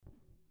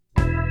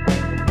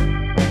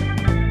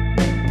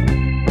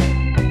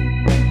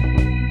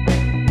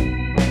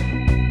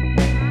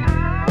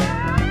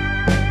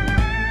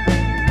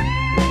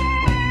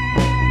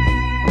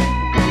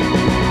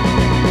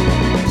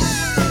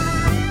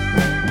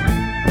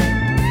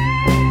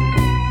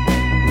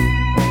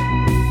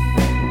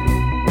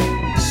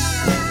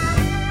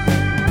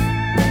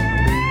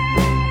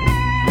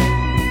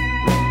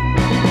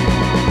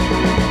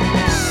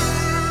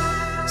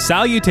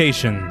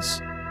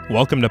Salutations!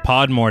 Welcome to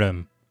Pod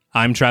Mortem.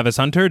 I'm Travis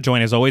Hunter,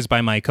 joined as always by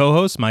my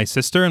co-host, my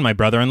sister, and my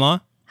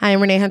brother-in-law. Hi,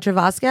 I'm Renee Hunter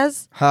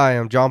Vasquez. Hi,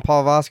 I'm John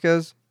Paul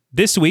Vasquez.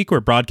 This week, we're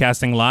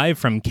broadcasting live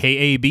from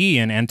KAB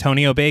in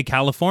Antonio Bay,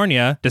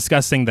 California,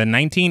 discussing the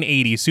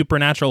 1980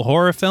 supernatural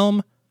horror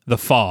film, The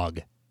Fog.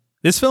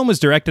 This film was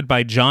directed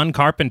by John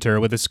Carpenter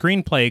with a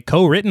screenplay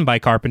co-written by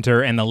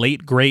Carpenter and the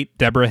late, great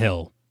Deborah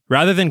Hill.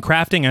 Rather than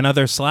crafting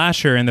another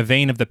slasher in the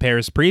vein of the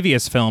pair's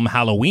previous film,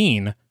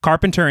 Halloween,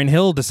 Carpenter and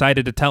Hill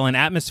decided to tell an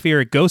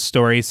atmospheric ghost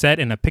story set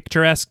in a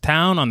picturesque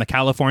town on the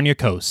California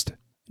coast.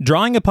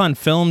 Drawing upon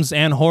films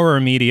and horror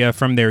media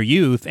from their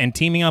youth and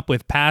teaming up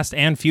with past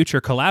and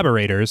future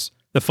collaborators,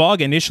 The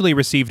Fog initially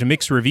received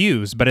mixed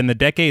reviews, but in the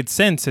decades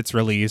since its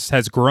release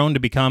has grown to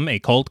become a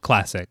cult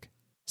classic.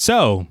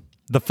 So,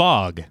 The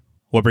Fog.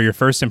 What were your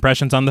first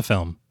impressions on the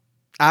film?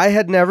 I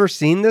had never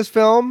seen this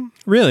film.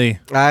 Really?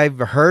 I've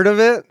heard of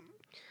it.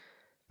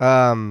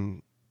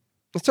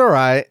 It's all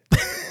right.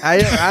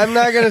 I'm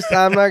not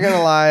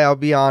gonna lie. I'll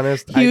be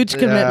honest. Huge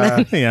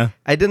commitment. Yeah.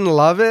 I didn't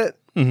love it.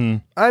 Mm-hmm.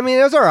 I mean,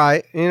 it was all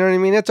right. You know what I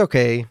mean? It's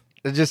okay.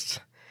 It just,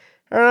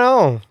 I don't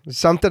know.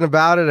 Something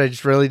about it. I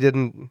just really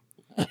didn't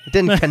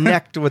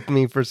connect with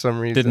me for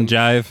some reason. Didn't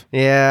jive?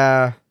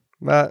 Yeah,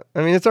 but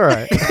I mean, it's all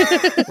right.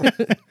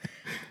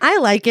 I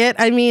like it.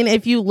 I mean,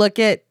 if you look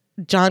at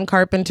John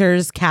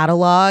Carpenter's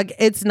catalog,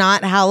 it's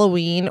not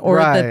Halloween or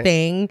The Right.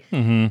 Thing.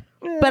 Mm-hmm.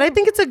 But I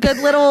think it's a good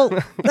little...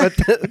 But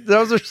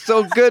those are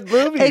so good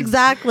movies.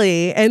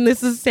 Exactly. And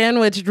this is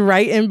sandwiched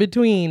right in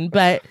between.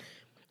 But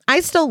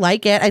I still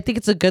like it. I think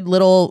it's a good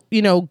little,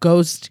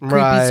 ghost creepy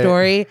Right.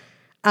 story.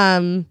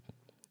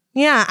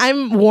 Yeah,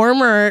 I'm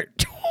warmer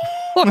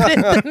toward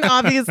it than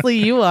obviously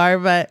you are.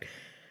 But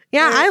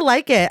yeah, I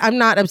like it. I'm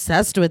not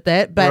obsessed with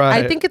it. But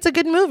I Right. think it's a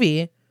good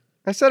movie.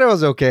 I said it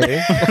was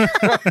okay.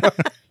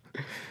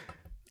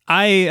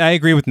 I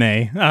agree with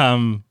Nay.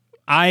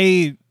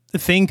 I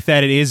think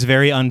that it is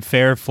very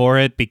unfair for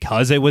it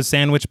because it was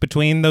sandwiched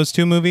between those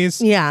two movies.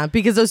 Yeah,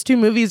 because those two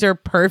movies are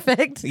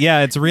perfect.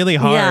 Yeah, it's really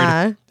hard,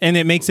 Yeah. and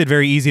it makes it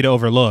very easy to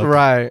overlook.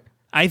 Right.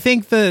 I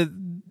think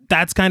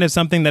that's kind of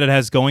something that it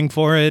has going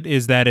for it,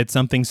 is that it's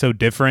something so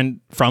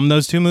different from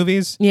those two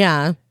movies.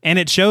 Yeah. And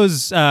it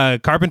shows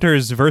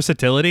Carpenter's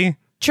versatility.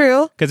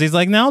 True. Because he's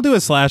like, now I'll do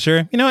a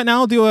slasher. You know what?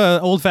 Now I'll do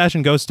a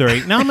old-fashioned ghost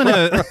story. Now I'm going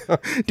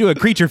to do a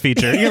creature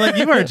feature. You're like,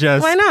 you are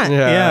just... Why not?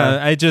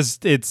 Yeah,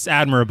 it's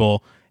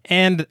admirable.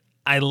 And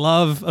I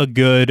love a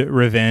good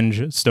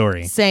revenge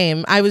story.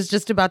 Same. I was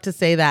just about to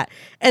say that.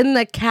 And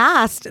the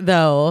cast,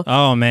 though.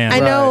 Oh, man. I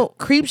know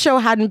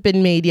Creepshow hadn't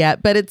been made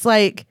yet, but it's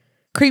like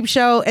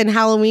Creepshow and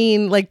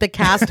Halloween, like the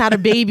cast had a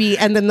baby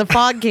and then The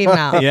Fog came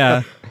out.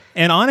 Yeah.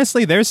 And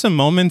honestly, there's some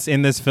moments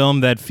in this film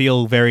that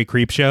feel very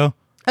Creepshow.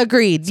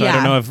 Agreed. So yeah. I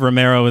don't know if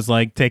Romero was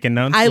like taking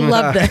notes. I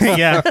love this.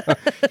 Yeah.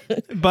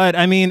 But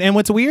I mean, and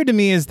what's weird to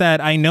me is that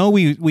I know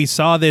we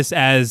saw this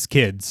as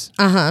kids.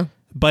 Uh-huh.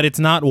 But it's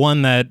not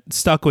one that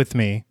stuck with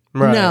me.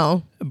 Right.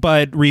 No.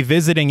 But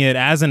revisiting it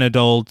as an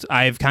adult,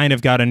 I've kind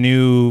of got a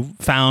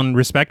newfound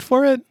respect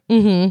for it.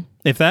 Mm-hmm.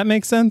 If that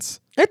makes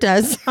sense. It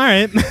does. All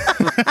right.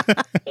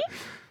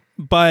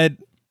 But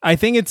I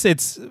think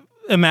it's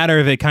a matter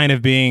of it kind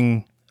of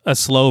being a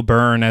slow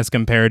burn as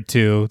compared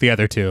to the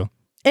other two.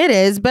 It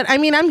is. But I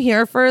mean, I'm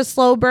here for a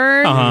slow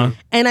burn. Uh-huh.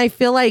 And I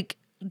feel like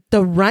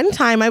the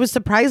runtime, I was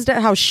surprised at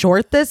how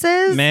short this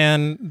is.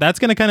 Man, that's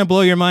going to kind of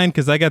blow your mind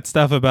because I got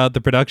stuff about the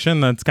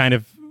production that's kind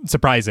of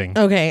surprising.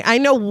 Okay. I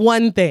know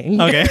one thing.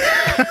 Okay.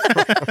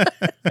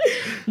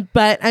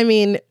 But I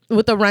mean,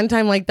 with a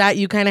runtime like that,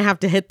 you kind of have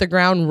to hit the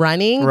ground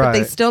running. But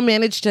they Right. still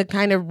managed to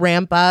kind of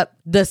ramp up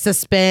the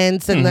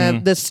suspense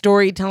and the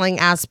storytelling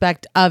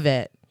aspect of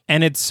it.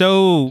 And it's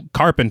so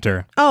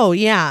Carpenter. Oh,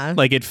 yeah.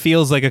 Like, it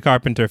feels like a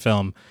Carpenter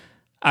film.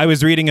 I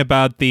was reading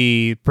about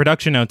the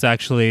production notes,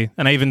 actually,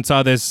 and I even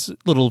saw this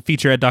little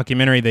featurette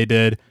documentary they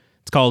did.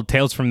 It's called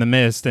Tales from the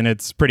Mist, and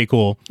it's pretty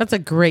cool. That's a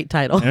great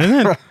title.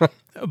 Isn't it?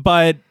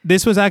 But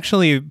this was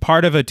actually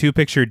part of a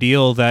 2-picture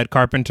deal that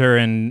Carpenter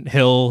and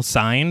Hill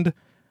signed,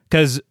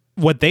 because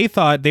what they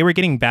thought, they were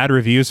getting bad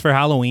reviews for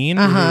Halloween,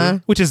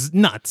 which is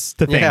nuts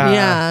to think. Yeah.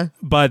 Yeah.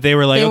 But they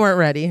were like... They weren't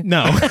ready.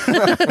 No.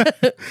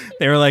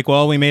 They were like,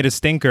 well, we made a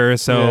stinker,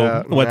 so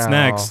Yeah, what's no.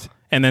 next?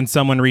 And then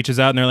someone reaches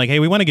out and they're like, hey,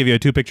 we want to give you a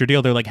 2-picture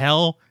deal. They're like,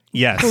 hell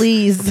yes.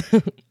 Please.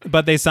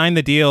 But they signed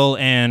the deal,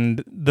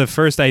 and the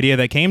first idea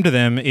that came to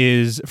them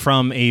is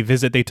from a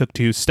visit they took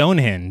to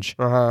Stonehenge.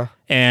 Uh-huh.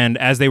 And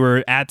as they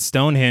were at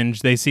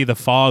Stonehenge, they see the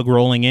fog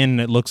rolling in,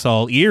 and it looks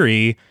all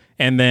eerie.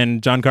 And then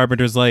John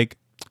Carpenter's like,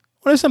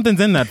 what if something's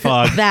in that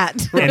fog?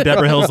 That. And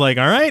Deborah Hill's like,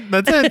 all right,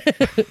 that's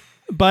it.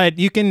 But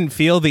you can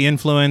feel the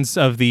influence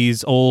of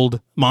these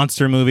old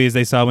monster movies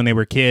they saw when they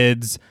were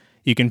kids.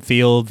 You can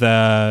feel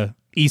the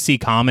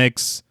EC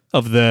Comics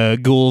of the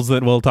ghouls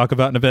that we'll talk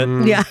about in a bit.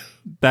 Yeah.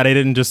 That I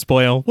didn't just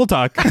spoil. We'll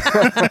talk.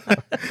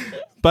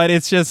 But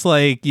it's just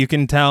like, you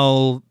can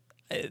tell,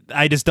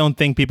 I just don't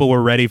think people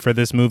were ready for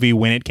this movie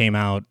when it came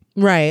out.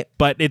 Right.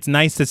 But it's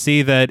nice to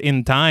see that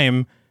in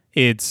time,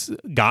 it's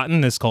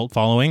gotten this cult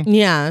following.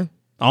 Yeah.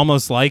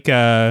 Almost like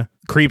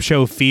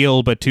Creepshow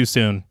feel, but too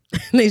soon.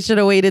 They should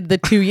have waited the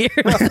 2 years.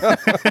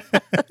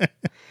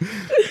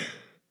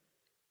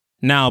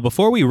 Now,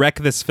 before we wreck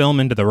this film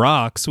into the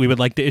rocks, we would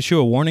like to issue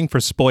a warning for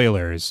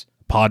spoilers.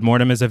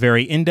 Podmortem is a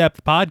very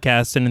in-depth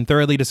podcast, and in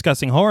thoroughly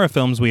discussing horror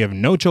films, we have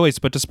no choice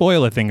but to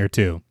spoil a thing or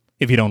two.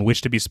 If you don't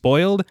wish to be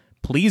spoiled,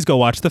 please go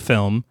watch the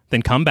film,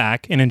 then come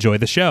back and enjoy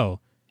the show.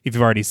 If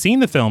you've already seen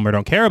the film or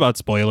don't care about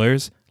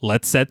spoilers,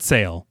 let's set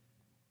sail.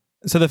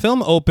 So the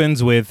film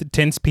opens with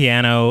Tint's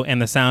piano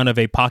and the sound of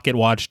a pocket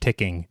watch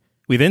ticking.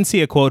 We then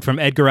see a quote from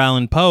Edgar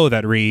Allan Poe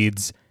that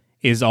reads,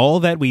 "Is all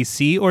that we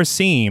see or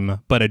seem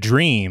but a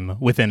dream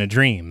within a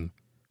dream?"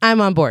 I'm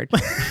on board.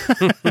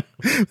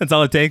 That's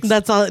all it takes?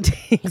 That's all it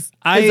takes. Is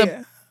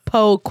a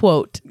Poe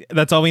quote.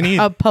 That's all we need?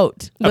 A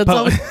pote. That's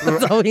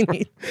all we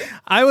need.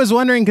 I was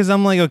wondering because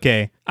I'm like,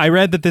 okay, I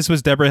read that this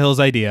was Deborah Hill's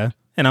idea,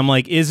 and I'm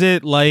like, is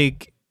it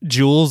like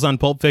Jules on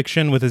Pulp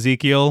Fiction with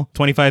Ezekiel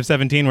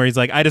 25:17, where he's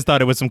like, I just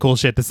thought it was some cool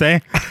shit to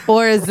say?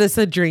 Or is this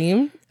a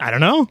dream? I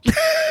don't know.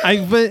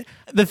 But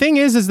the thing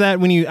is that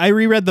when I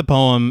reread the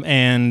poem,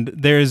 and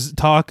there's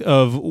talk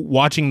of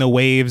watching the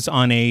waves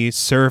on a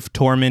surf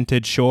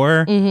tormented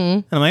shore,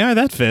 and I'm like, oh,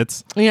 that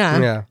fits.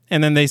 Yeah.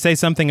 And then they say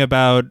something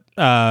about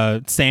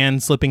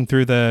sand slipping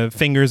through the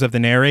fingers of the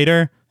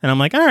narrator. And I'm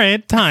like, all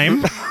right,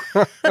 time.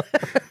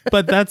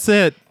 But that's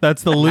it.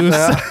 That's the loose.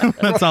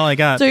 That's all I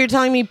got. So you're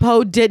telling me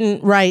Poe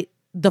didn't write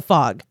The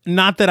Fog?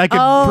 Not that I could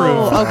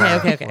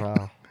prove. Okay.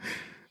 Wow.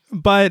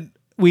 But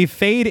we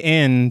fade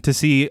in to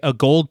see a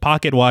gold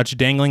pocket watch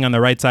dangling on the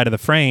right side of the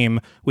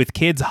frame with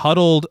kids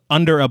huddled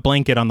under a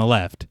blanket on the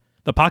left.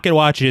 The pocket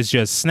watch is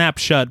just snapped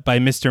shut by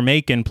Mr.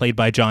 Macon, played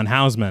by John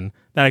Houseman.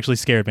 That actually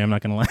scared me. I'm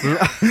not going to lie.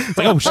 It's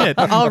like, oh, shit.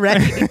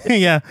 Already.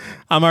 Yeah.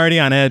 I'm already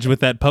on edge with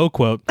that Poe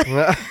quote.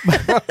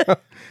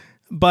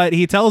 But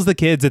he tells the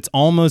kids it's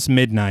almost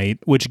midnight,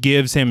 which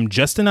gives him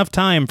just enough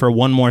time for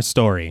one more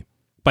story.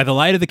 By the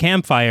light of the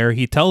campfire,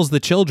 he tells the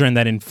children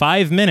that in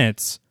 5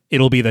 minutes,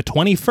 it'll be the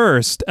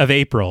 21st of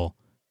April.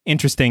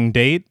 Interesting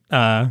date.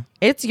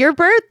 It's your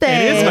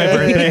birthday. It is my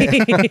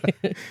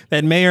birthday.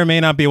 That may or may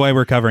not be why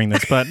we're covering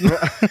this, but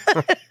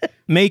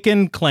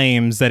Macon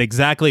claims that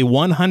exactly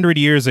 100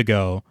 years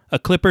ago, a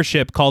clipper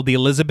ship called the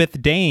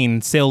Elizabeth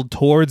Dane sailed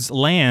towards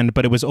land,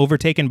 but it was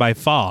overtaken by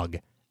fog.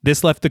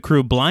 This left the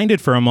crew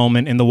blinded for a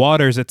moment in the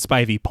waters at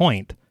Spivey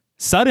Point.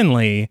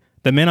 Suddenly,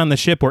 the men on the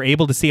ship were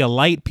able to see a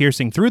light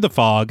piercing through the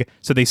fog,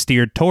 so they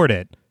steered toward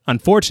it.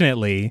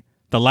 Unfortunately,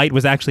 the light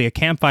was actually a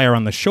campfire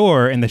on the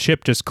shore, and the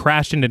ship just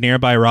crashed into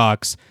nearby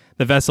rocks,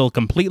 the vessel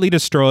completely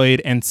destroyed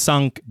and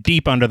sunk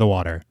deep under the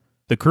water.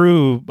 The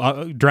crew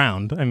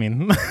drowned. I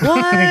mean,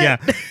 What? Yeah,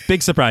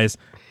 big surprise.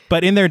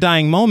 But in their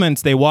dying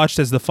moments, they watched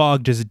as the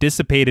fog just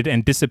dissipated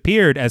and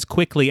disappeared as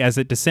quickly as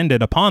it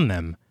descended upon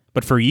them.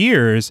 But for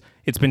years,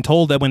 it's been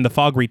told that when the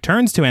fog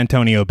returns to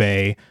Antonio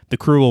Bay, the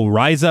crew will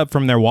rise up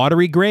from their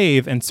watery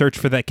grave and search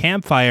for that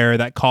campfire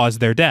that caused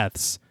their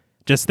deaths.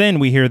 Just then,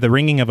 we hear the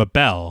ringing of a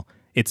bell.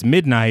 It's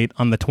midnight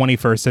on the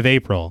 21st of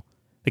April.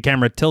 The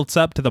camera tilts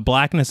up to the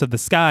blackness of the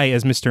sky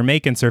as Mr.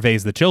 Macon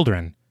surveys the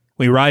children.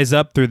 We rise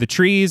up through the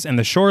trees and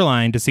the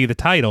shoreline to see the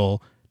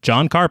title,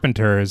 John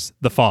Carpenter's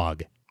The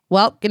Fog.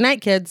 Well, good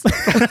night, kids.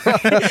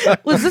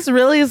 Was this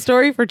really a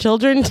story for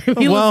children to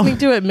be listening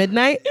to at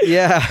midnight?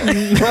 Yeah.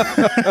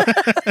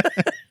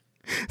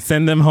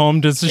 Send them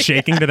home just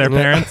shaking to their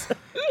parents.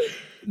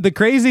 The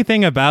crazy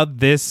thing about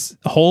this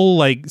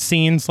whole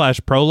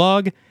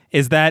scene/prologue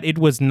is that it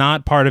was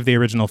not part of the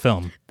original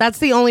film. That's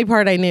the only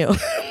part I knew.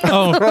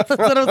 Oh, So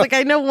I was like,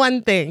 I know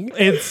one thing.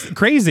 it's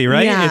crazy,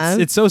 right? Yeah.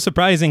 It's so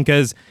surprising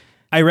because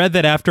I read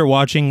that after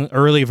watching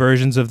early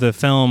versions of the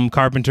film,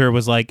 Carpenter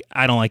was like,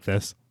 I don't like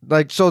this.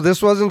 So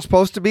this wasn't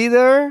supposed to be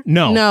there?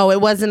 No. No,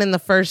 it wasn't in the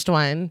first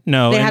one.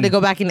 No, They had and- to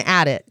go back and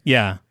add it.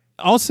 Yeah.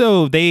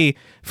 Also,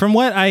 from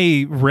what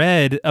I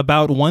read,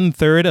 about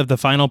 1/3 of the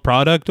final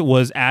product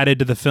was added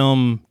to the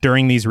film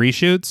during these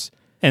reshoots.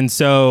 And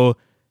so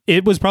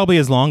it was probably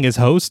as long as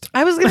Host.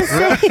 I was going to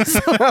say,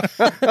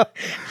 so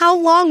how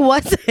long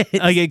was it?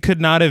 Like, it could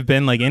not have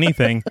been like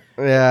anything.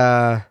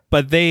 Yeah.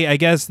 But I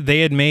guess they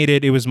had made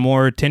it was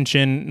more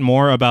tension,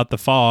 more about the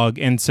fog.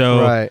 And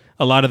so Right.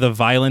 a lot of the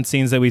violent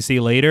scenes that we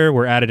see later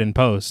were added in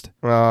post.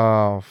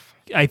 Oh.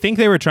 I think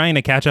they were trying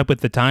to catch up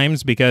with the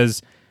times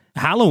because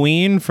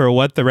Halloween, for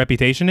what the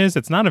reputation is,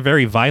 it's not a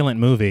very violent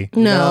movie.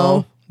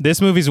 No. This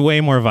movie's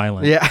way more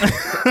violent. Yeah.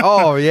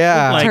 Oh,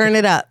 yeah. Like- Turn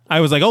it up. I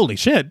was like, holy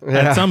shit,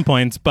 Yeah. at some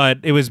points. But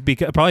it was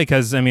probably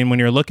because, when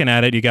you're looking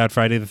at it, you got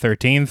Friday the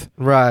 13th,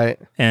 Right.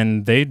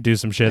 and they do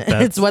some shit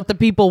that's... It's what the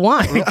people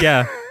want.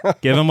 Yeah,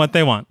 give them what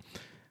they want.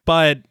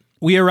 But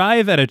we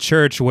arrive at a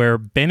church where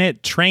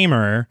Bennett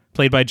Tramer,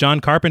 played by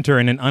John Carpenter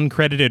in an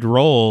uncredited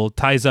role,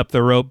 ties up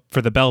the rope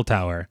for the bell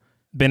tower.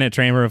 Bennett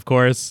Tramer, of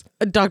course.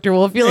 Dr.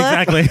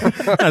 Wolfula. Exactly.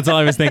 That's all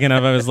I was thinking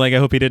of. I was like, I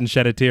hope he didn't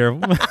shed a tear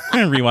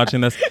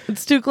rewatching this.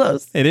 It's too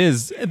close. It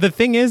is. The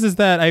thing is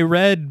that I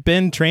read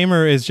Ben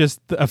Tramer is just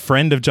a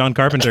friend of John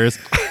Carpenter's.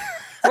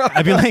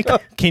 I'd be like,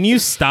 can you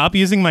stop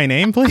using my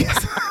name, please?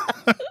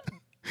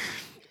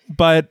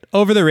 But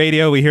over the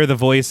radio, we hear the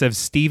voice of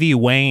Stevie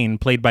Wayne,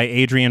 played by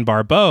Adrienne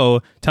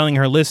Barbeau, telling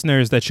her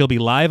listeners that she'll be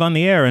live on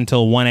the air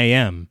until 1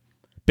 a.m.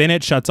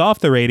 Bennett shuts off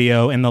the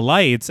radio and the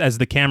lights as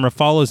the camera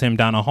follows him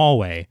down a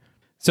hallway.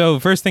 So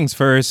first things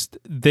first,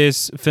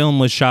 this film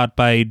was shot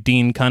by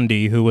Dean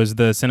Cundy, who was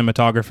the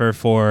cinematographer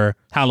for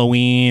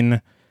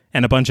Halloween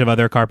and a bunch of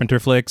other Carpenter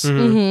flicks.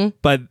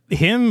 But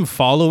him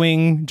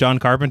following John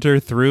Carpenter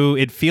through,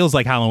 it feels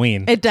like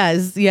Halloween. It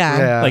does, yeah.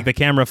 Yeah. Like the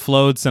camera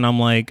floats and I'm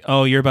like,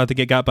 oh, you're about to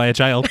get got by a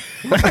child.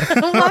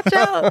 Watch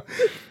out.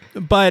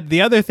 But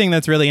the other thing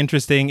that's really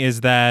interesting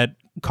is that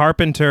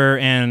Carpenter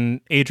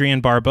and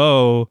Adrienne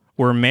Barbeau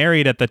were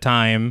married at the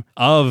time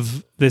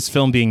of this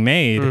film being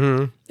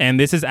made. And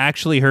this is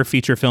actually her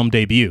feature film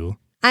debut.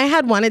 I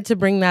had wanted to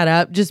bring that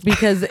up just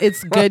because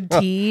it's good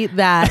tea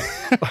that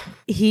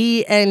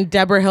he and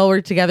Deborah Hill were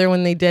together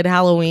when they did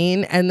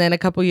Halloween. And then a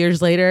couple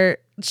years later,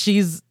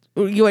 she's,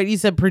 what you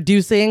said,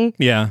 producing.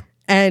 Yeah.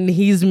 And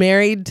he's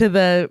married to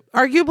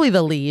arguably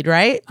the lead,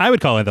 right? I would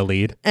call it the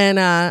lead. And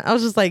I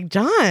was just like,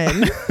 John,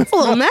 it's a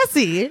little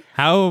messy.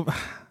 How?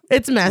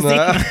 It's messy.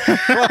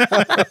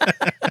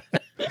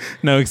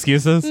 No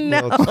excuses?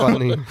 No. That's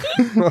funny.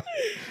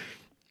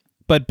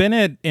 But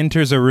Bennett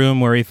enters a room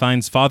where he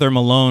finds Father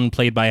Malone,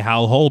 played by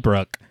Hal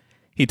Holbrook.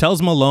 He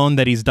tells Malone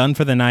that he's done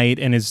for the night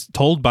and is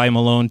told by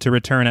Malone to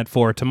return at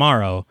 4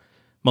 tomorrow.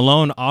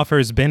 Malone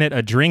offers Bennett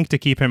a drink to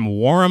keep him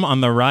warm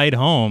on the ride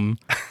home.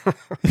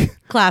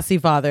 Classy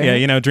father.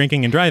 Yeah,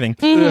 drinking and driving.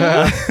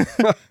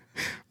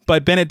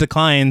 But Bennett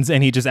declines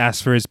and he just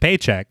asks for his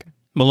paycheck.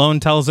 Malone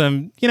tells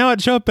him, you know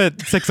what, show up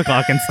at 6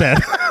 o'clock instead.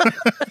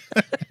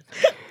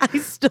 I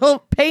still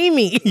pay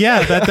me.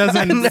 Yeah, that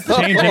doesn't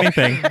change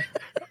anything.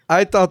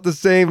 I thought the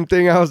same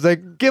thing. I was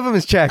like, give him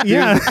his check, dude.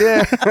 Yeah.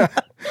 Yeah.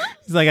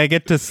 He's like, I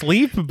get to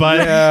sleep, but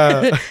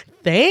Yeah.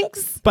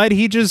 Thanks. but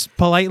he just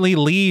politely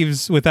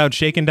leaves without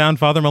shaking down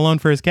Father Malone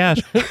for his cash.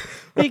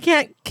 You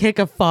can't kick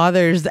a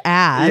father's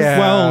ass. Yeah.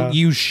 Well,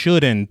 you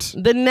shouldn't.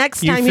 The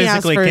next You time he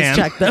asks physically for can. his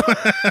check,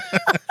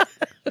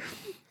 though.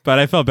 But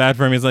I felt bad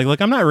for him. He's like,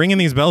 look, I'm not ringing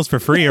these bells for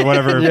free or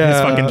whatever his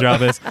Yeah. fucking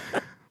job is.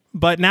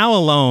 But now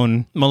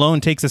alone,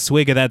 Malone takes a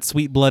swig of that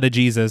sweet blood of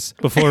Jesus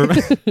before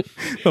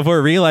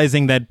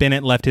realizing that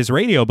Bennett left his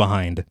radio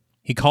behind.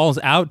 He calls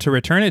out to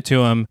return it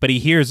to him, but he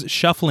hears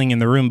shuffling in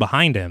the room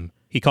behind him.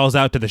 He calls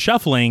out to the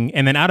shuffling,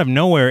 and then out of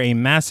nowhere, a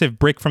massive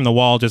brick from the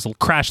wall just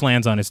crash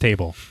lands on his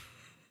table.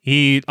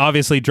 He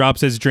obviously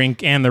drops his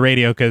drink and the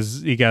radio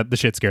because he got the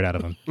shit scared out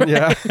of him.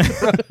 Yeah.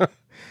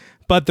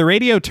 But the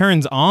radio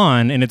turns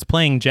on, and it's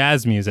playing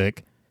jazz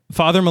music.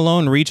 Father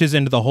Malone reaches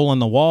into the hole in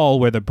the wall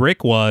where the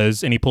brick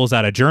was, and he pulls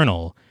out a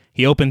journal.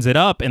 He opens it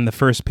up, and the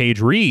first page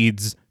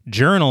reads,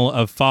 Journal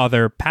of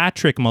Father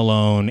Patrick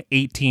Malone,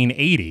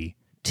 1880.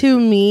 To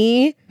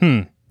me,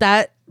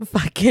 that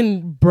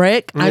fucking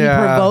brick,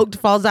 unprovoked,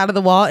 falls out of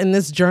the wall, and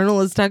this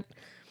journal is stuck.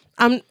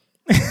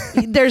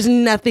 There's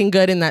nothing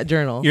good in that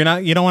journal. You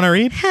don't want to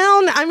read?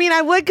 Hell no. I mean,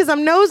 I would because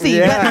I'm nosy,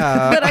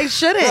 Yeah. but I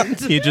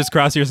shouldn't. You just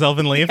cross yourself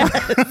and leave?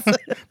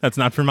 That's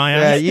not for my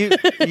Yeah,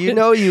 eyes. you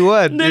know you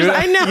would. There's, dude.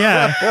 I know,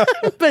 Yeah,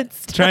 but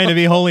still, trying to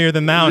be holier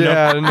than thou. No.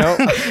 Yeah, no.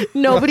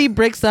 nobody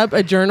bricks up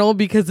a journal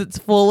because it's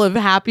full of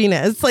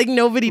happiness. Like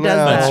nobody does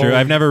No. that. That's true.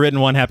 I've never written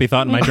one happy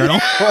thought in my journal.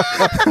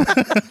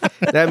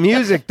 That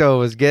music though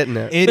was getting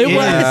it. It It is.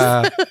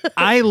 Yeah.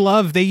 I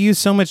love they use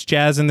so much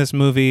jazz in this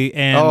movie,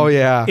 and Oh,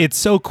 yeah. it's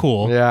so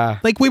cool. Yeah.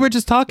 Like we were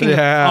just talking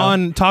Yeah.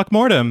 on Talk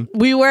Mortem,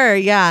 We were,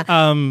 yeah.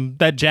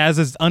 that jazz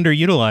is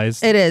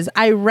underutilized. It is.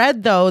 I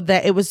read though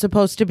that it was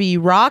supposed to be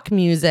rock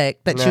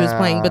music that she was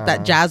playing, but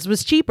that jazz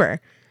was cheaper,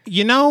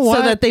 You know what?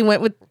 so that they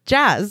went with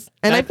jazz,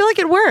 and I feel like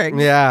it works.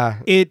 Yeah.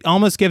 It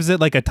almost gives it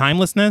like a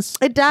timelessness.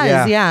 It does,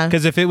 Yeah. yeah.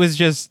 Because if it was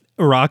just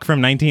rock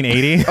from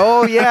 1980,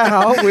 Oh yeah,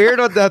 how weird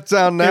would that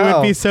sound it now?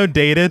 would be so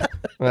dated.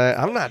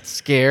 I'm not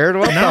scared.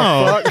 What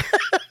No. the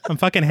fuck? I'm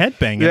fucking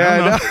headbanging.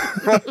 Yeah,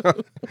 I don't know.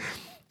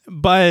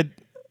 But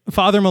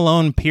Father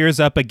Malone peers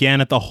up again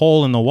at the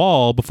hole in the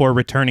wall before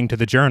returning to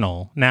the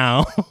journal.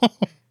 Now,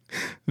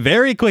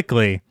 very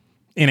quickly,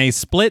 in a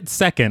split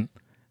second,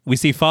 we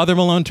see Father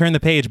Malone turn the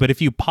page, but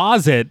if you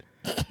pause it,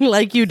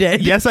 Like you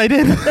did. yes, I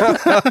did.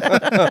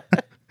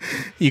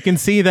 You can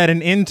see that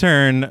an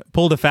intern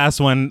pulled a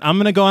fast one. I'm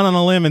going to go out on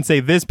a limb and say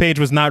this page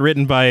was not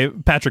written by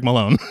Patrick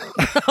Malone.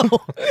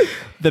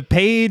 The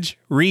page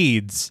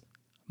reads,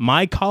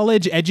 my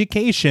college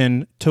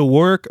education to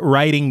work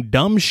writing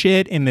dumb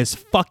shit in this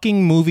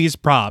fucking movie's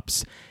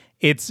props.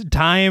 It's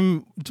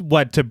time,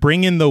 to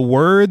bring in the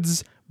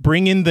words,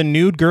 bring in the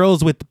nude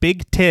girls with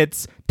big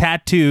tits,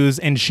 tattoos,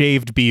 and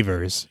shaved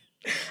beavers.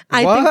 I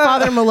think What?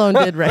 Father Malone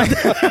did right.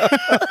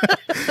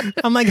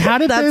 I'm like, how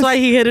did That's this? why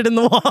he hit it in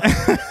the wall.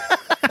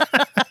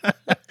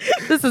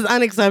 This is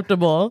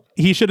unacceptable.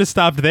 He should have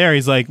stopped there.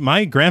 He's like,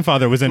 my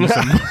grandfather was into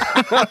some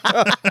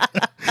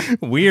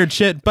weird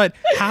shit. But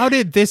how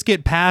did this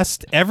get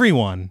past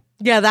everyone?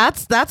 Yeah,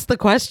 that's the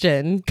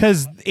question.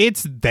 Because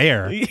it's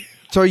there.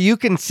 So you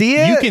can see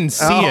it? You can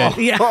see it.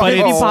 Yeah, But if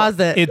you it's, pause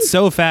it. it's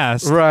so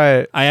fast.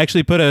 Right. I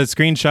actually put a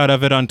scrscreenshot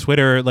of it on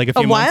Twitter like a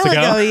few a months while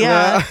ago,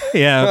 yeah.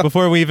 Yeah,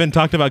 before we even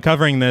talked about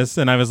covering this,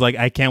 and I was like,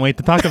 I can't wait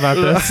to talk about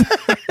this.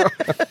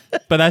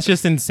 But that's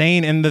just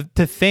insane. And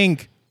to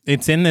think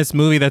it's in this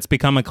movie that's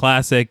become a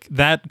classic,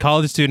 that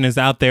college student is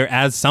out there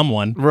as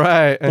someone,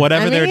 Right.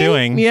 whatever they're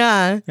doing.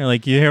 Yeah. You're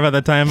like, you hear about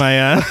the time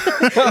I,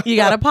 You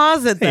got to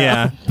pause it, though.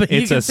 yeah, But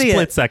you it's can a see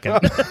split it. second.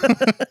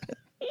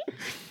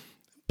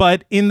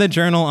 But in the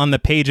journal on the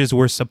pages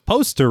we're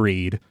supposed to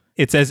read,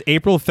 it says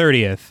April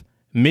 30th,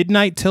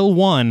 midnight till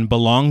 1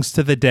 belongs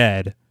to the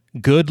dead.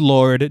 Good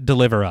Lord,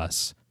 deliver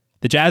us.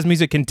 The jazz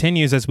music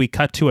continues as we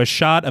cut to a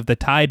shot of the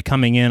tide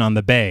coming in on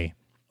the bay.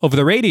 Over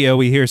the radio,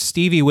 we hear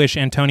Stevie wish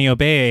Antonio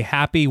Bay a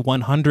happy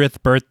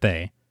 100th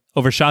birthday.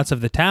 Over shots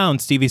of the town,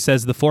 Stevie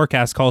says the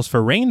forecast calls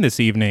for rain this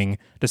evening,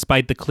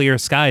 despite the clear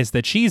skies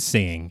that she's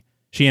seeing.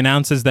 She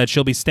announces that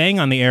she'll be staying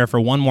on the air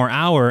for 1 more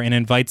hour and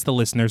invites the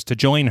listeners to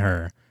join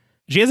her.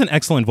 She has an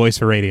excellent voice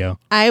for radio.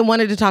 I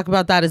wanted to talk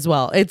about that as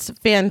well. It's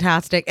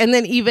fantastic. And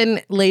then even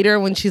later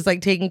when she's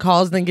like taking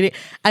calls and then getting,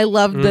 I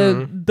love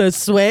the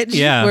switch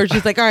Yeah. where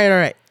she's like, all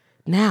right.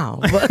 Now.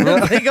 But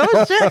it's like,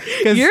 oh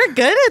shit, you're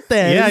good at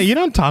this. Yeah, you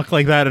don't talk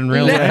like that in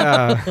real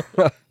life.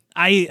 Yeah.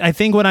 I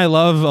think what I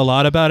love a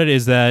lot about it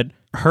is that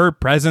her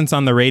presence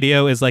on the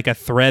radio is like a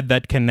thread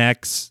that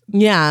connects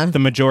Yeah. the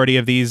majority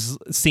of these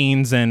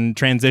scenes and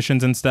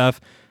transitions and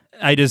stuff.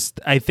 I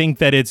think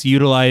that it's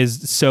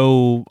utilized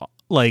so,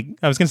 like,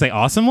 I was going to say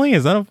awesomely.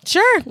 Is that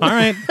Sure. all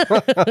right?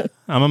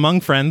 I'm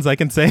among friends. I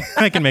can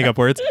make up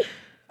words.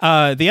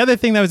 The other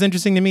thing that was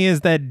interesting to me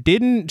is that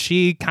didn't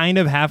she kind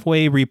of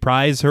halfway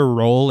reprise her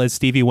role as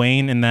Stevie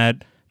Wayne in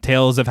that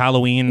Tales of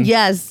Halloween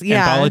Yes.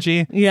 Yeah.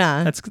 anthology?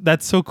 Yeah.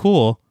 That's so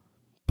cool.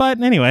 But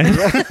anyway,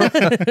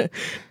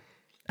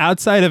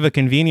 outside of a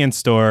convenience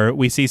store,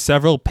 we see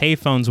several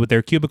payphones with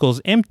their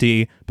cubicles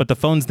empty, but the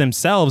phones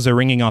themselves are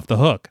ringing off the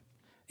hook.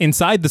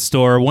 Inside the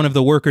store, one of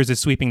the workers is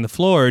sweeping the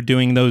floor,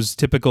 doing those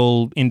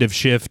typical end of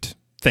shift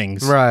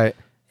things. Right.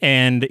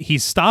 And he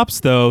stops,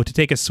 though, to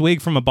take a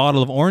swig from a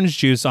bottle of orange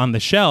juice on the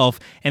shelf,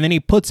 and then he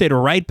puts it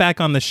right back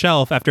on the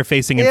shelf after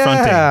facing in front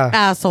of him.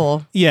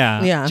 Asshole.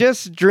 Yeah. Yeah.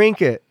 Just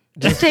drink it.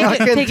 Just take it.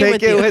 Fucking Take it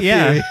with you.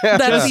 Yeah. you.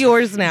 That's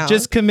yours now.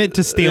 Just commit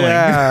to stealing.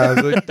 Yeah.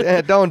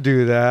 Like, don't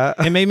do that.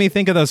 It made me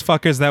think of those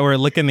fuckers that were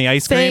licking the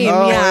ice Same. cream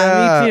Oh,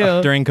 yeah, me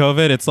too. during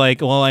COVID. It's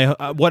like, well,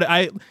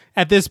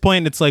 at this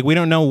point, it's like we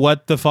don't know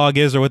what the fog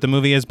is or what the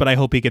movie is, but I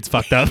hope he gets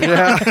fucked up.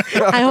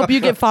 I hope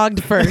you get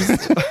fogged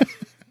first.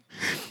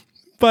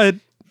 But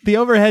the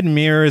overhead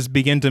mirrors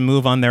begin to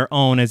move on their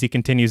own as he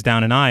continues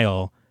down an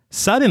aisle.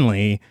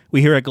 Suddenly,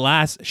 we hear a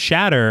glass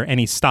shatter and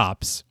he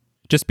stops.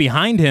 Just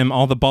behind him,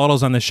 all the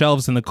bottles on the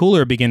shelves in the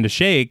cooler begin to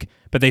shake,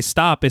 but they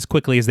stop as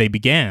quickly as they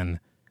began.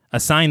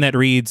 A sign that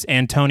reads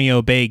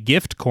Antonio Bay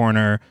Gift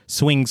Corner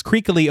swings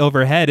creakily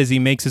overhead as he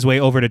makes his way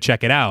over to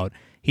check it out.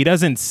 He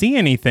doesn't see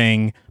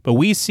anything, but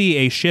we see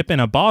a ship in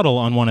a bottle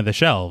on one of the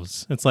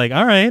shelves. It's like,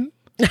 all right.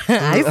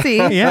 I see.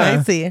 Yeah.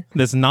 I see.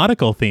 This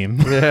nautical theme.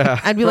 Yeah.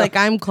 I'd be like,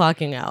 I'm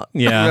clocking out.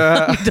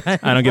 Yeah.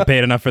 I don't get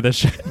paid enough for this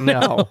shit.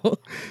 No.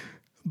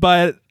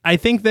 But I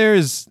think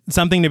there's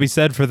something to be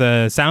said for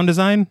the sound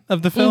design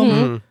of the film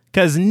Mm-hmm.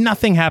 because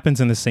nothing happens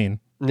in the scene.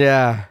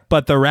 Yeah.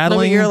 But the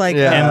rattling you're like,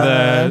 Yeah.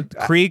 and the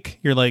creak,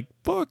 you're like,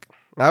 fuck.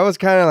 I was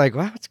kind of like,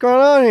 what's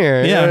going on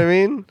here? You Yeah. know what I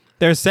mean?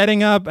 They're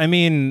setting up, I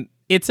mean,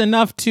 it's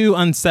enough to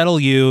unsettle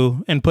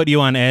you and put you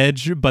on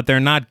edge, but they're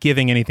not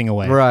giving anything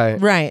away. Right.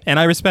 Right. And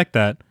I respect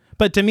that.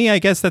 But to me, I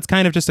guess that's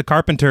kind of just a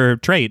Carpenter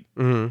trait.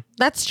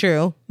 That's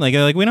true. Like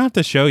we don't have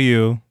to show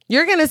you.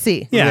 You're gonna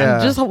see.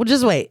 Yeah.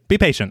 Just wait. Be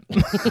patient.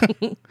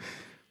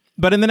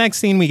 But in the next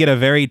scene, we get a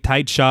very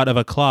tight shot of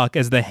a clock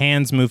as the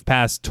hands move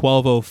past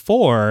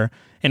 12:04,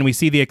 and we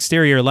see the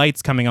exterior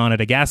lights coming on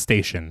at a gas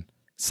station.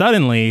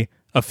 Suddenly,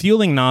 a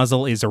fueling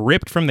nozzle is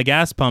ripped from the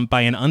gas pump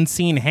by an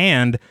unseen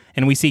hand,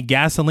 and we see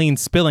gasoline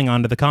spilling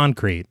onto the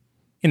concrete.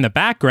 In the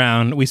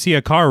background, we see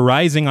a car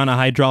rising on a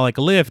hydraulic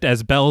lift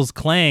as bells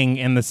clang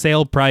and the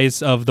sale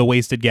price of the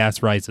wasted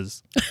gas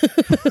rises.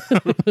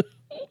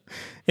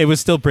 It was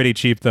still pretty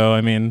cheap, though.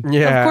 I mean,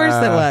 Yeah. Of course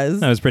it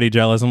was. I was pretty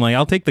jealous. I'm like,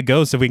 I'll take the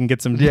Ghost if we can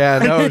get some Yeah.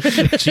 No.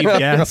 cheap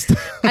gas.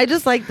 I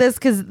just like this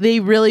because they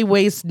really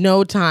waste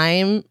no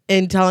time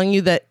in telling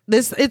you that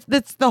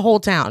it's the whole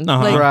town.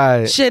 Uh-huh. Like,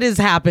 Right. shit is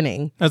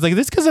happening. I was like,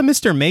 this because of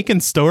Mr.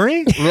 Macon's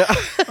story?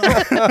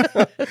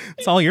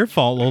 It's all your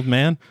fault, old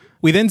man.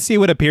 We then see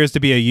what appears to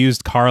be a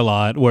used car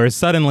lot where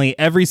suddenly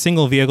every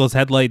single vehicle's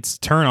headlights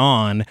turn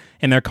on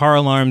and their car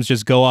alarms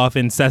just go off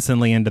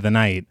incessantly into the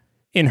night.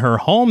 In her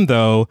home,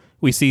 though,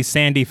 we see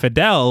Sandy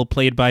Fidel,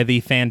 played by the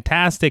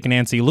fantastic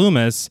Nancy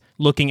Loomis,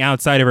 looking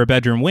outside of her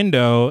bedroom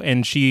window,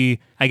 and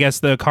I guess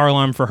the car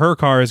alarm for her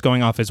car is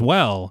going off as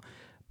well.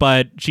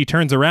 But she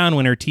turns around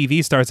when her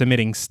TV starts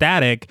emitting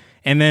static,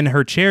 and then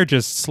her chair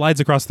just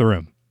slides across the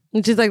room.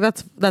 And she's like,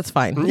 that's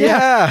fine.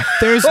 Yeah.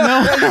 There's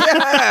no...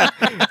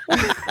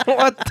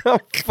 What the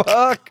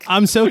fuck?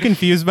 I'm so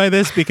confused by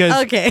this because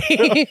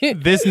Okay.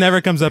 this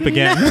never comes up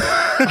again.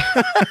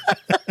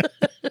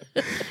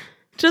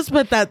 Just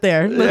put that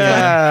there. That's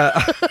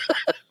fine. Yeah.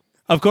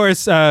 Of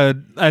course, as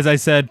I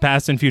said,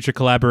 past and future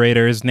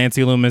collaborators,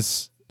 Nancy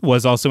Loomis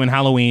was also in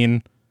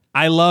Halloween.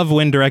 I love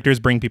when directors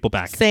bring people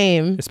back.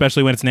 Same.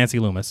 Especially when it's Nancy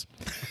Loomis.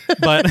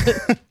 But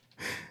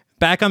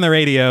back on the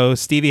radio,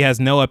 Stevie has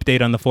no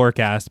update on the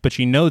forecast, but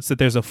she notes that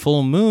there's a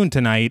full moon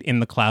tonight in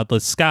the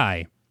cloudless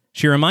sky.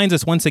 She reminds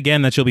us once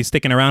again that she'll be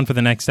sticking around for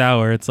the next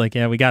hour. It's like,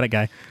 yeah, we got it,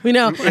 guy. We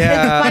know.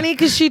 Yeah. It's funny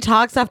because she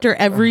talks after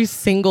every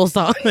single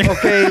song.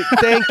 Okay,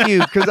 thank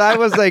you. Because I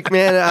was like,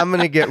 man, I'm going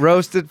to get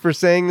roasted for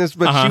saying this,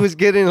 but she was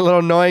getting a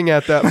little annoying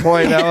at that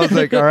point. I was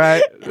like, all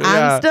right.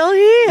 I'm still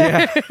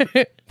here.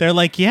 Yeah. They're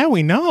like, yeah,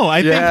 we know.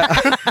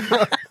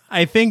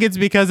 I think it's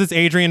because it's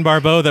Adrienne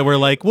Barbeau that we're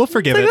like, we'll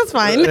forgive it. That's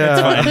fine.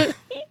 Yeah. Fine.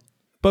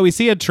 But we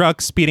see a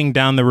truck speeding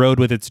down the road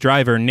with its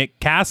driver, Nick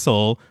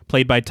Castle,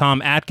 played by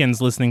Tom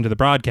Atkins, listening to the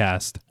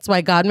broadcast. That's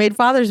why God made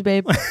fathers,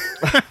 babe.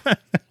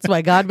 That's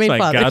why God made Like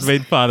fathers. God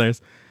made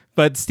fathers.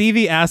 But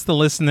Stevie asks the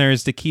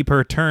listeners to keep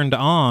her turned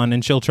on,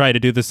 and she'll try to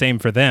do the same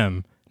for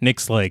them.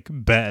 Nick's like,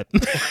 bet.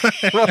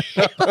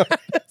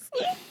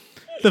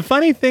 The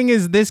funny thing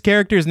is this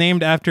character is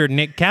named after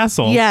Nick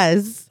Castle.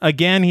 Yes.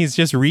 Again, he's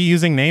just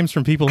reusing names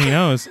from people he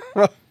knows.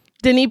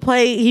 Didn't he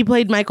play? He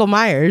played Michael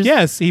Myers.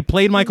 Yes, he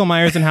played Michael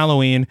Myers in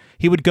Halloween.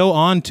 He would go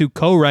on to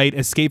co-write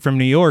Escape from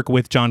New York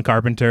with John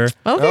Carpenter.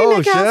 Okay, Oh,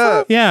 Nick Castle.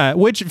 shit. Yeah,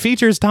 which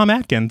features Tom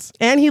Atkins.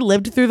 And he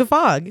lived through the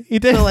fog. He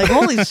did. So like,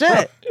 holy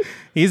shit.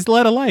 He's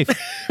led a life.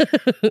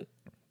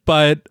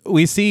 But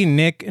we see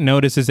Nick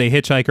notices a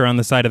hitchhiker on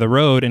the side of the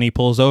road and he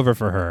pulls over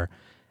for her.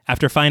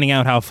 After finding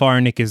out how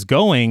far Nick is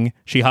going,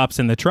 she hops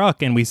in the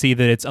truck and we see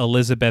that it's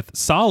Elizabeth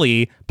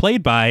Solly,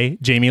 played by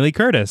Jamie Lee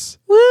Curtis.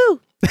 Woo.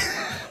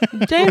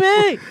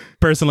 Jamie.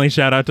 Personally,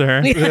 shout out to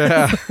her.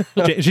 Yeah.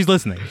 She's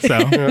listening.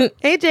 So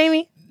Hey,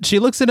 Jamie. she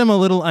looks at him a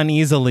little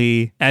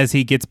uneasily as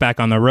he gets back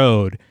on the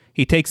road.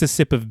 He takes a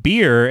sip of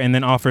beer and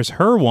then offers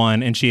her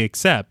one and she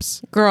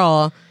accepts.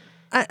 Girl.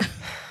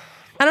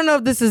 I don't know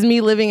if this is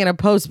me living in a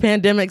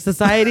post-pandemic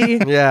society.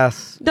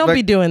 Yes. Don't But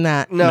be doing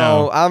that.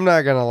 No, I'm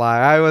not going to lie.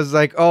 I was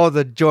like, oh,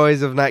 the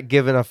joys of not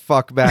giving a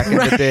fuck back in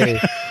the day.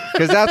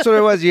 Because that's what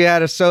it was. You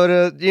had a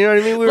soda. You know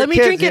what I mean? We Let were me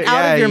kids. drink it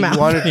out of your you mouth.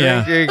 Want to drink?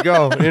 Yeah. Here you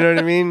go. You know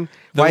what I mean?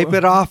 Wipe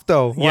it off,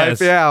 though.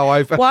 Yes.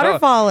 Wipe it off.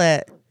 Waterfall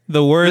it.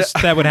 The worst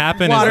that would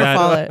happen is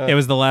Waterfall that it. it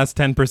was the last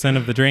 10%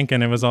 of the drink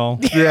and it was all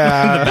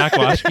Yeah. the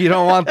backwash. You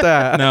don't want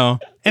that. No.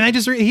 And I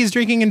just, he's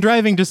drinking and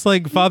driving just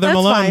like Father That's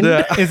Malone. fine.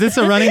 Yeah. Is this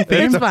a running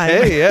theme? It's fine.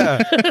 Hey,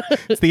 yeah.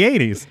 It's the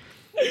 80s.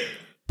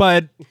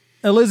 But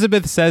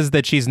Elizabeth says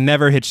that she's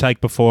never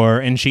hitchhiked before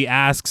and she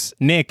asks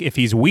Nick if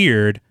he's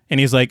weird. And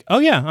he's like, oh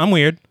yeah, I'm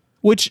weird.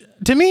 Which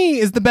to me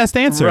is the best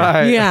answer.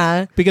 Right.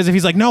 Yeah. Because if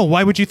he's like, no,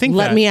 why would you think that?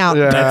 Let me out.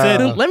 Yeah.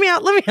 That's it. Let me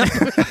out. Let me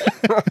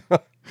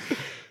out.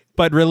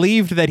 But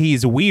relieved that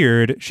he's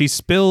weird, she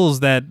spills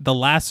that the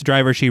last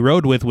driver she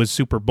rode with was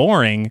super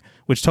boring,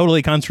 which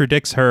totally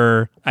contradicts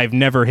her I've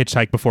never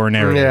hitchhiked before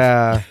narrative.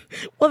 Yeah.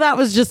 Well, that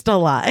was just a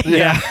lie.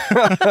 Yeah.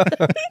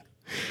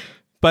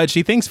 But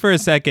she thinks for a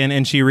second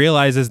and she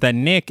realizes that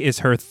Nick is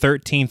her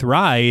 13th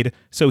ride,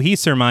 so he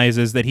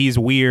surmises that he's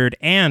weird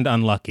and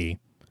unlucky.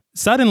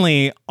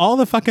 Suddenly, all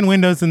the fucking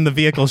windows in the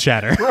vehicle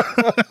shatter.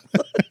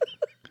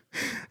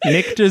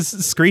 Nick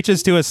just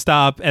screeches to a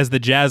stop as the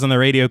jazz on the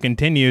radio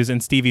continues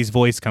and Stevie's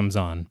voice comes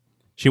on.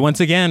 She once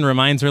again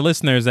reminds her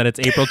listeners that it's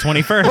April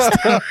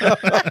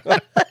 21st.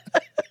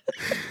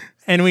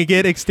 And we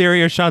get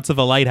exterior shots of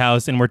a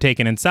lighthouse and we're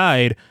taken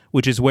inside,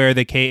 which is where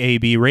the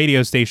KAB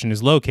radio station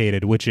is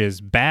located, which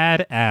is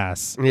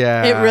badass.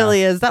 Yeah. It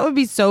really is. That would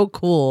be so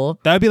cool.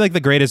 That would be like the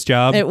greatest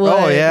job. It would.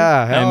 Oh,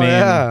 yeah. Hell I mean,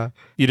 yeah.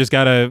 you just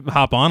got to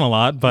hop on a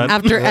lot, but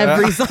After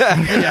every song.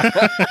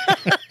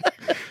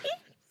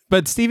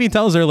 But Stevie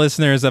tells her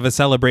listeners of a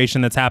celebration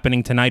that's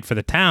happening tonight for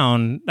the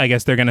town. I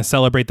guess they're going to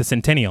celebrate the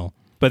centennial.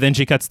 But then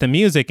she cuts the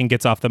music and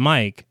gets off the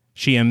mic.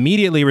 She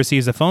immediately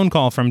receives a phone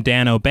call from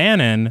Dan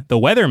O'Bannon, the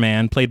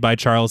weatherman, played by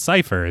Charles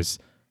Cyphers.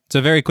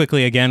 So very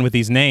quickly again with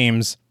these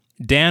names,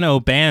 Dan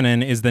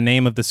O'Bannon is the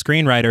name of the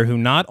screenwriter who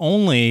not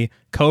only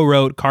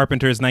co-wrote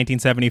Carpenter's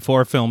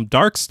 1974 film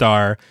Dark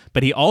Star,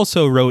 but he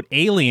also wrote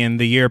Alien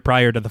the year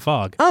prior to The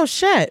Fog. Oh,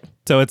 shit.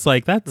 So it's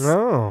like, that's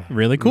Oh.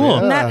 really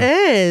cool. Yeah. That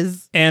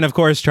is. And of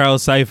course,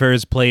 Charles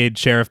Cyphers played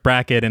Sheriff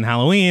Brackett in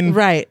Halloween.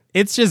 Right.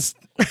 It's just...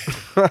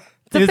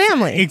 It's a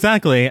family.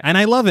 Exactly. And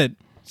I love it.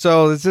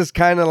 So this is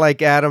kind of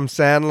like Adam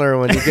Sandler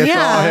when he gets all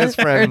Yeah. his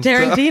friends. Or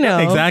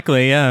Tarantino.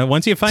 Exactly, yeah.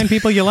 Once you find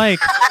people you like.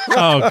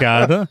 Oh,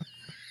 God.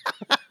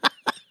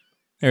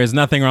 There is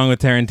nothing wrong with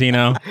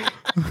Tarantino.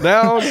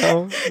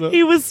 No.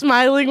 He was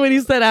smiling when he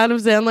said Adam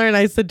Sandler, and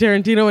I said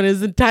Tarantino, and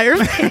his entire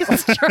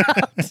face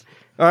dropped.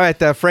 All right,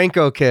 that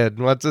Franco kid.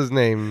 What's his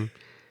name?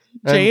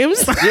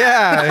 James?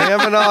 Yeah,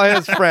 him and all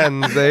his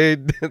friends. They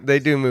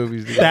do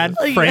movies together.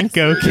 That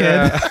Franco kid.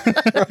 Yeah.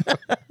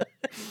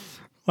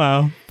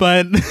 Wow.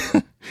 But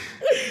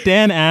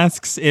Dan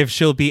asks if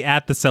she'll be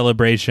at the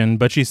celebration,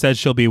 but she says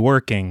she'll be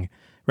working.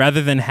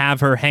 Rather than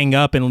have her hang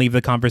up and leave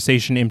the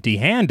conversation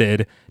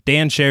empty-handed,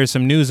 Dan shares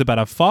some news about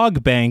a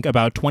fog bank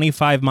about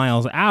 25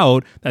 miles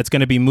out that's going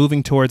to be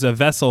moving towards a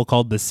vessel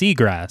called the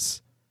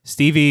Seagrass.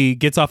 Stevie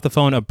gets off the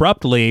phone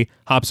abruptly,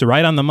 hops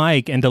right on the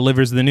mic, and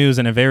delivers the news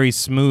in a very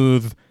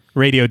smooth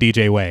radio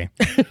DJ way.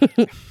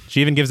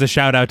 She even gives a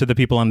shout out to the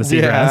people on the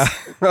Seagrass.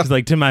 She's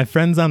like, to my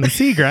friends on the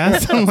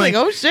Seagrass. I'm like,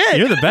 oh shit.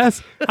 You're the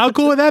best. How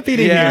cool would that be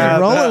to hear?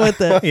 Rolling with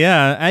it.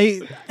 Yeah.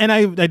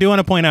 I do want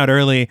to point out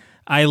early,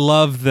 I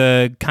love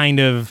the kind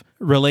of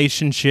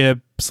relationship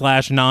 /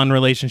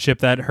 non-relationship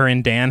that her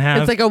and Dan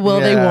have. It's like a will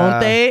they, won't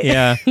they?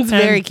 Yeah. It's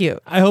very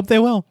cute. I hope they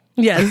will.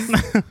 Yes.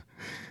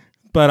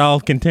 But I'll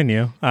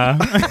continue.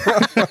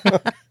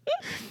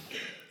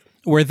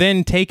 We're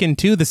then taken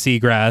to the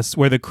Seagrass,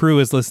 where the crew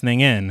is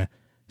listening in.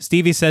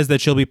 Stevie says that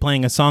she'll be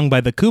playing a song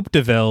by the Coupe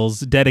de Villes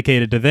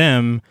dedicated to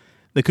them.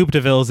 The Coupe de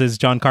Villes is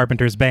John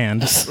Carpenter's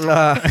band.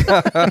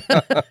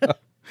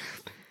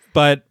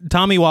 But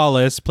Tommy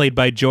Wallace, played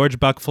by George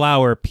Buck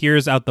Flower,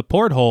 peers out the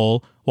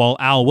porthole, while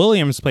Al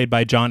Williams, played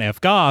by John F.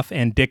 Goff,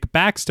 and Dick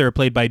Baxter,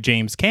 played by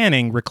James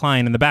Canning,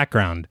 recline in the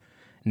background.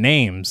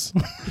 Names.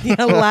 Yeah,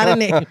 a lot of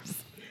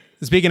names.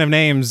 Speaking of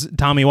names,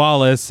 Tommy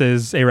Wallace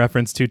is a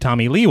reference to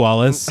Tommy Lee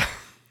Wallace,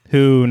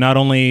 who not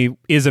only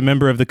is a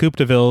member of the Coupe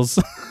de Villes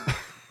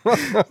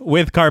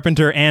with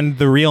Carpenter and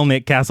the real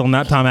Nick Castle,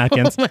 not Tom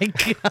Atkins. Oh my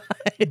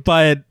God.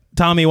 But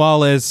Tommy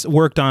Wallace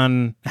worked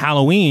on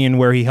Halloween,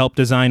 where he helped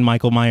design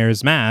Michael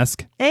Myers'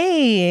 mask.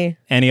 Hey.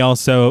 And he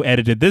also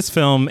edited this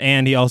film,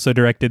 and he also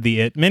directed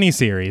the It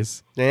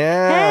miniseries.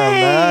 Yeah,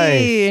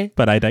 Hey.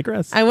 But I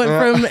digress. I went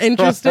from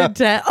interested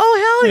to,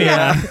 oh, hell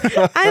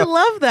yeah. I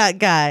love that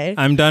guy.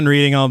 I'm done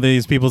reading all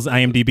these people's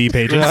IMDb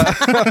pages.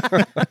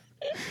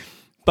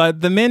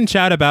 But the men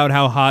chat about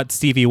how hot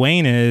Stevie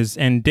Wayne is,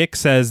 and Dick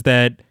says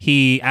that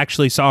he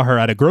actually saw her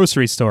at a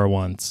grocery store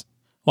once.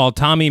 While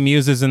Tommy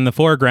muses in the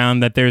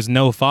foreground that there's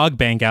no fog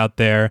bank out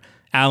there,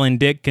 Al and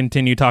Dick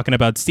continue talking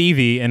about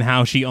Stevie and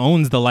how she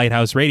owns the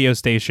Lighthouse radio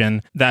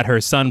station, that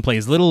her son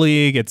plays Little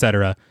League,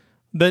 etc.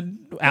 But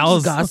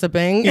Al's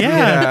gossiping.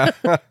 Yeah.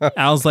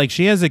 Al's like,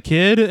 she has a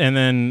kid, and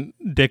then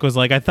Dick was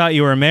like, I thought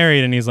you were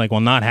married, and he's like, well,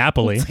 not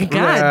happily. God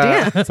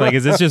damn. It's like,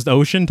 is this just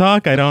ocean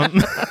talk? I don't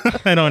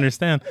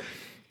understand.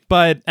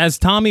 But as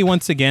Tommy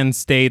once again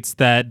states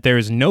that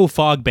there's no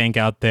fog bank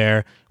out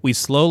there, we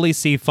slowly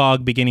see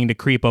fog beginning to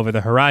creep over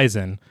the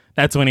horizon.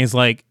 That's when he's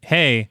like,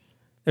 hey,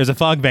 there's a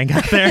fog bank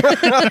out there.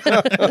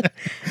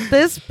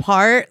 This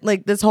part,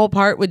 like this whole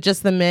part with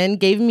just the men,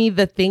 gave me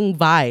The Thing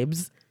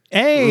vibes.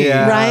 Hey,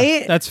 Yeah.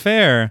 Right? that's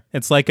fair.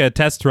 It's like a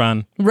test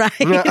run. Right?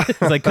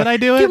 It's like, could I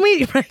do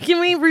it? Can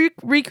we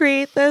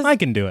recreate this? I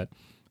can do it.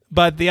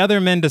 But the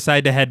other men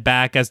decide to head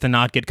back as to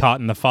not get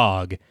caught in the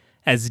fog.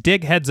 As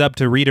Dick heads up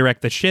to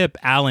redirect the ship,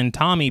 Al and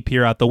Tommy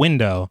peer out the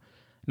window.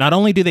 Not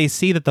only do they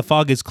see that the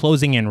fog is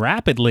closing in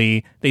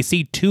rapidly, they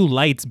see two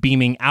lights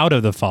beaming out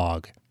of the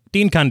fog.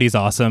 Dean Cundy's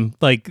awesome.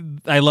 Like,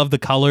 I love the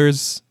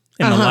colors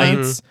and the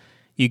lights.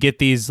 You get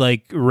these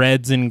like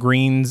reds and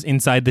greens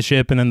inside the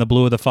ship, and then the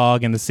blue of the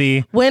fog and the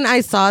sea. When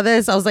I saw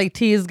this, I was like,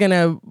 T is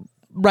gonna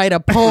write a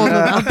poem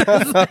about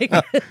this. Like,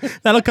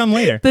 That'll come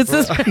later. this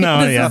is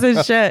this is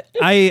his shit.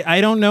 I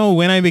don't know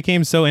when I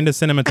became so into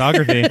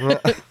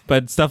cinematography,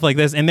 but stuff like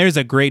this. And there's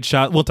a great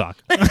shot. We'll talk.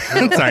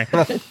 Sorry.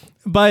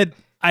 But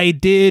I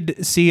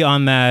did see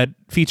on that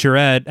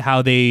featurette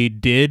how they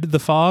did the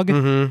fog,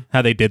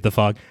 how they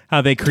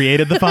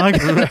created the fog.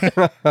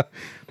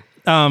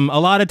 A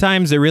lot of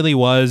times it really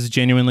was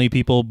genuinely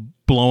people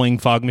blowing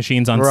fog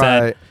machines on set.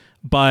 Right.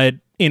 But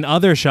in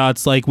other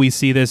shots, like we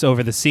see this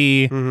over the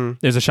sea,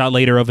 there's a shot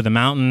later over the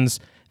mountains,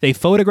 they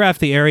photographed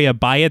the area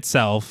by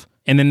itself,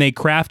 and then they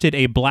crafted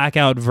a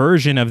blackout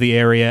version of the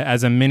area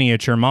as a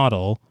miniature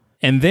model.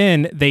 And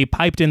then they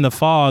piped in the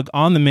fog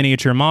on the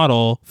miniature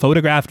model,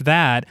 photographed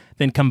that,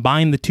 then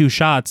combined the two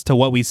shots to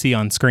what we see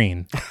on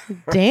screen.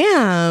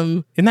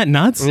 Damn. Isn't that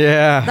nuts?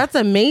 Yeah. That's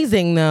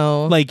amazing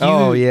though. Like you,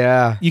 Oh,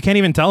 yeah. you can't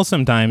even tell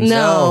sometimes.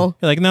 No.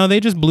 You're like, no, they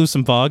just blew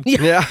some fog.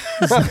 Yeah.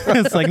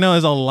 It's like, no,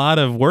 there's a lot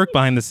of work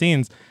behind the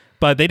scenes.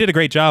 But they did a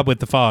great job with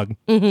the fog.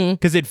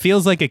 Because it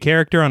feels like a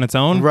character on its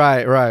own.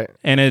 Right, right.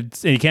 And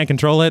you can't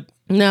control it.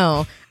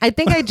 No, I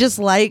think I just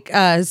like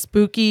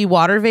spooky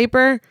water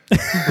vapor,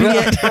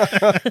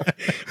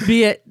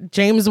 be it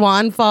James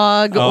Wan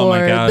fog Oh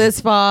my or God.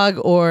 this fog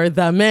or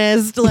the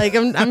mist. Like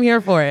I'm here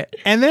for it.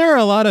 And there are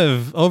a lot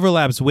of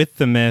overlaps with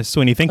the Mist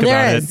when you think about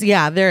There is, it.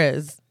 yeah, there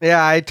is.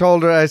 Yeah, I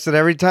told her, I said,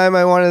 every time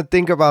I want to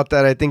think about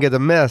that, I think of The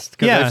Mist.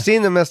 Because Yeah. I've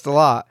seen The Mist a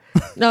lot.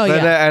 No,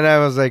 But, yeah, and I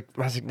was like,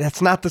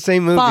 that's not the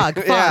same movie. Fog,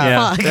 fog,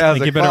 yeah. fog. Yeah, I was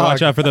Like, you like, better watch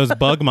fog. out for those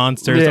bug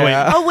monsters. Yeah. Oh,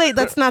 wait. Oh wait,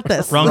 that's not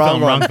this. Wrong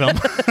Wrong film.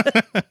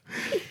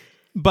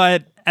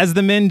 But as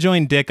the men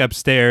join Dick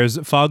upstairs,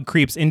 fog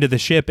creeps into the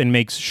ship and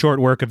makes short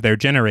work of their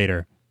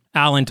generator.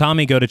 Al and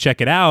Tommy go to check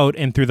it out,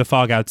 and through the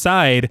fog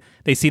outside,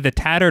 they see the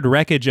tattered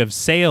wreckage of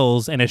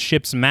sails and a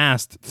ship's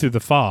mast through the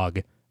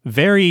fog.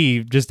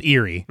 Very just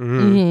eerie.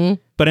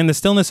 But in the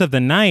stillness of the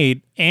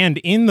night and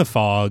in the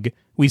fog,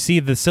 we see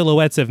the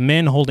silhouettes of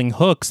men holding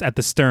hooks at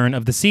the stern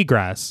of the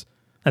Seagrass.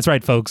 That's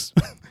right, folks.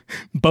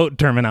 Boat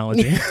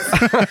terminology.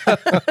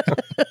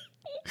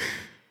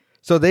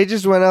 So they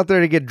just went out there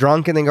to get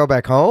drunk and then go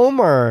back home,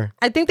 or?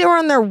 I think they were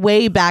on their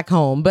way back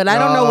home, but I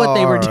don't know what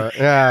they were doing.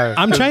 Yeah.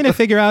 I'm trying to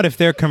figure out if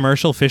they're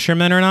commercial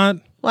fishermen or not.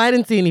 Well, I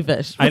didn't see any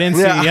fish. I didn't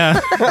see. Yeah,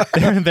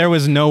 there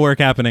was no work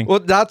happening. Well,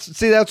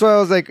 that's why I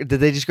was like, did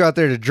they just go out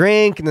there to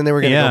drink and then they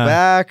were going to go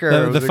back? Or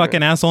the was it-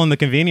 fucking asshole in the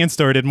convenience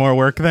store did more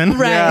work than.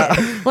 Right.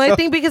 Yeah. Well, I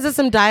think because of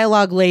some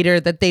dialogue later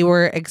that they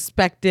were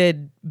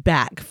expected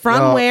back.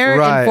 From Oh, where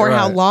right, and for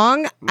how right.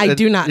 long, I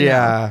do not know.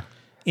 Yeah.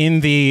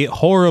 In the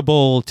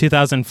horrible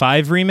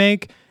 2005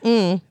 remake,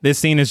 this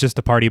scene is just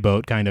a party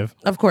boat, kind of.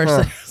 Of course.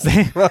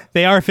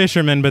 They are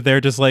fishermen, but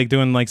they're just like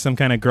doing like some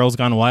kind of Girls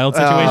Gone Wild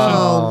situation.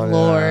 Oh, yeah.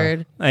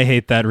 Lord. I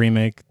hate that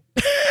remake.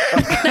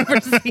 Never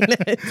seen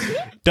it.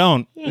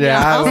 Don't.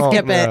 Yeah. I'll won't,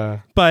 skip it. yeah.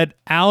 But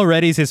Al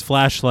readies his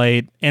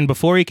flashlight, and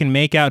before he can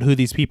make out who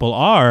these people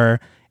are,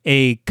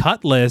 a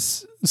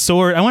cutlass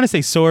sword. I want to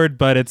say sword,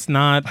 but it's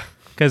not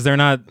because they're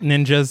not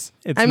ninjas.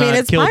 It's I mean, not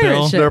it's Kill pirate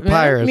Bill. shit, They're man.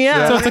 pirates,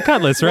 Yeah. So it's a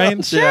cutlass,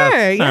 right? Sure.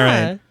 Yes. Yeah. All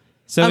right.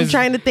 So I'm is-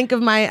 trying to think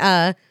of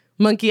my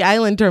Monkey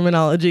Island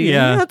terminology.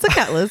 Yeah. That's a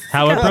cutlass.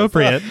 How Cutlass.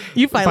 appropriate.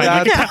 You fight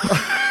like a That's-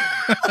 cat.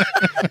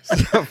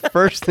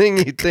 First thing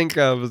you think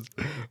of is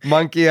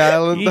Monkey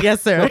Island.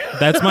 Yes, sir.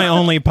 That's my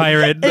only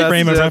pirate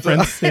frame of That's-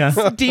 reference.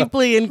 Yeah.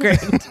 Deeply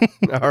ingrained.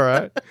 All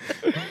right.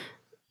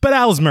 But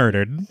Al's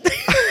murdered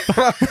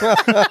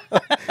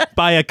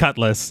by a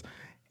cutlass,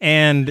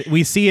 and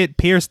we see it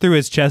pierce through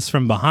his chest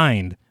from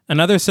behind.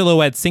 Another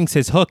silhouette sinks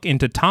his hook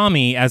into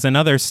Tommy as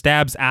another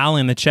stabs Al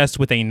in the chest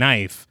with a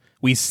knife.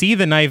 We see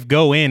the knife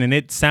go in, and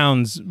it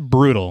sounds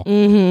brutal.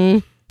 Mm-hmm.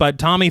 But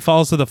Tommy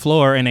falls to the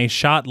floor, and a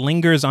shot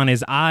lingers on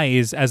his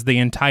eyes as the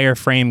entire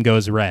frame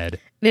goes red.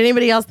 Did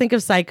anybody else think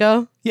of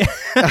Psycho? Yeah,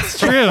 that's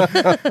true.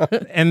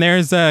 And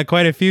there's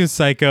quite a few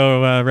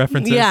Psycho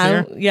references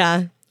here.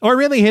 Yeah. Or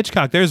really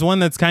Hitchcock. There's one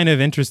that's kind of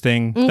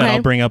interesting that Okay.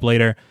 I'll bring up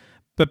later.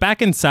 But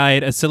back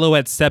inside, a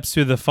silhouette steps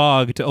through the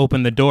fog to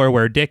open the door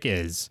where Dick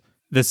is.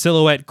 The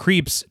silhouette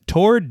creeps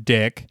toward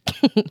Dick.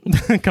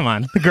 Come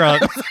on, girl.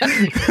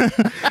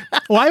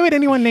 Why would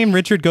anyone name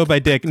Richard go by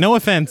Dick? No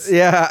offense.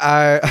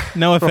 Yeah.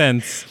 No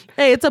offense.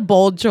 Hey, it's a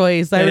bold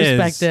choice. I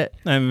respect is. it.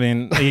 I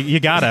mean, you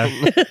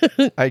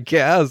gotta. I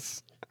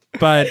guess.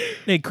 But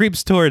it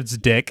creeps towards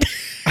Dick.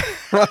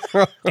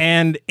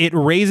 And it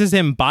raises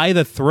him by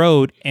the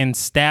throat and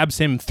stabs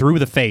him through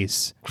the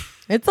face.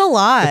 It's a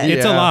lot.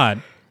 It's a Yeah. lot.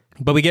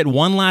 But we get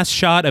one last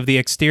shot of the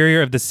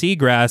exterior of the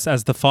seagrass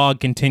as the fog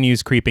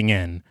continues creeping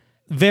in.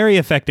 Very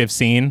effective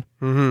scene.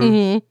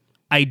 Mm-hmm.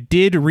 I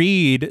did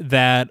read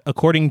that,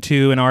 according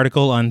to an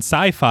article on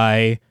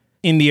Sci-Fi,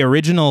 in the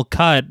original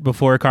cut,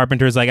 before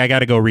Carpenter's like, I got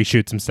to go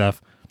reshoot some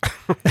stuff.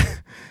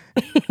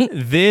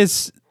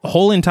 This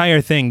whole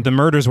entire thing, the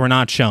murders were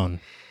not shown.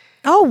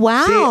 Oh,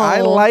 wow. See,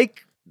 I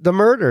like the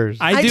murders.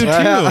 I do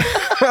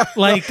too.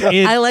 Like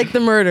it, I like the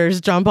murders,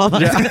 John Paul.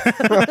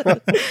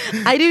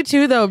 I do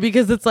too, though,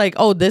 because it's like,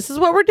 oh, this is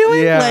what we're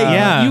doing? Yeah. Like,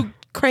 Yeah. you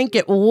crank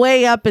it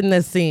way up in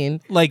this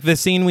scene. like the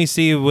scene we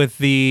see with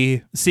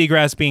the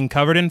seagrass being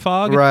covered in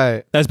fog.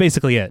 Right. That's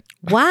basically it.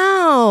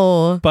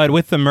 Wow. But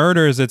with the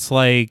murders, it's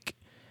like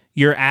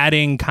you're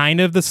adding kind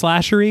of the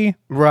slashery.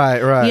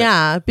 Right. Right.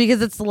 Yeah,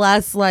 because it's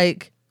less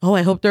like, oh,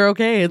 I hope they're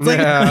okay. It's like,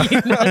 Yeah.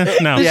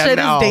 No, the Yeah, shit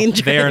no. is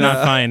dangerous. they are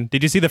not fine.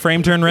 Did you see the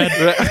frame turn red?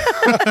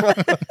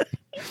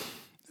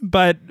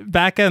 But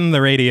back on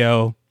the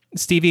radio,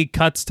 Stevie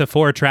cuts to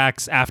 4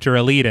 tracks after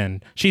a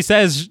lead-in. She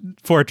says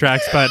 4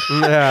 tracks, but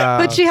Yeah.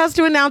 But she has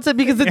to announce it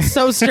because it's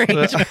so strange.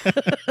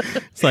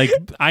 it's like,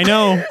 I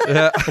know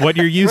what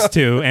you're used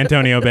to,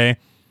 Antonio Bay.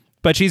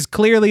 But she's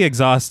clearly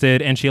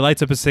exhausted, and she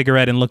lights up a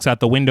cigarette and looks out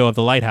the window of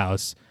the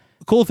lighthouse.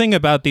 Cool thing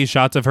about these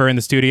shots of her in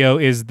the studio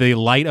is the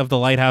light of the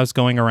lighthouse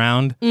going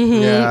around.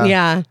 Yeah.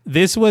 Yeah.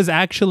 This was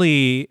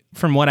actually,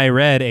 from what I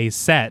read, a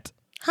set.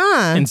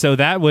 Huh. And so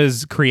that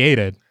was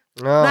created.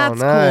 Oh, That's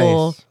nice.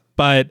 cool.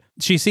 But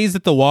she sees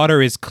that the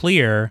water is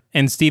clear,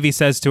 and Stevie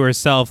says to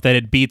herself that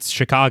it beats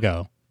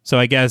Chicago. So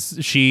I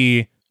guess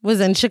she... Was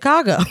in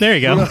Chicago. There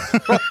you go.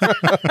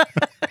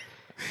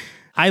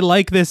 I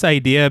like this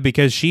idea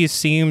because she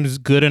seems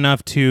good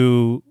enough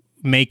to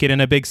make it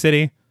in a big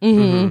city.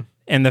 Mm-hmm.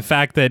 And the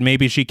fact that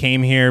maybe she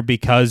came here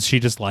because she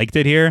just liked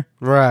it here,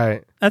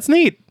 Right. that's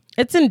neat.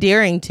 It's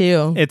endearing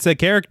too. It's a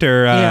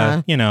character,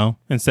 Yeah. you know,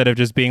 instead of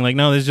just being like,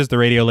 no, this is just the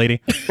radio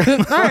lady. All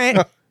right.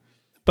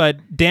 But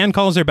Dan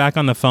calls her back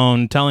on the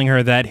phone, telling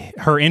her that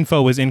her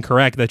info was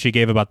incorrect that she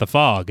gave about the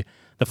fog.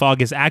 The fog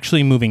is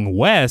actually moving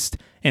west,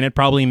 and it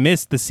probably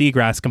missed the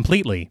seagrass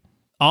completely.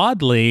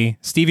 Oddly,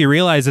 Stevie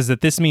realizes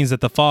that this means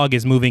that the fog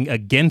is moving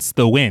against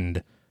the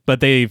wind. But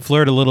they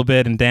flirt a little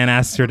bit, and Dan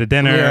asks her to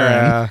dinner.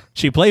 Yeah. And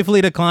she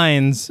playfully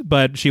declines,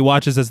 but she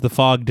watches as the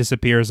fog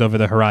disappears over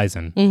the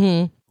horizon.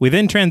 Mm-hmm. We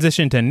then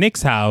transition to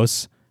Nick's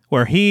house,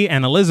 where he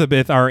and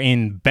Elizabeth are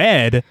in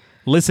bed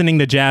listening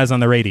to jazz on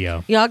the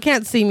radio. Y'all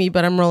can't see me,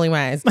 but I'm rolling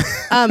my eyes.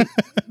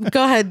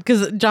 Go ahead,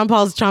 because John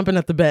Paul's chomping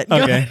at the bit. Go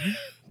Okay, ahead.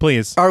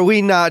 please. Are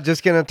we not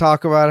just going to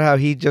talk about how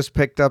he just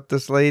picked up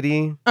this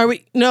lady? Are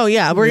we? No,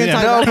 yeah, we're gonna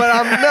Yeah. talk No,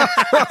 about it.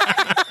 but I'm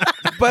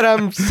no. But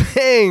I'm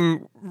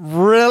saying,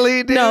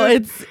 really, dude? No,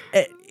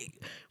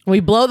 we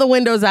blow the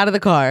windows out of the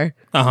car,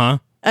 Uh-huh.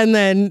 and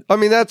then I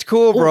mean, that's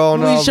cool, bro.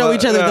 we No, show but,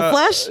 each other the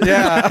flesh.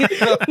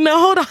 Yeah. No,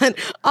 hold on.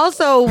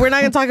 Also, we're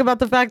not going to talk about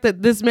the fact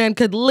that this man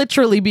could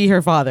literally be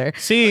her father.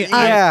 See,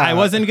 Yeah. I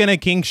wasn't going to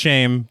kink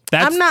shame.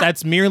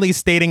 That's merely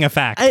stating a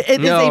fact. It is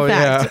No, a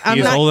fact. yeah.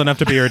 He's old enough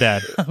to be her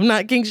dad. I'm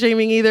not king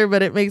shaming either,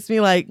 but it makes me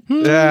like,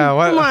 Yeah.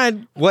 What, come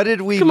on. What did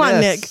we Come miss?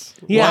 on, Nick.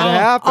 Yeah. What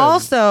happened?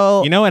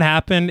 Also, You know what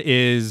happened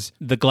is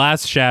the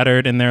glass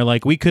shattered and they're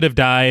like, we could have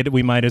died.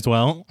 We might as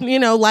well.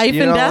 life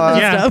You and know death what?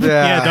 and Yeah. stuff.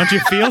 Yeah. Don't you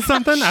feel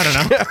something? I don't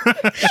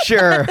know.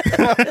 Sure.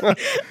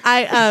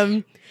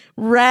 I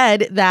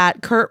read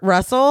that Kurt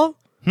Russell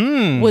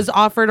was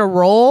offered a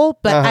role,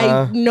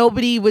 but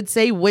nobody would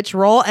say which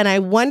role, and I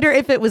wonder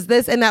if it was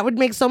this, and that would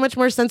make so much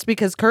more sense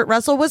because Kurt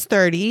Russell was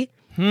 30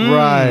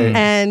 Right.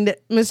 and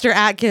Mr.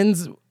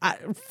 Atkins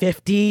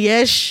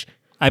 50-ish,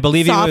 I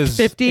believe he Soft was,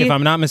 50. if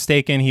I'm not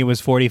mistaken, he was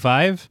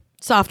 45.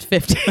 soft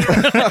 50.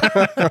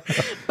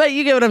 But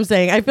you get what I'm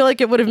saying. I feel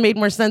like it would have made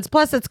more sense.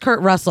 Plus, it's Kurt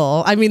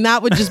Russell. I mean,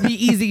 that would just be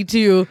easy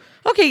to.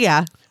 Okay,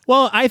 yeah.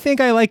 Well, I think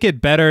I like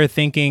it better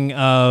thinking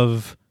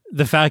of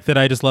the fact that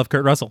I just love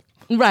Kurt Russell.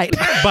 Right.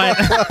 But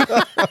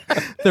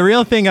the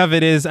real thing of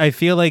it is, I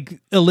feel like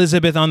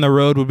Elizabeth on the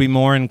road would be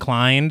more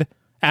inclined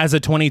as a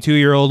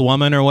 22-year-old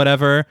woman or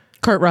whatever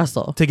Kurt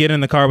Russell. to get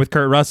in the car with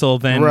Kurt Russell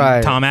than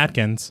Right. Tom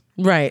Atkins.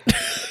 Right.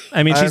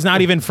 I mean, she's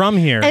not even from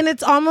here. And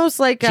it's almost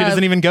like She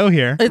doesn't even go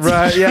here.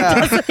 Right.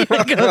 Yeah.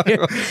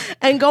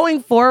 And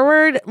going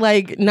forward,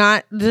 like,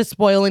 not to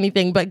spoil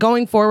anything, but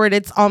going forward,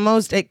 it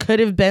could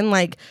have been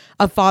like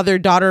a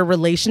father-daughter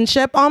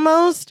relationship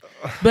almost.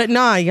 But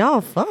nah,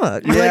 y'all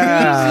fuck.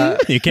 Yeah.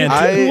 You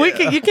can't.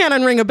 You can't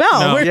unring a bell.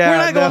 No. We're Yeah,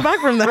 not going back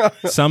from that.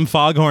 Some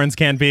foghorns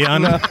can't be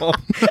on.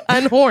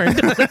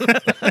 Unhorned.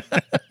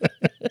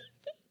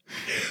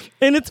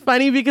 And it's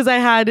funny because I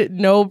had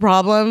no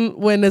problem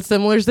when a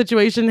similar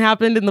situation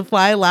happened in The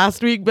Fly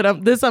last week, but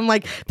I'm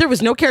like, there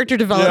was no character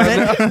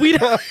development. We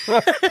don't,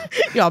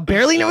 y'all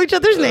barely know each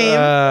other's name.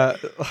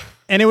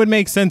 And it would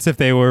make sense if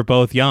they were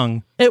both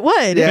young. It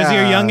would. Yeah. Because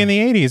you're young in the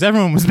 80s.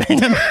 Everyone was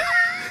banging.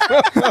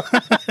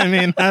 I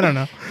mean, I don't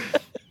know.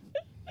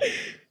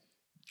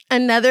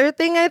 Another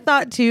thing I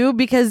thought too,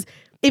 because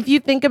if you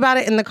think about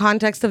it in the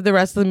context of the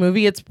rest of the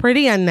movie, it's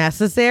pretty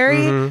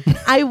unnecessary.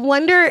 I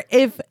wonder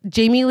if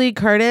Jamie Lee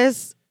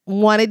Curtis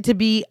wanted to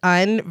be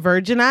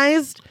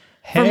unvirginized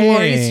from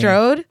Laurie Hey.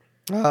 Strode.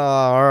 Oh,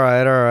 all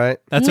right.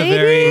 That's Maybe. a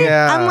very.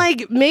 Yeah. I'm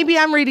like, maybe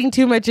I'm reading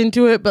too much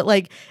into it, but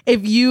like,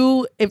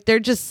 if they're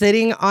just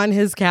sitting on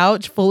his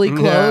couch fully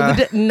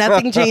clothed,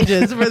 nothing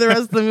changes for the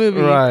rest of the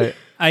movie. Right.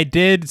 I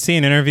did see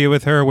an interview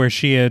with her where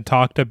she had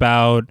talked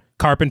about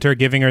Carpenter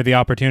giving her the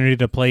opportunity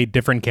to play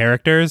different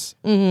characters.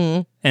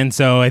 Mm-hmm. And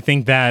so I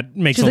think that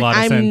makes She's a like, lot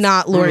of I'm sense.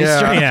 not Laurie Yeah.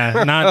 Strode.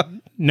 Yeah,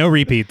 no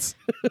repeats.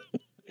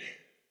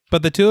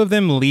 But the two of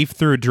them leaf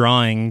through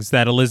drawings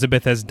that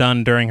Elizabeth has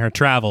done during her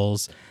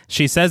travels.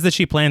 She says that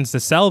she plans to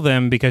sell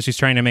them because she's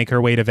trying to make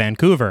her way to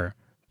Vancouver.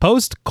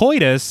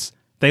 Post-coitus,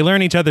 they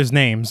learn each other's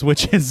names,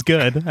 which is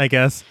good, I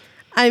guess.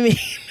 I mean,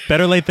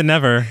 Better late than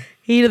never.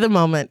 heat of the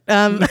moment.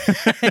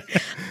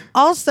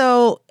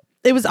 Also,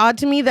 it was odd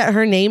to me that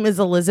her name is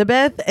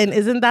Elizabeth, and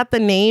isn't that the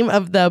name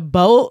of the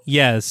boat?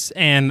 Yes,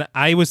 and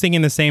I was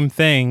thinking the same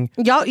thing.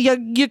 Y'all,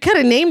 you could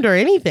have named her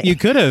anything. You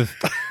could have.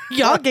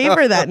 Y'all gave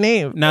her that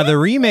name. Now, the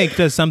remake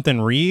does something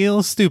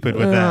real stupid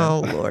with that. Oh,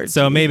 Lord.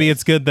 So maybe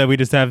it's good that we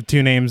just have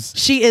two names.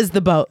 She is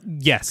the boat.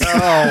 Yes. Oh,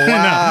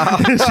 wow.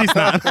 No, she's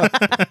not.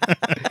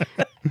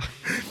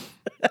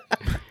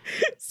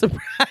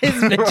 Surprise,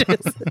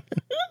 bitches.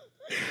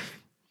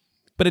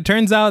 But it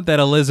turns out that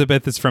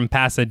Elizabeth is from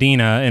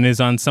Pasadena and is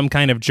on some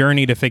kind of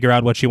journey to figure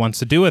out what she wants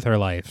to do with her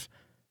life.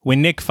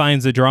 When Nick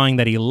finds a drawing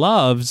that he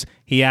loves,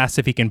 he asks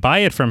if he can buy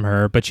it from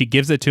her, but she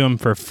gives it to him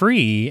for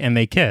free and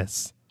they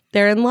kiss.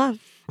 They're in love.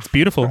 It's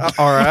beautiful.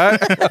 All right.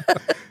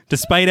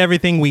 Despite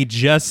everything we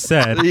just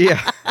said,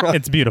 Yeah.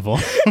 it's beautiful.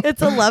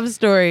 It's a love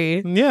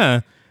story.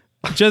 Yeah.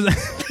 Just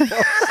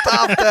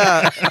Stop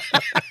that.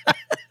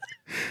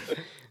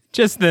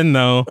 Just then,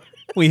 though,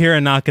 we hear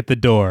a knock at the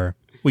door.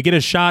 We get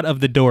a shot of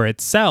the door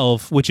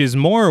itself, which is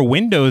more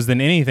windows than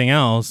anything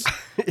else.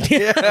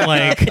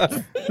 Like,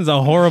 it's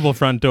a horrible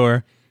front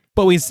door.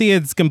 But we see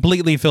it's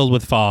completely filled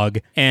with fog,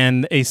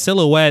 and a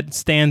silhouette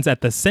stands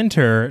at the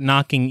center,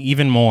 knocking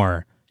even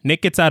more.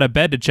 Nick gets out of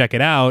bed to check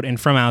it out, and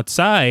from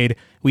outside,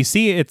 we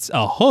see it's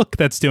a hook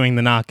that's doing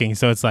the knocking.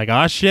 So it's like,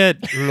 oh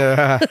shit,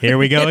 here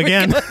we go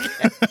again.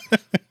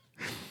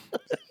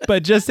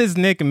 But just as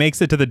Nick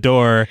makes it to the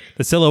door,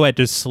 the silhouette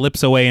just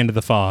slips away into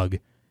the fog.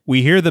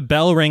 We hear the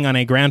bell ring on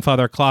a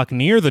grandfather clock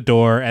near the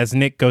door as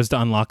Nick goes to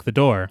unlock the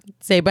door.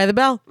 Saved by the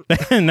Bell.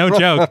 No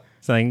joke.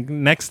 It's like,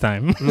 next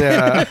time.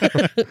 Yeah.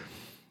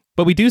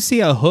 But we do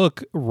see a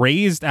hook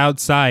raised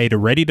outside,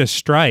 ready to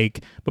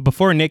strike. But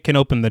before Nick can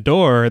open the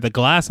door, the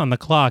glass on the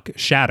clock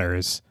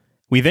shatters.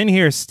 We then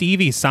hear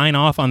Stevie sign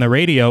off on the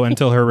radio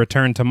until her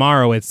return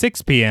tomorrow at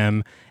 6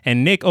 p.m.,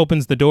 and Nick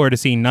opens the door to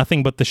see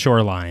nothing but the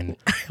shoreline.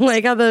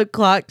 Like how the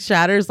clock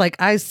shatters, like,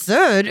 I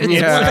said. It's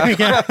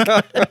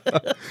Yeah.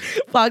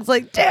 Fog's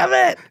like, damn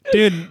it.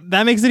 Dude,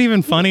 that makes it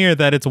even funnier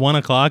that it's 1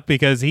 o'clock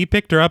because he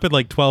picked her up at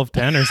like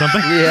 12:10 or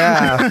something.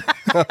 Yeah.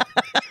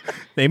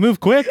 They move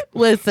quick.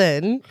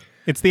 Listen,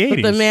 It's the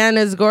 80s. the man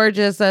as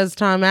gorgeous as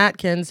Tom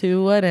Atkins,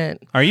 who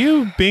wouldn't? Are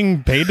you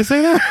being paid to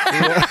say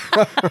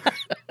that?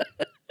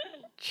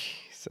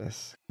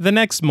 Jesus. The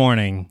next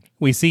morning,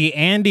 we see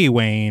Andy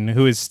Wayne,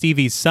 who is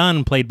Stevie's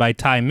son, played by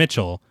Ty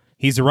Mitchell.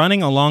 He's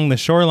running along the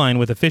shoreline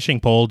with a fishing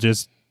pole,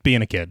 just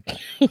being a kid.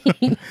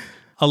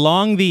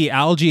 Along the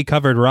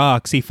algae-covered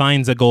rocks, he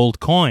finds a gold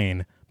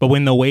coin, but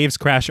when the waves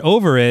crash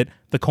over it,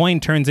 the coin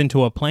turns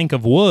into a plank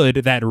of wood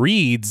that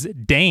reads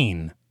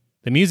Dane.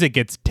 The music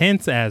gets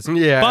tense as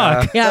Yeah.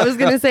 fuck. Yeah, I was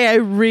going to say, I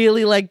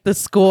really like the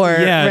score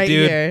Yeah, right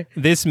dude. here.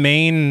 This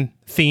main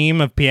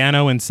theme of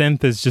piano and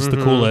synth is just the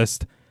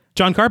coolest.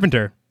 John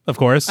Carpenter, of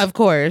course. Of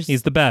course.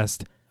 He's the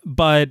best.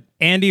 But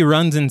Andy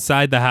runs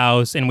inside the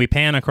house, and we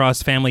pan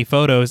across family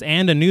photos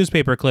and a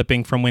newspaper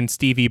clipping from when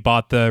Stevie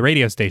bought the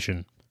radio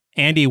station.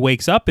 Andy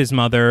wakes up his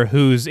mother,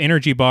 whose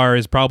energy bar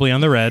is probably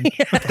on the red.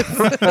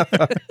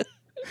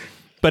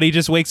 But he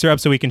just wakes her up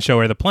so he can show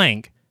her the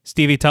plank.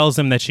 Stevie tells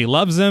him that she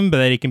loves him, but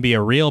that he can be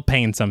a real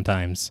pain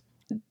sometimes.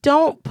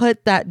 Don't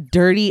put that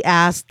dirty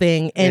ass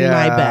thing in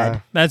my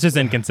bed. That's just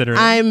inconsiderate.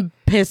 I'm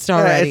pissed Yeah,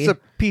 already. it's a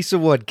piece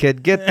of wood,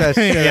 kid. Get that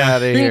shit Yeah.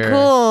 out of here.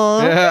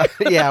 Cool.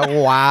 Yeah,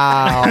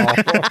 wow.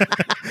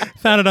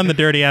 Found it on the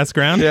dirty ass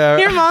ground. Yeah.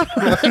 Here, Mom.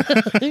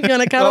 You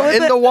gonna cuddle with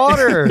In it? the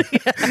water.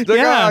 It's like,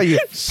 Yeah. oh, you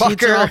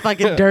Sheets are all fucker.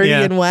 fucking dirty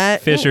Yeah. and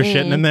wet. Fish are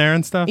shitting in there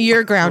and stuff.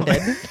 You're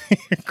grounded. You're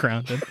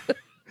grounded.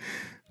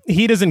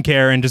 He doesn't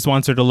care and just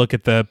wants her to look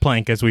at the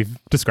plank as we've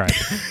described.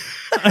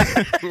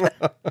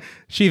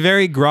 She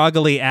very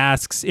groggily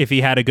asks if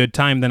he had a good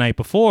time the night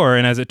before,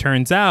 and as it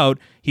turns out,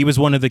 he was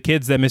one of the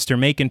kids that Mr.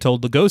 Macon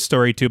told the ghost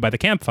story to by the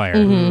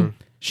campfire.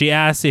 She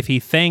asks if he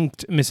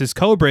thanked Mrs.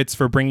 Kobritz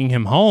for bringing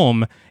him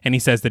home, and he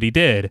says that he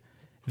did.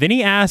 Then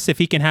he asks if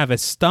he can have a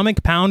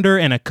stomach pounder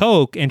and a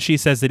Coke, and she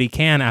says that he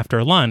can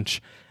after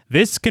lunch.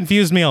 This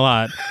confused me a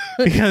lot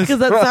because Because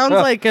that sounds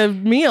like a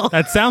meal.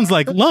 that sounds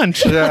like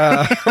lunch.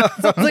 Yeah.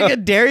 Sounds like a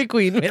Dairy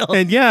Queen meal.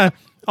 And yeah,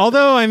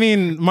 although, I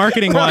mean,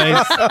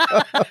 marketing-wise,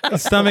 a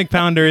stomach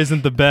pounder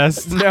isn't the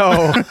best.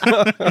 No.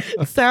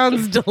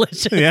 Sounds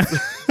delicious. Yeah.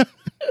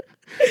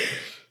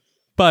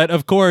 But,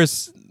 of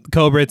course,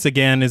 Kobritz,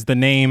 again, is the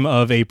name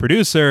of a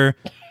producer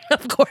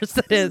Of course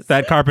it is.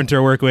 that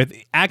Carpenter worked with.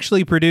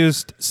 Actually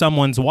produced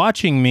Someone's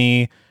Watching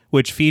Me,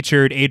 which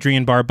featured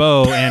Adrienne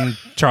Barbeau and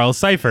Charles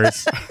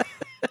Cyphers.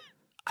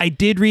 I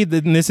did read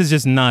that, and this is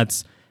just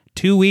nuts.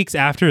 2 weeks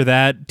after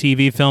that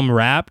TV film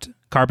wrapped,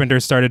 Carpenter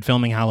started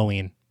filming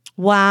Halloween.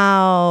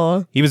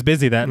 Wow. He was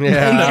busy that.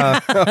 Yeah.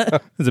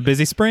 It was a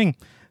busy spring.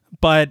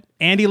 But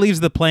Andy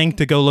leaves the plank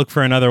to go look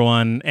for another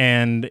one,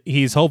 and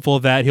he's hopeful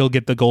that he'll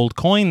get the gold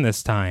coin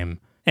this time.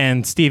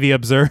 And Stevie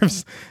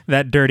observes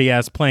that dirty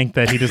ass plank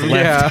that he just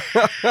left,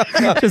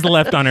 just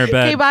left on her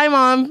bed. Hey, bye,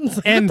 Mom. It's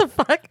like, And- what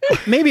the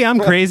fuck? Maybe I'm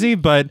crazy,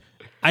 but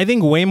I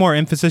think way more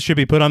emphasis should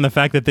be put on the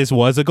fact that this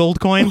was a gold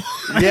coin.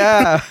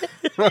 Yeah.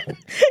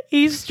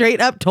 He straight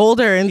up told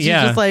her, and she's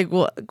Yeah. just like,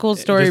 well, cool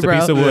story, Just a bro.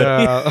 piece of wood.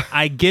 Yeah.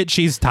 I get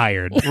she's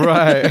tired.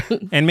 Right.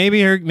 And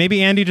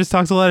maybe Andy just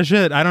talks a lot of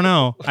shit. I don't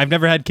know. I've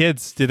never had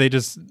kids. Do they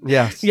just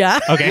Yes. Yeah.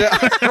 okay?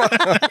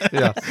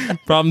 Yes.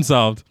 Problem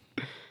solved.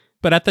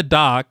 But at the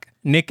dock,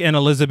 Nick and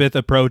Elizabeth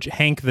approach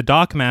Hank the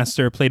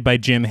Dockmaster, played by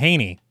Jim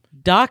Haney.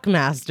 Doc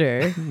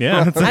Master.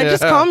 Yeah, that's I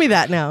just call me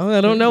that now.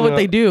 I don't know what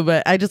they do,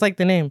 but I just like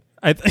the name.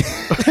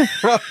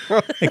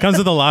 it comes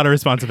with a lot of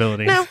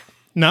responsibility. No.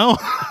 No?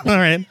 All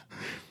right.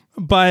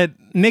 But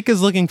Nick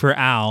is looking for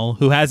Al,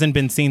 who hasn't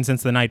been seen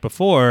since the night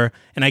before,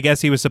 and I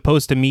guess he was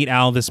supposed to meet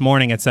Al this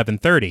morning at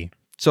 7:30.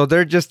 So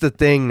they're just a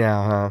thing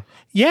now, huh?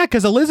 Yeah,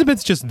 because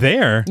Elizabeth's just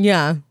there.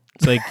 Yeah.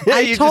 It's like, Yeah, I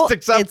you told, just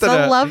accepted it's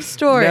a it. love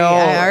story. No,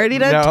 I already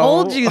done no.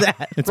 told you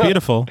that. it's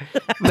beautiful.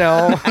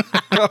 No.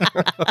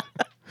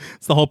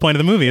 It's the whole point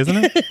of the movie, isn't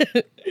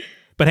it?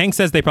 But Hank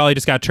says they probably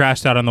just got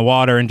trashed out on the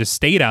water and just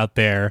stayed out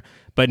there.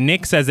 But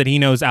Nick says that he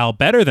knows Al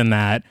better than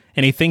that,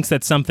 and he thinks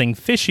that something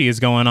fishy is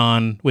going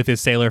on with his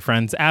sailor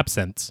friend's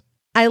absence.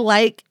 I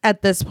like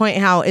at this point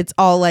how it's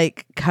all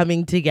like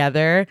coming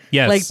together.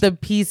 Yes. Like the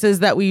pieces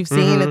that we've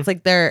seen, it's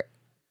like they're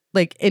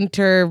like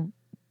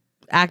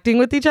interacting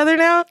with each other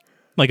now.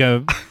 Like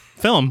a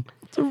film.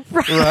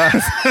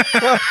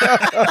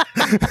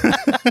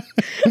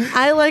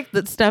 I like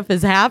that stuff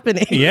is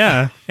happening.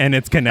 Yeah, and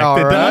it's connected All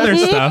to right. other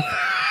stuff.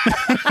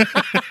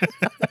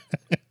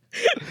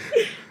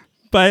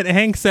 But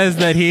Hank says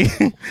that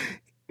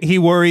he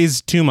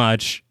worries too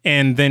much,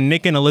 and then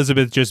Nick and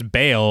Elizabeth just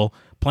bail,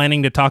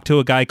 planning to talk to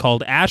a guy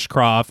called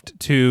Ashcroft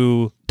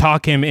to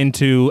talk him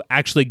into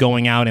actually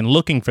going out and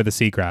looking for the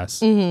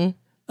seagrass. Mm-hmm.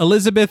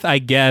 Elizabeth, I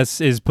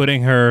guess, is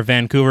putting her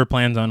Vancouver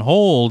plans on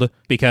hold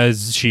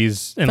because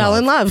she's Fell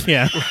in love.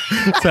 Yeah.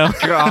 So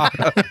God.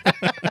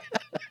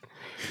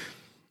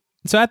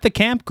 So at the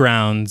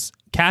campgrounds,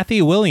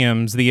 Kathy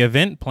Williams, the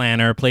event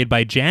planner, played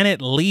by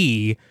Janet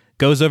Leigh,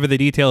 goes over the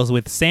details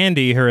with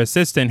Sandy, her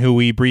assistant, who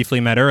we briefly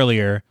met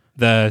earlier.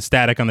 The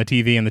static on the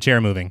TV and the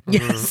chair moving,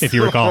 Yes. if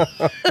you recall.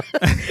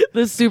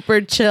 The super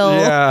chill.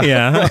 Yeah.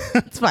 Yeah.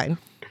 It's fine.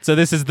 So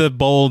this is the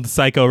bold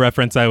Psycho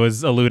reference I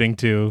was alluding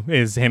to,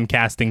 is him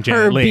casting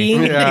Janet Her Leigh.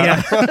 being.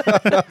 Yeah.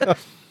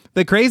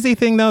 The crazy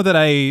thing, though, that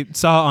I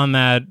saw on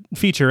that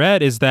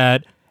featurette is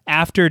that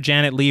after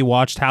Janet Leigh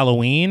watched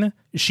Halloween,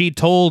 she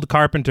told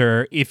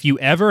Carpenter, if you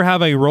ever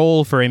have a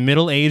role for a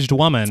middle-aged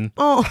woman,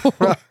 Oh,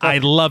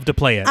 I'd love to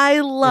play it. I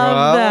love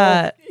Wow.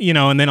 that. You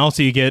know, and then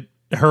also you get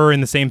her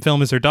in the same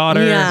film as her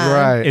daughter. Yeah.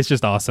 Right. It's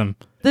just awesome.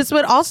 This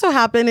would also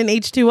happen in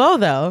H2O,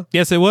 though.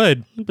 Yes, it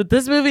would. But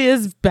this movie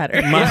is better.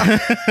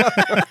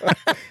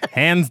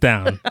 Hands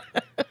down.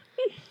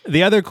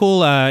 The other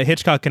cool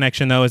Hitchcock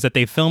connection, though, is that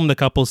they filmed a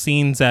couple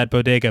scenes at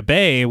Bodega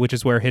Bay, which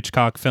is where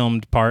Hitchcock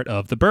filmed part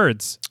of The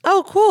Birds.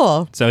 Oh,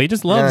 cool. So he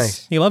just loves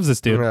Nice. he loves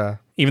this dude, Yeah.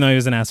 even though he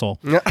was an asshole.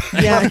 Yeah,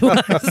 it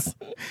was.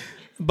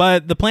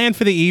 But the plan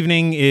for the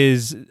evening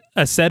is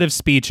a set of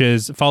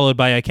speeches followed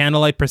by a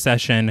candlelight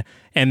procession,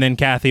 and then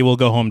Kathy will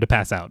go home to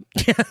pass out,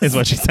 is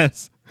what she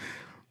says.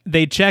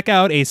 They check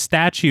out a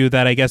statue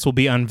that I guess will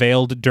be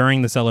unveiled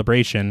during the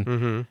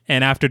celebration,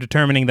 and after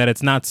determining that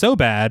it's not so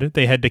bad,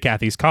 they head to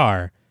Kathy's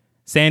car.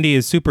 Sandy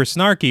is super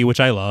snarky, which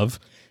I love.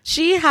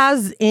 She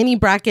has Annie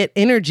Brackett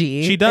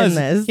energy. She does.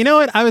 In this. You know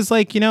what? I was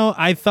like,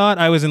 I thought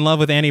I was in love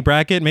with Annie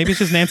Brackett. Maybe it's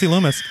just Nancy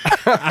Loomis.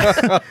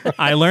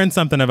 I learned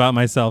something about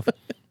myself.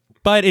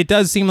 But it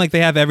does seem like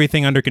they have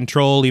everything under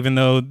control, even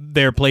though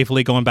they're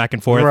playfully going back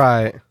and forth.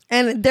 Right.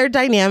 And their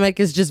dynamic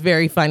is just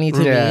very funny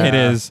to Yeah. me. It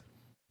is.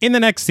 In the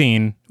next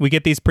scene, we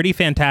get these pretty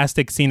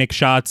fantastic scenic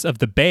shots of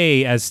the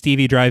bay as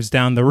Stevie drives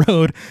down the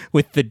road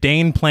with the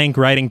Dane Plank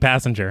riding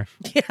passenger.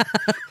 Yeah.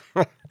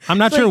 I'm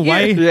not sure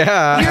why.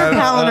 Yeah. You're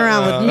palling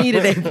around with me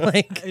today,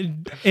 Blake.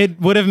 It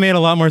would have made a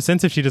lot more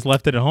sense if she just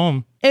left it at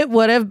home. It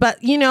would have,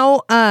 but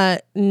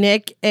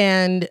Nick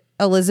and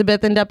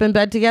Elizabeth end up in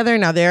bed together.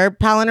 Now they're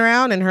palling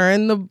around, and her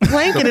and the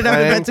plank ended up in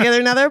bed plank.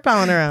 together. Now they're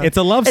palling around. It's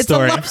a love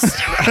story. It's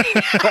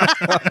a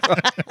love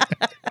story.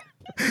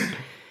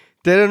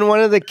 Didn't one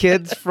of the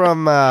kids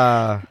from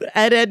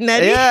Ed, and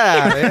Eddie.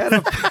 yeah, they had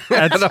a,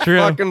 That's had a true.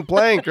 fucking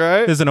plank,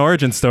 right? There's an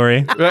origin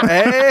story.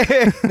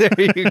 Hey, there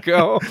you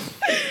go.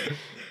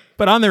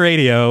 But on the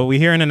radio, we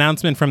hear an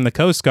announcement from the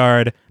Coast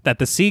Guard that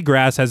the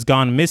Seagrass has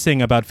gone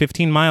missing about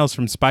 15 miles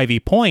from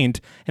Spivey Point,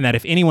 and that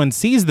if anyone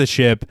sees the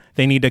ship,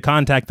 they need to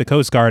contact the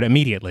Coast Guard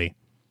immediately.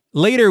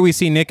 Later, we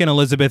see Nick and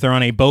Elizabeth are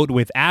on a boat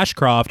with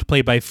Ashcroft,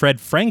 played by Fred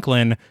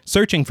Franklin,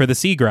 searching for the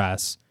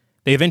Seagrass.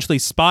 They eventually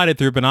spot it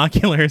through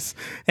binoculars,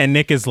 and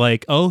Nick is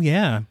like, oh,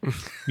 yeah.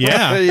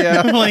 Yeah.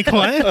 Yeah. I'm like,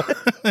 what?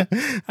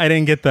 I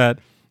didn't get that.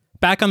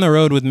 Back on the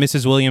road with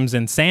Mrs. Williams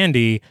and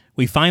Sandy,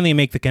 we finally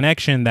make the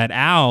connection that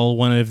Al,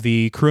 one of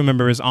the crew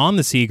members on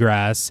the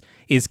Seagrass,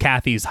 is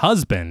Kathy's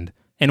husband.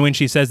 And when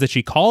she says that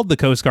she called the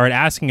Coast Guard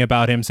asking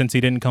about him since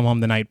he didn't come home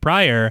the night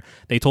prior,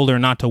 they told her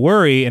not to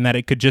worry and that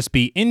it could just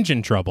be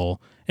engine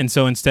trouble. And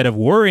so instead of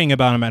worrying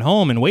about him at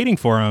home and waiting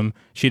for him,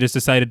 she just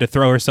decided to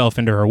throw herself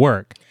into her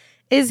work.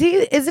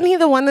 Isn't he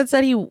the one that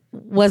said he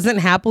wasn't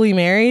happily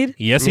married?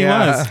 Yes, he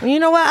Yeah. was. You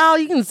know what, Al?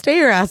 You can stay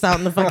your ass out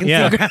in the fucking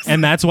Yeah, seagrass.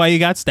 and that's why you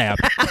got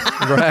stabbed.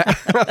 Right.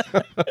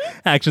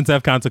 Actions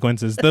have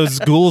consequences. Those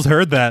ghouls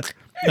heard that.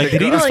 Like,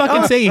 did he just Like,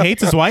 fucking oh. say he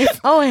hates his wife?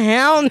 Oh,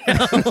 hell no.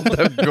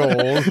 The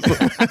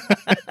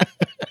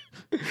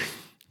goals.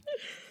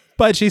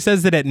 But she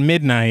says that at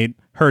midnight,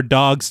 her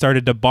dog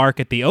started to bark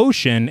at the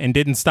ocean and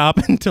didn't stop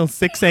until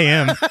 6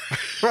 a.m.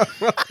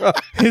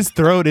 His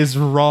throat is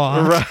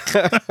raw.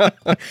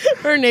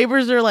 Her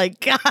neighbors are like,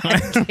 God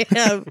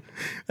damn.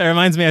 That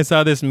reminds me, I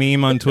saw this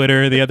meme on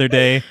Twitter the other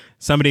day.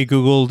 Somebody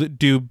Googled,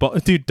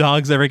 do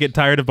dogs ever get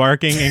tired of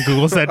barking? And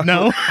Google said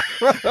no.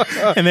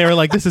 And they were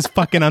like, this is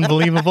fucking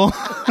unbelievable.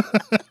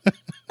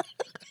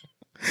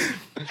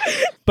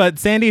 But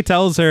Sandy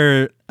tells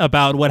her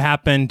about what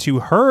happened to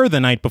her the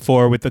night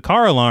before with the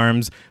car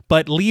alarms,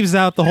 but leaves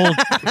out the whole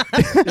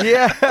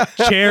Yeah.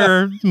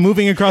 chair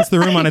moving across the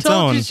room on its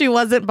Told own. you she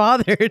wasn't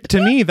bothered.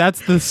 To me,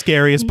 that's the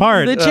scariest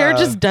part. The chair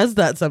just does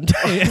that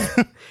sometimes.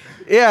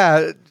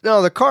 Yeah.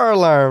 No, the car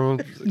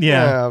alarm.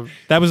 Yeah.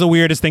 That was the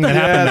weirdest thing that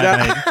happened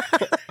that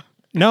night.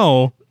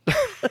 No.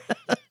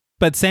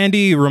 But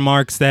Sandy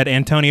remarks that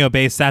Antonio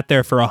Bay sat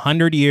there for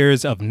 100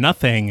 years of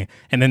nothing,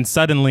 and then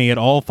suddenly it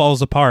all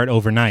falls apart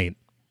overnight.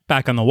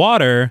 Back on the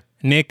water,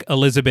 Nick,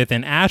 Elizabeth,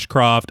 and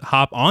Ashcroft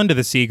hop onto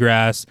the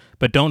Seagrass,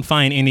 but don't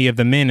find any of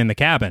the men in the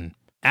cabin.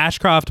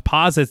 Ashcroft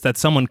posits that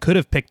someone could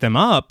have picked them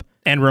up,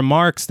 and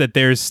remarks that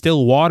there's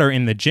still water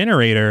in the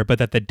generator, but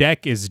that the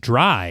deck is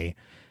dry.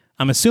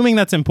 I'm assuming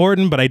that's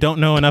important, but I don't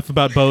know enough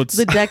about boats.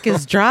 The deck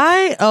is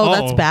dry? Oh,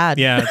 that's bad.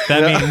 Yeah,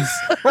 that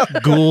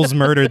means ghouls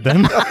murdered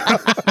them.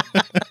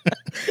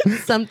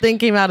 Something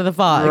came out of the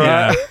fog. Right.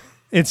 Yeah.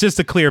 It's just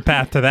a clear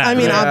path to that. I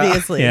mean, right?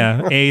 obviously.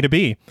 Yeah, A to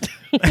B.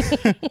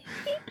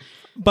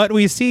 But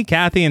we see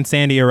Kathy and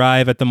Sandy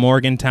arrive at the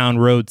Morgantown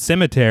Road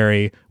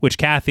Cemetery, which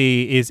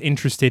Kathy is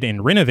interested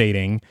in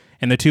renovating,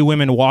 and the two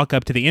women walk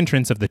up to the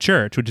entrance of the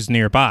church, which is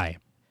nearby.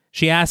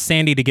 She asks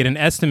Sandy to get an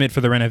estimate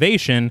for the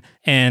renovation,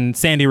 and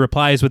Sandy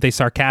replies with a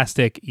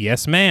sarcastic,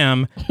 "Yes,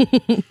 ma'am."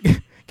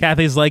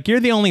 Kathy's like, "You're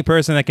the only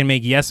person that can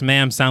make yes,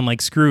 ma'am sound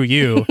like screw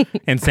you."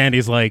 And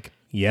Sandy's like,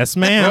 "Yes,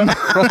 ma'am."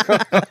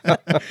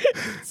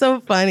 So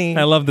funny.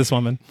 I love this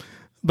woman.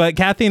 But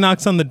Kathy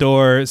knocks on the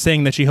door,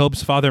 saying that she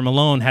hopes Father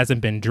Malone hasn't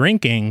been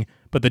drinking,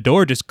 but the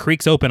door just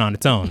creaks open on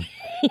its own.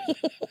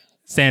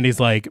 Sandy's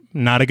like,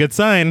 "Not a good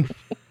sign."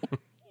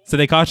 So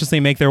they cautiously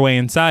make their way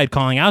inside,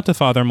 calling out to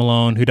Father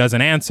Malone, who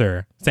doesn't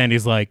answer.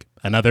 Sandy's like,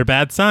 "Another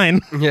bad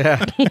sign."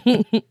 Yeah.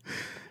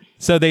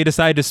 So they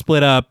decide to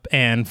split up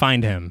and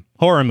find him.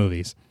 Horror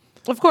movies.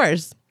 Of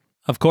course.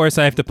 Of course,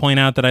 I have to point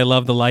out that I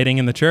love the lighting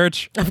in the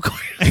church. Of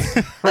course.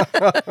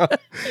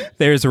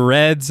 There's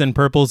reds and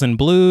purples and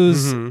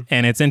blues,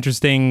 and it's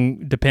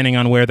interesting, depending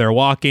on where they're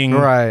walking,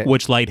 Right.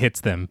 which light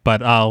hits them.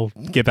 But I'll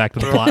get back to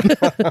the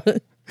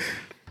plot.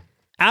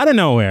 Out of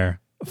nowhere,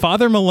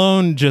 Father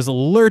Malone just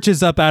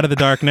lurches up out of the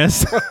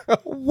darkness.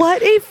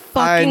 What a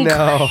fucking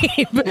know.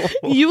 creep.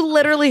 You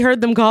literally heard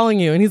them calling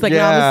you, and he's like, "No,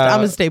 Yeah. I'm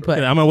gonna stay put."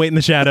 I'm gonna wait in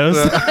the shadows.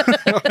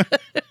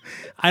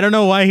 I don't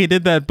know why he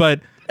did that, but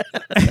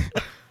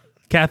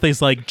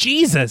Kathy's like,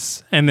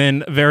 "Jesus," and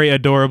then very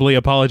adorably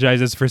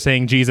apologizes for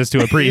saying Jesus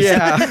to a priest.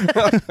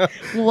 Yeah.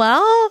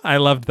 Well, I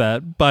loved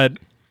that. But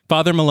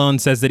Father Malone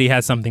says that he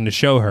has something to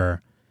show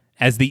her.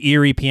 As the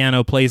eerie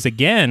piano plays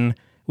again,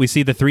 we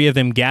see the three of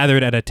them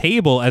gathered at a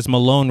table as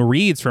Malone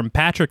reads from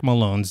Patrick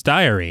Malone's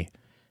diary.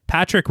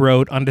 Patrick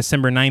wrote on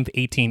December 9th,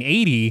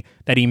 1880,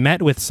 that he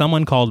met with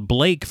someone called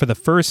Blake for the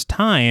first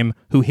time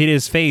who hid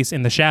his face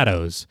in the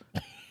shadows.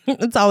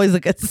 it's always a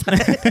good sign.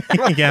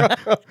 Yeah.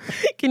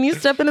 Can you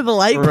step into the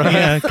light? please?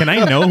 Yeah. Can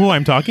I know who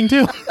I'm talking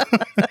to?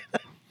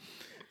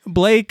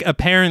 Blake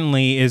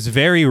apparently is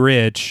very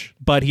rich,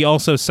 but he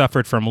also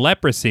suffered from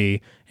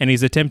leprosy, and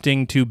he's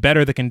attempting to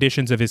better the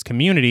conditions of his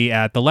community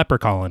at the leper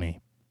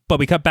colony. But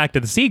we cut back to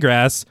the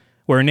seagrass,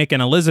 where Nick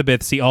and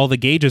Elizabeth see all the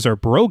gauges are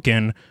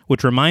broken,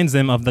 which reminds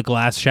them of the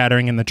glass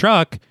shattering in the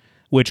truck,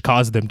 which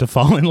caused them to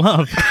fall in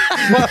love.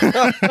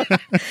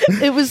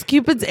 It was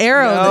Cupid's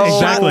arrow that shot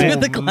Exactly.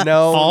 through the glass.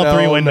 No. All no,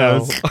 three no.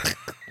 windows.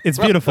 It's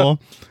beautiful.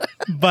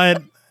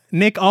 But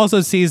Nick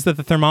also sees that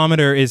the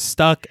thermometer is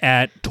stuck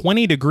at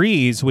 20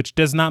 degrees, which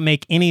does not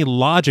make any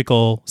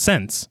logical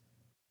sense.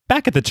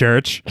 Back at the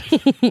church,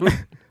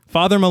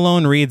 Father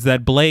Malone reads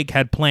that Blake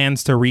had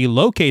plans to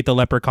relocate the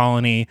leper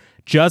colony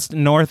just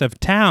north of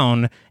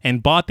town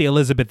and bought the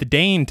Elizabeth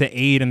Dane to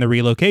aid in the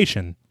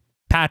relocation.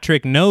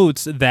 Patrick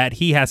notes that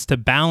he has to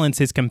balance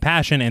his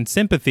compassion and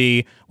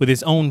sympathy with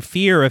his own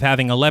fear of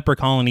having a leper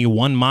colony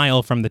 1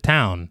 mile from the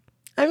town.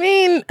 I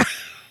mean,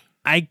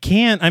 I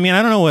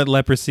don't know what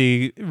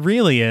leprosy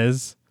really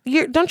is.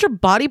 don't your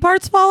body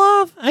parts fall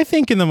off? I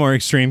think in the more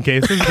extreme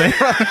cases,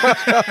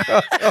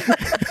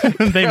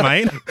 they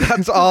might.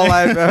 That's all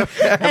I've ever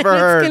And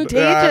heard. it's I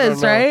don't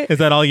contagious, know. right? Is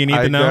that all you need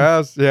I to know?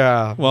 guess,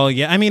 yeah. Well,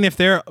 yeah. I mean, if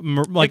they're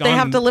like If they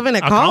have on to live in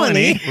a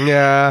colony.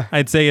 Yeah.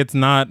 I'd say it's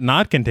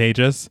not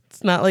contagious.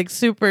 It's not like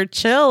super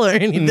chill or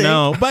anything.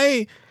 No,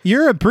 but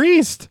you're a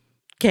priest.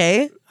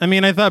 Okay. I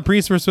mean, I thought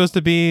priests were supposed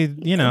to be,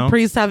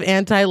 Priests have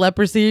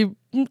anti-leprosy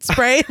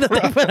spray that they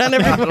put on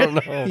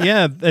everybody.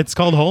 yeah, it's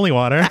called holy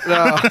water.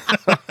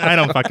 I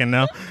don't fucking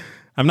know.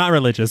 I'm not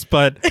religious,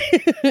 but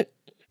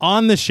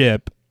on the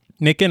ship,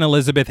 Nick and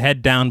Elizabeth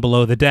head down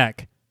below the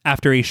deck.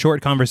 After a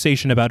short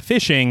conversation about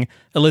fishing,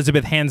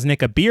 Elizabeth hands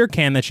Nick a beer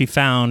can that she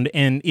found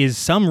and is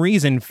some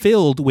reason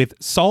filled with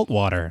salt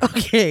water.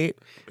 Okay.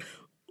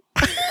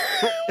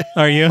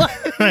 Are you?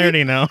 I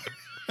already know.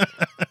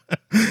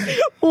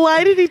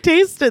 Why did he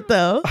taste it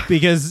though?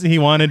 Because he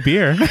wanted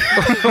beer.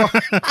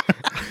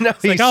 No,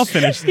 It's like, I'll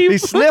finish. he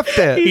sniffed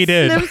it. He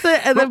did. Sniffs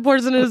it and then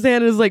pours it in his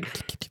hand and is like,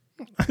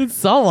 it's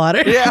salt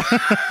water. Yeah.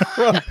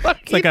 What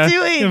It's like are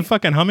you a doing?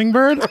 fucking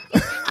hummingbird.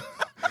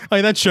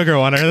 Oh, that's sugar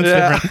water. That's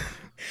Yeah. different.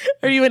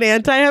 Are you an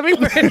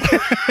anti-hummingbird?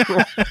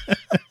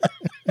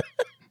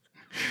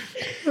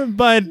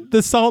 But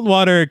the salt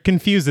water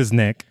confuses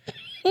Nick.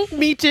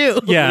 Me too.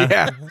 Yeah,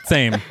 Yeah.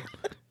 same.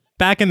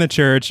 Back in the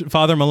church,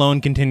 Father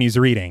Malone continues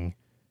reading.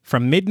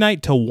 From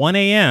midnight to 1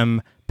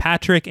 a.m.,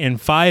 Patrick and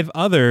 5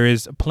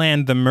 others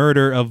planned the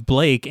murder of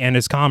Blake and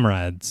his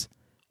comrades.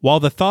 While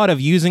the thought of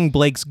using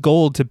Blake's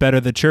gold to better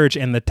the church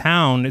and the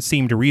town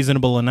seemed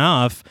reasonable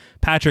enough,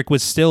 Patrick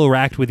was still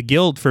racked with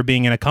guilt for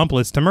being an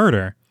accomplice to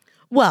murder.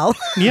 Well,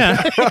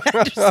 Yeah,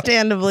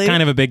 understandably.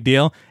 kind of a big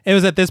deal. It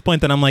was at this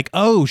point that I'm like,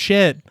 oh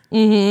shit.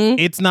 Mm-hmm.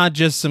 It's not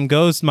just some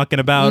ghost mucking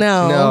about,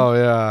 No,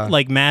 yeah.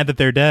 like mad that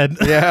they're dead.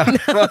 Yeah.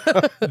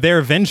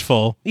 They're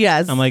vengeful.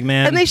 Yes. I'm like,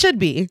 man. And they should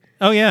be.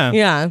 Oh, yeah.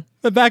 Yeah.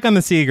 But back on the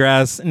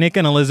seagrass, Nick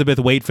and Elizabeth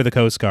wait for the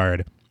Coast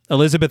Guard.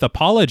 Elizabeth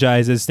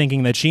apologizes,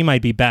 thinking that she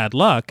might be bad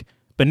luck,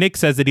 but Nick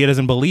says that he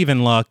doesn't believe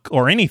in luck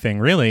or anything,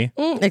 really.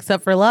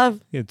 Except for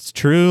love. It's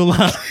true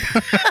love.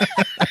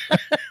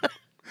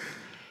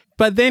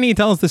 But then he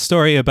tells the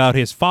story about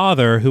his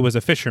father, who was a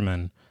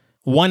fisherman.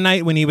 One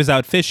night when he was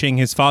out fishing,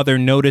 his father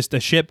noticed a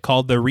ship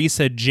called the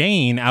Risa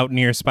Jane out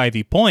near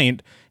Spivey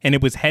Point, and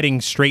it was heading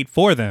straight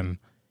for them.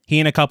 He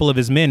and a couple of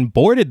his men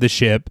boarded the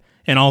ship,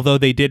 and although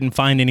they didn't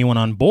find anyone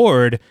on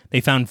board, they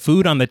found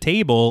food on the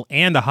table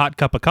and a hot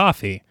cup of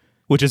coffee,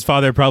 which his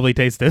father probably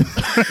tasted.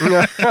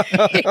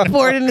 He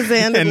poured in his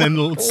hand and then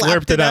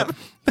slurped it up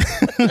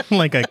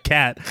like a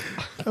cat.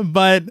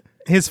 But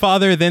his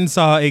father then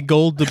saw a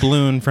gold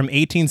doubloon from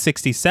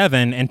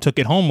 1867 and took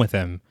it home with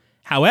him.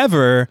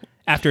 However,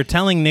 after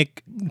telling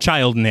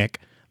Child Nick,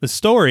 the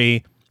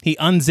story, he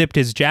unzipped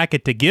his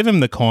jacket to give him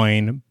the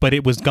coin, but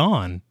it was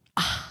gone.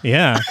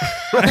 Yeah.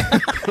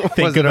 Think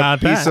Was it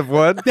about a piece that. of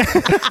wood?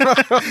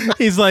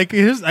 He's like,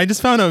 I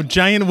just found a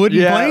giant wooden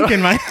plank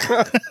in my...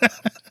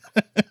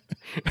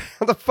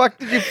 How the fuck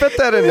did you fit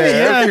that in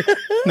there? Yeah.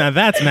 Now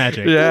that's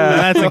magic. Yeah.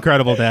 That's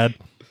incredible, Dad.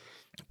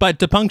 But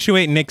to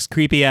punctuate Nick's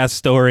creepy ass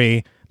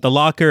story, the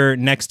locker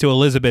next to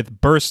Elizabeth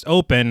burst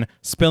open,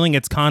 spilling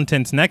its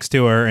contents next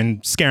to her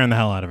and scaring the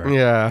hell out of her.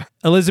 Yeah.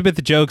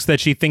 Elizabeth jokes that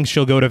she thinks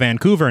she'll go to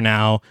Vancouver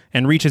now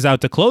and reaches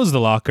out to close the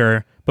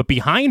locker, but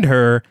behind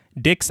her,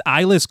 Dick's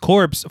eyeless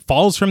corpse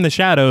falls from the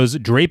shadows,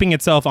 draping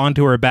itself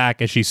onto her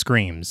back as she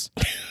screams.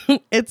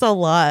 It's a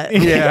lot.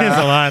 Yeah. It's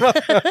a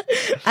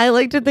lot. I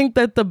like to think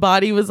that the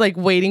body was like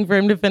waiting for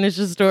him to finish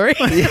the story.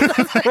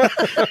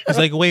 It's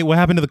like, wait, what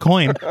happened to the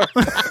coin?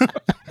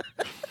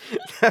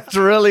 That's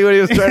really what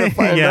he was trying to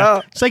find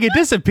out. It's like it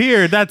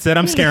disappeared. That's it.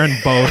 I'm scaring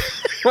both.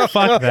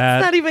 Fuck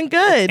that. Not even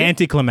good.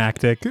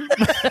 Anticlimactic.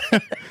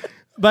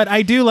 But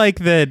I do like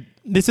that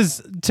this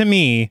is, to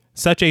me,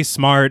 such a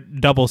smart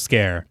double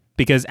scare.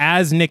 Because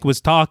as Nick was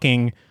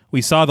talking,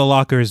 we saw the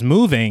lockers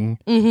moving.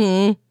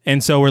 Mm-hmm.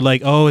 And so we're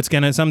like, oh,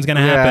 something's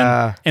gonna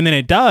happen. And then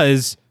it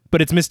does,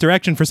 but it's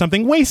misdirection for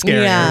something way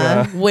scarier.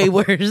 Yeah, way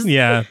worse.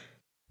 Yeah.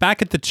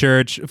 Back at the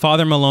church,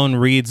 Father Malone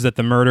reads that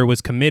the murder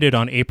was committed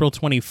on April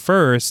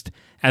 21st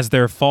as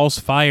their false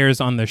fires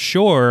on the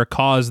shore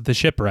caused the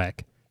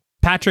shipwreck.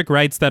 Patrick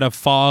writes that a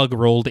fog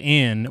rolled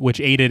in, which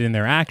aided in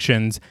their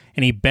actions,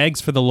 and he begs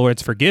for the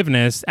Lord's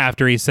forgiveness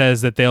after he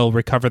says that they'll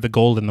recover the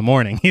gold in the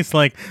morning. He's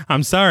like,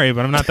 I'm sorry,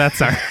 but I'm not that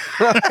sorry.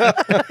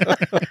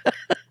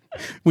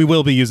 We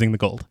will be using the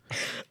gold.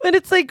 But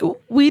it's like,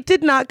 we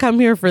did not come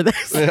here for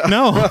this.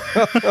 No.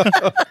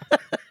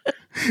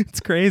 It's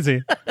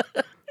crazy.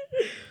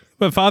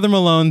 But Father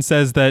Malone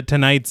says that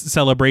tonight's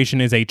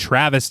celebration is a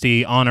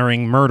travesty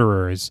honoring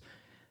murderers.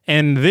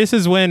 And this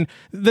is when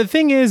the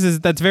thing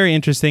is that's very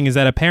interesting is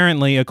that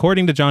apparently,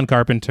 according to John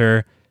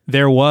Carpenter,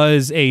 there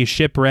was a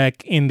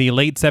shipwreck in the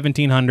late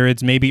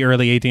 1700s, maybe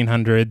early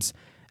 1800s,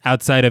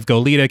 outside of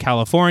Goleta,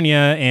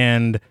 California,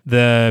 and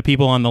the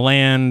people on the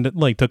land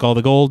like took all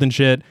the gold and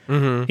shit.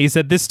 Mm-hmm. He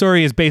said this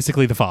story is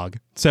basically the fog.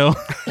 So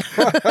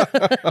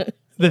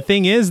the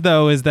thing is,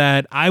 though, is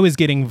that I was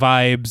getting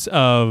vibes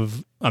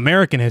of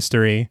American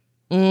history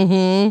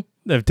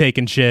of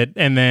taking shit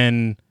and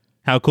then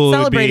how cool it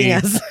would be Celebrating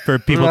us. for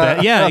people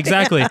that, yeah,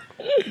 exactly.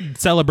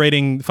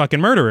 Celebrating fucking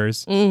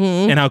murderers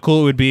and how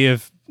cool it would be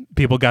if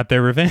people got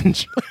their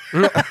revenge.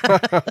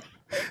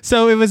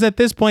 So it was at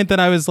this point that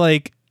I was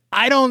like,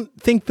 I don't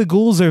think the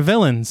ghouls are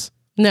villains.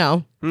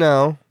 No.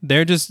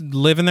 They're just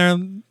living their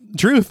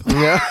truth.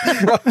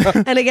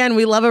 And again,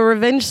 we love a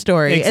revenge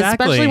story,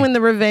 Exactly. especially when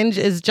the revenge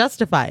is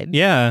justified.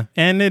 Yeah,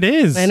 and it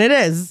is. And it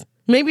is.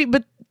 Maybe,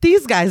 but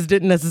these guys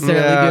didn't necessarily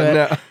do it.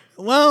 No.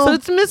 Well, So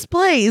it's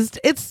misplaced.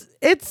 It's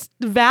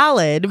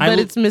valid, but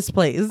it's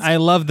misplaced. I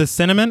love the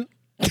cinnamon.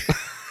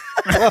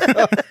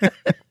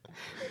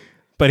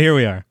 But here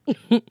we are.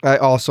 I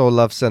also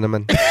love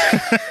cinnamon.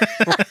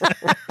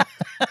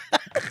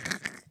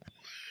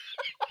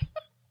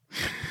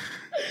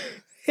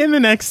 In the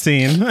next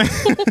scene,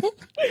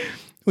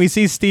 we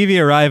see Stevie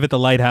arrive at the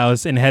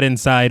lighthouse and head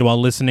inside while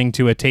listening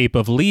to a tape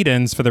of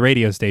lead-ins for the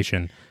radio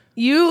station.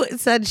 You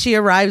said she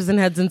arrives and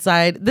heads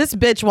inside. This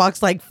bitch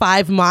walks like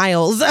 5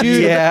 miles.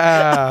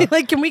 Yeah.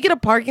 Like, can we get a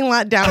parking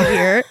lot down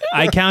here?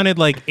 I counted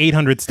like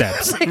 800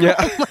 steps. Yeah.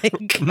 Oh my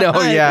God.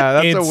 No, yeah,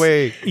 that's It's- a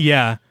way.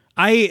 Yeah.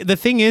 The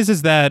thing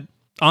is that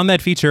on that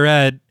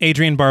featurette,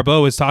 Adrienne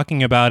Barbeau was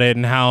talking about it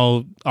and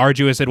how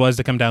arduous it was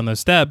to come down those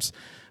steps.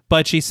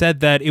 But she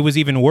said that it was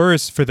even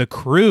worse for the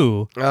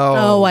crew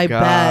Oh, I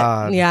God.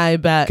 bet. Yeah, I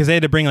bet. because they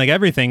had to bring like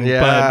everything.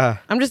 Yeah.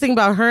 I'm just thinking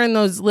about her and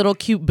those little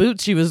cute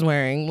boots she was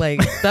wearing. Like,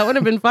 that would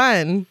have been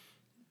fun.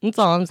 That's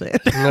all I'm saying.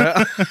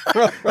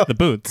 But the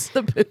boots.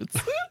 The boots.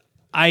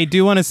 I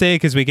do want to say,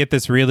 because we get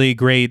this really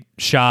great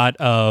shot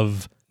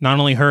of not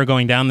only her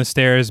going down the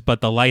stairs,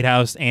 but the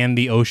lighthouse and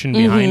the ocean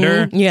behind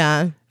her.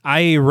 Yeah.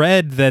 I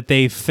read that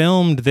they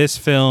filmed this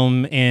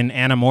film in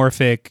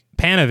anamorphic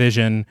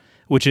Panavision,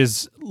 which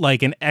is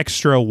like an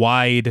extra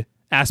wide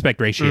aspect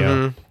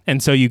ratio.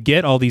 And so you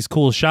get all these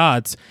cool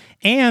shots.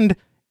 And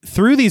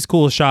through these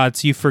cool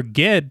shots, you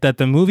forget that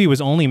the movie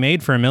was only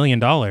made for $1 million.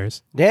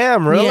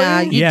 Damn, really?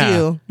 Yeah, you Yeah.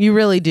 do. You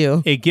really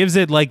do. It gives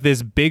it like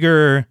this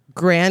bigger,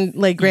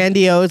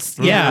 Grandiose.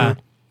 yeah.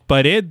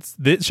 But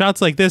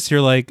shots like this,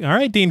 you're like, all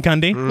right, Dean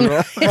Cundy.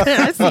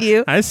 I see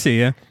you. I see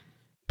you.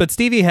 But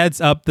Stevie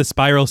heads up the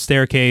spiral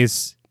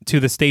staircase, to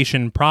the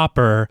station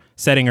proper,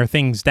 setting her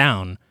things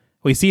down.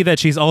 We see that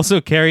she's also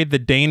carried the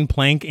Dane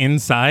plank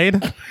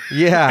inside.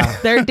 Yeah.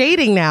 They're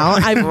dating now.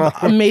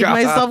 I've made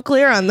myself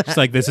clear on that. It's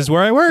like, this is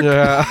where I work.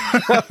 Yeah.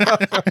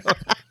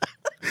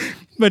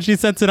 But she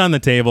sets it on the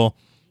table.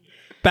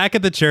 Back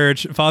at the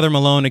church, Father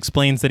Malone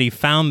explains that he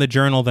found the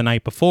journal the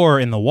night before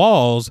in the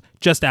walls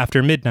just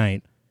after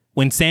midnight.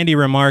 When Sandy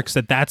remarks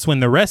that that's when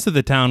the rest of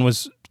the town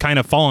was kind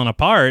of falling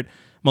apart,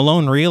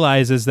 Malone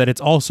realizes that it's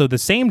also the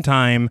same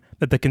time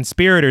that the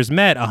conspirators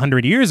met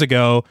 100 years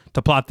ago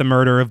to plot the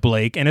murder of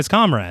Blake and his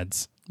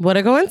comrades. What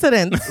a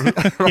coincidence.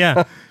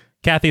 Yeah.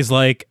 Kathy's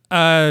like,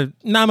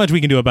 not much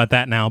we can do about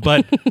that now,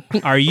 but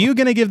are you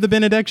going to give the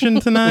benediction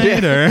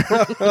tonight? Or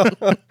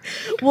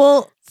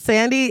Well,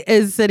 Sandy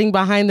is sitting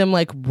behind them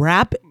like,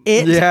 wrap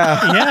it.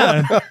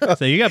 Yeah. Yeah.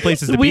 So you got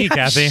places to We be,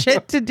 have Kathy.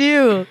 shit to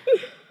do.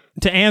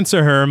 To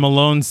answer her,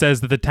 Malone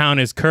says that the town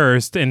is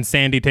cursed, and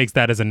Sandy takes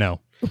that as a no.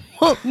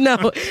 Well,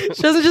 no,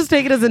 she doesn't just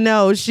take it as a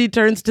no. She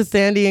turns to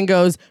Sandy and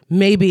goes,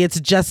 maybe it's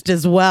just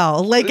as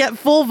well. Like at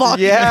full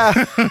volume.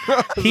 Yeah.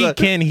 He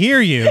can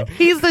hear you.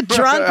 He's the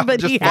drunk,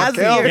 but Just he has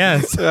fuck hell. ears.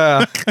 Yes.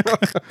 Yeah.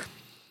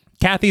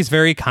 Kathy's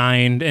very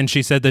kind, and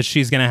she said that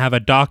she's going to have a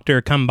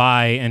doctor come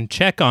by and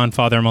check on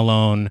Father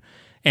Malone.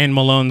 And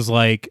Malone's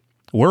like,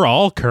 we're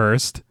all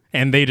cursed.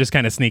 And they just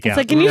kind of sneak It's out.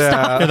 like, can you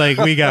stop? They're like,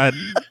 we got,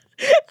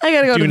 I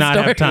gotta go to do the not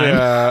store. have time.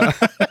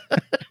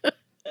 Yeah.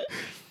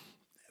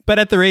 But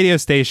at the radio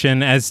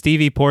station, as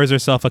Stevie pours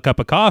herself a cup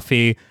of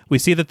coffee, we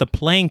see that the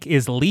plank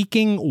is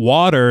leaking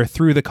water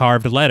through the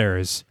carved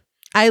letters.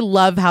 I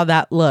love how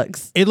that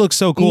looks. It looks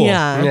so cool.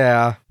 Yeah.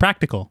 Yeah.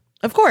 Practical.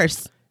 Of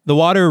course. The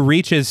water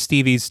reaches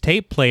Stevie's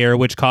tape player,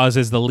 which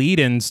causes the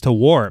lead-ins to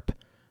warp.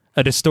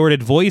 A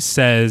distorted voice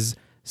says,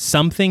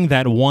 something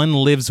that one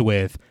lives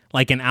with,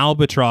 like an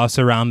albatross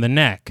around the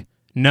neck.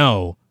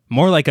 No,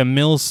 more like a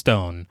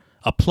millstone.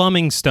 A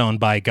plumbing stone,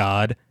 by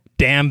God.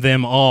 Damn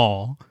them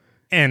all.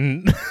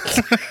 And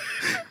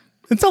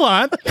it's a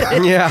lot.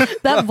 Yeah.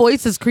 That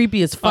voice is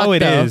creepy as fuck. Oh, it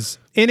though. is.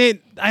 And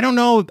I don't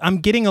know, I'm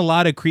getting a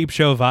lot of creep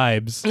show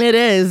vibes. It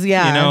is,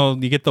 yeah. You know,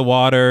 you get the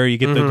water, you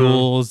get the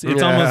ghouls.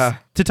 It's Yeah.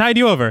 almost to tide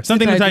you over.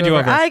 Something to tide you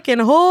over. I can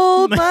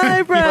hold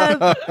my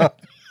breath.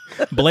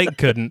 Blake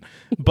couldn't,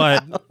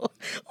 but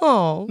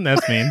Oh,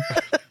 that's mean.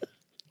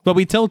 But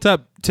we tilt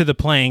up to the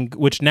plank,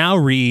 which now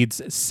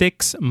reads,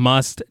 6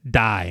 must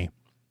die.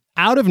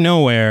 Out of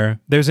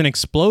nowhere, there's an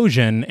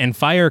explosion and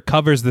fire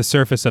covers the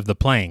surface of the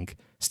plank.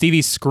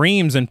 Stevie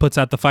screams and puts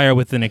out the fire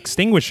with an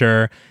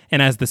extinguisher,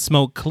 and as the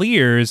smoke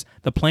clears,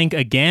 the plank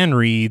again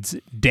reads,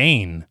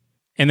 Dane.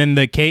 And then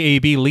the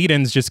KAB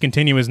lead-ins just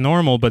continue as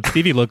normal, but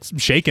Stevie looks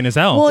shaken as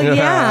hell. well,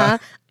 yeah.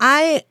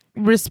 I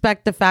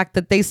respect the fact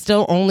that they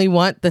still only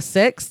want the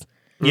 6.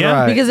 yeah.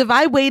 Right. Because if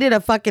I waited a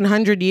fucking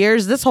 100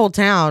 years, this whole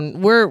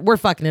town, we're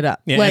fucking it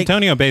up. Yeah, like,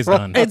 Antonio Bay's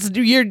done. it's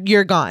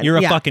you're gone. You're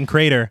a Yeah. fucking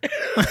crater.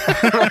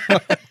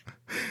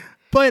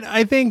 But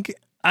I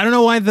don't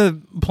know why the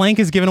plank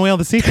is giving away all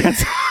the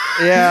secrets.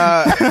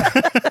 Yeah.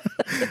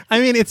 I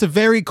mean, it's a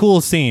very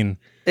cool scene.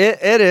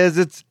 It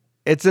is.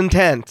 It's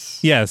intense.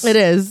 Yes. It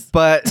is.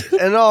 But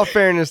in all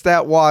fairness,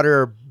 that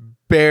water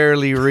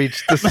barely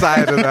reached the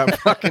side of that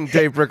fucking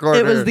tape recorder.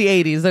 It was the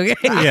 80s, okay?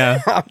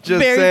 Yeah. I'm just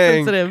Very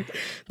saying. sensitive.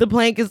 The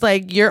plank is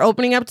like, you're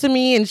opening up to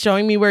me and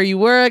showing me where you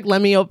work.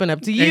 Let me open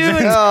up to you.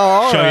 Exactly. Oh,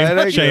 all show right,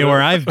 I you, show get you it.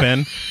 where I've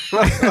been.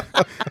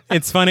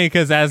 It's funny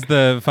because as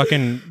the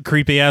fucking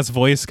creepy ass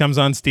voice comes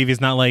on, Stevie's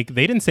not like,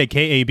 they didn't say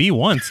KAB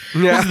once.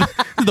 Yeah. This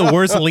is the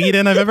worst lead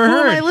in I've ever Who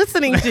am I heard.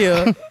 listening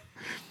to?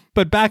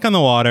 But back on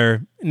the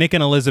water, Nick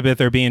and Elizabeth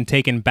are being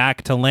taken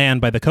back to land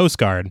by the Coast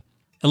Guard.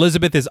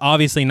 Elizabeth is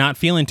obviously not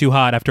feeling too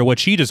hot after what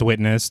she just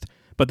witnessed,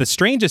 but the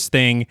strangest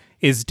thing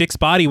is Dick's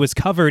body was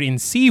covered in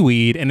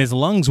seaweed and his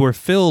lungs were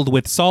filled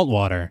with salt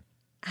water.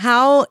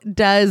 How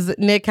does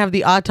Nick have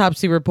the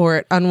autopsy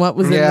report on what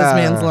was in this Yeah.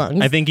 man's lungs?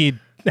 I think he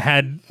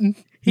had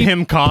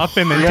him cough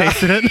and then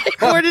tasted it.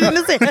 poured it in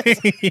his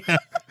hands. Yeah.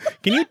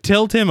 Can you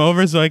tilt him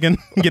over so I can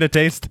get a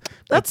taste?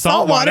 That's It's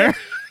salt water.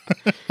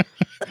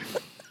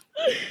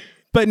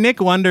 But Nick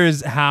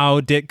wonders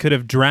how Dick could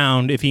have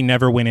drowned if he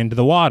never went into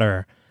the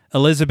water.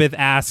 Elizabeth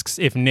asks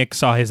if Nick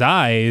saw his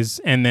eyes,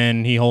 and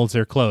then he holds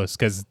her close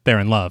because they're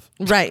in love.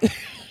 Right.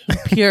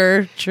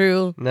 Pure,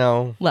 true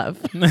No. love.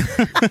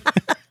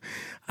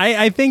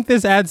 I think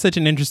this adds such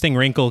an interesting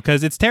wrinkle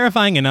because it's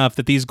terrifying enough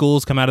that these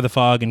ghouls come out of the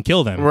fog and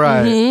kill them.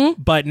 Right.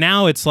 Mm-hmm. But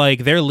now it's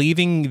like they're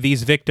leaving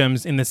these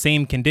victims in the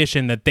same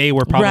condition that they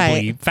were probably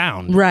Right.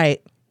 found.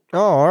 Right. Oh,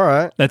 all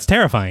right. That's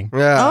terrifying.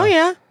 Yeah. Oh,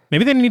 yeah.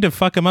 Maybe they need to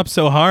fuck him up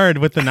so hard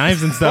with the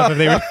knives and stuff if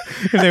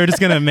they were just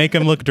gonna make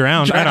him look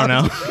drowned. I don't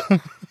know.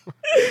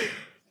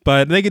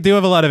 But they do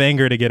have a lot of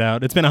anger to get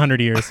out. It's been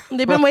 100 years.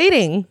 They've been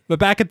waiting. But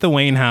back at the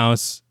Wayne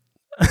house,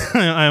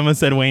 I almost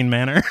said Wayne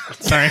Manor.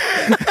 Sorry.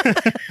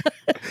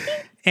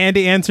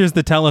 Andy answers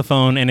the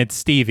telephone and it's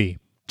Stevie.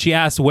 She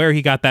asks where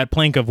he got that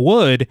plank of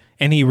wood,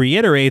 and he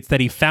reiterates that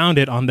he found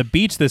it on the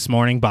beach this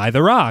morning by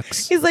the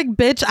rocks. He's like,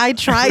 bitch, I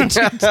tried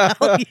to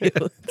tell you.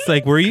 It's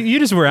like, you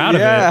just were out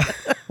Yeah. of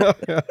it.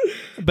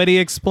 But he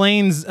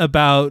explains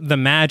about the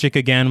magic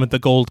again with the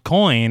gold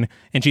coin,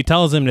 and she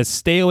tells him to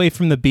stay away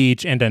from the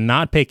beach and to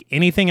not pick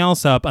anything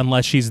else up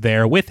unless she's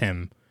there with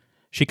him.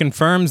 She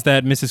confirms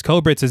that Mrs.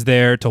 Kobritz is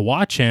there to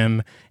watch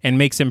him and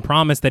makes him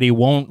promise that he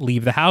won't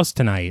leave the house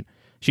tonight.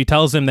 She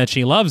tells him that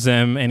she loves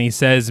him, and he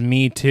says,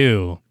 "Me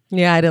too."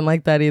 Yeah, I didn't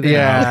like that either.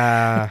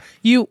 Yeah.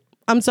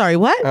 I'm sorry,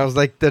 what? I was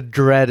like the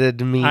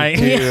dreaded me I-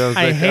 too. was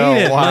I like, hate oh,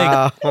 it,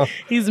 like- Wow.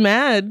 He's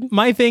mad.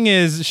 My thing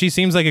is, she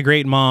seems like a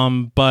great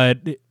mom, but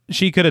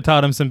she could have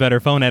taught him some better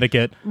phone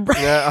etiquette.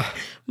 Yeah.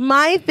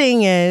 My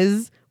thing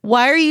is,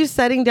 why are you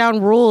setting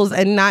down rules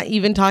and not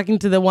even talking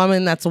to the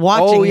woman that's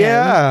watching Oh him?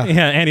 yeah.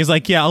 Yeah, and he's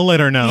like, "Yeah, I'll let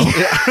her know."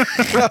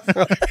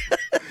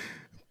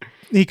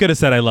 He could have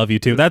said, "I love you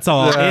too." That's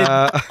all.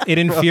 Yeah. It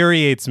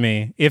infuriates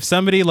me. If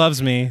somebody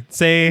loves me,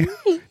 just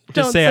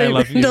Don't say I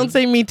love you. Don't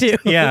say me too.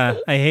 Yeah,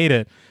 I hate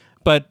it.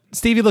 But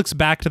Stevie looks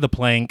back to the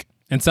plank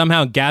and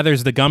somehow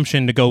gathers the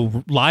gumption to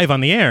go live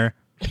on the air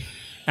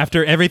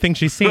after everything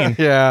she's seen.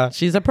 Yeah.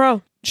 She's a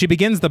pro. She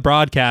begins the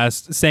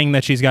broadcast saying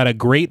that she's got a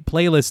great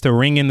playlist to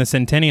ring in the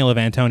centennial of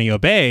Antonio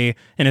Bay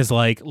and is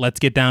like, "Let's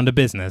get down to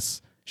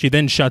business." She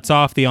then shuts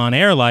off the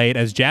on-air light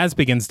as jazz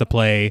begins to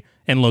play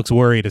and looks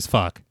worried as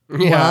fuck.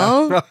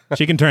 Well,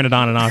 She can turn it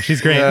on and off.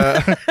 She's great.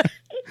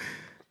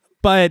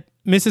 But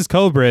Mrs.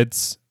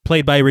 Kobritz,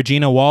 played by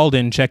Regina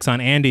Walden, checks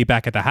on Andy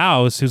back at the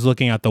house, who's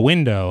looking out the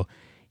window.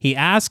 He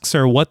asks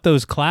her what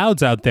those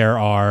clouds out there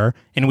are,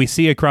 and we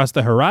see across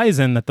the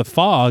horizon that the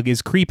fog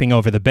is creeping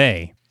over the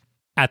bay.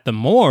 At the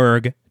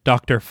morgue,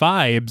 Dr.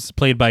 Fibes,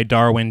 played by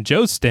Darwin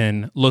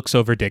Jostin, looks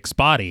over Dick's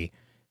body.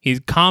 He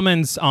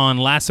comments on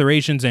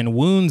lacerations and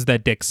wounds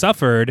that Dick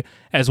suffered,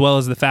 as well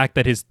as the fact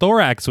that his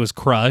thorax was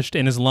crushed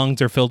and his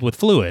lungs are filled with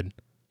fluid.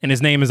 And his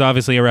name is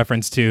obviously a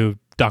reference to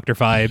Dr.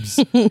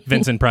 Fibes,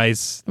 Vincent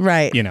Price,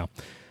 right. you know.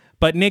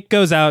 But Nick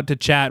goes out to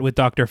chat with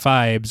Dr.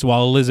 Fibes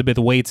while Elizabeth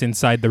waits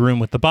inside the room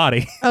with the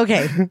body.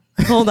 Okay,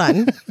 hold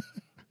on.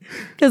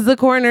 Because the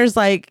coroner's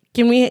like,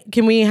 can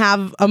we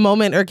have a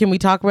moment or can we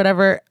talk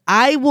whatever?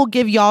 I will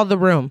give y'all the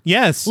room.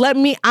 Yes.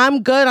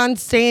 I'm good on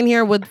staying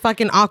here with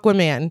fucking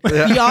Aquaman.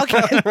 Y'all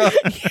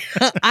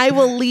can, I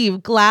will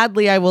leave.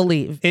 Gladly, I will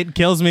leave. It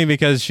kills me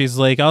because she's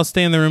like, "I'll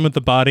stay in the room with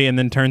the body," and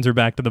then turns her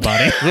back to the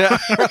body. Yeah.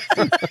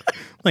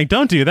 Like,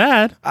 don't do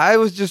that. I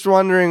was just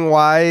wondering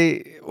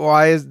why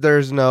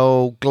there's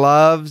no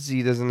gloves.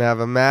 He doesn't have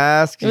a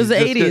mask. It was the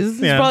 80s. He's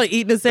Yeah. probably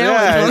eating a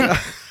sandwich.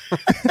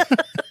 Yeah.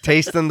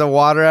 Tasting the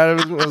water out of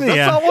his. Was that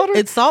Yeah. salt water?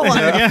 It's salt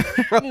water.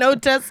 No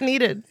test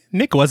needed.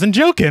 Nick wasn't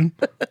joking.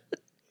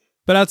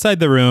 But outside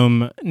the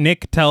room,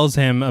 Nick tells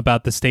him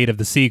about the state of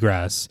the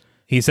seagrass.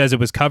 He says it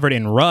was covered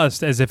in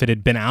rust as if it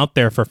had been out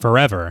there for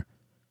forever.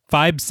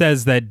 Fibes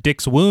says that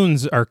Dick's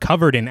wounds are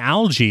covered in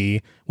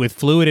algae with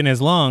fluid in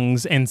his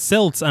lungs and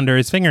silts under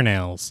his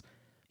fingernails.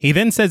 He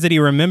then says that he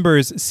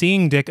remembers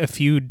seeing Dick a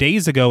few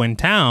days ago in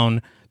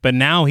town, but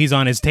now he's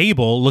on his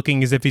table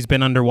looking as if he's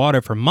been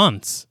underwater for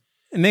months.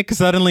 Nick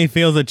suddenly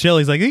feels a chill.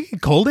 He's like, "Is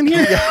it cold in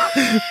here?"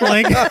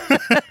 Like,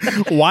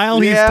 while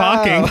he's Yeah.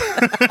 talking.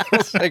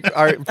 It's like,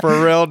 all right,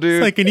 for real, dude.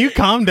 It's like, can you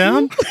calm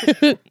down?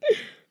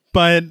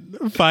 But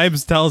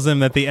Fibes tells him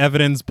that the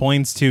evidence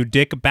points to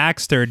Dick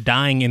Baxter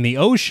dying in the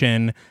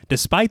ocean,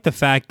 despite the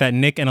fact that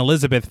Nick and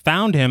Elizabeth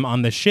found him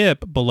on the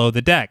ship below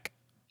the deck.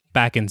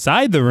 Back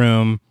inside the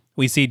room,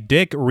 we see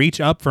Dick reach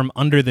up from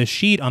under the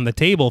sheet on the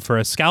table for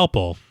a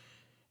scalpel.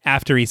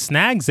 After he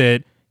snags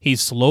it, he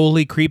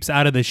slowly creeps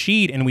out of the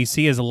sheet and we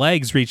see his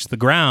legs reach the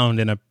ground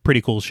in a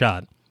pretty cool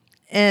shot.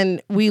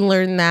 And we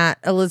learn that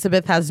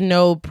Elizabeth has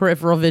no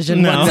peripheral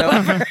vision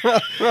whatsoever.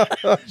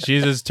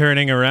 She's just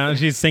turning around.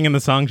 She's singing the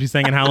song she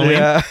sang in Halloween.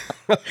 yeah.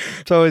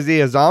 So is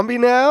he a zombie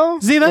now?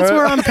 See, that's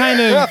where I'm kind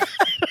of...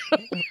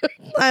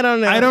 I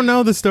don't know. I don't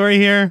know the story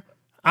here.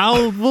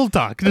 We'll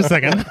talk in a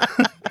second.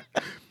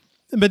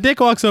 But Dick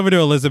walks over to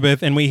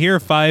Elizabeth, and we hear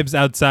Fibes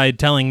outside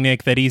telling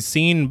Nick that he's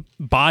seen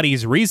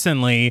bodies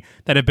recently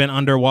that have been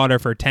underwater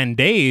for 10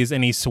 days,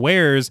 and he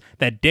swears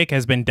that Dick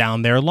has been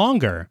down there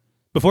longer.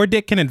 Before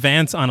Dick can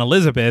advance on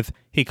Elizabeth,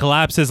 he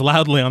collapses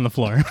loudly on the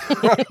floor.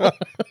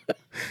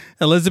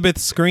 Elizabeth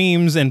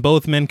screams, and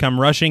both men come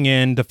rushing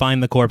in to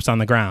find the corpse on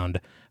the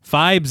ground.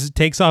 Fibes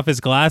takes off his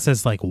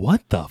glasses like,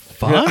 "What the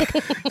fuck?"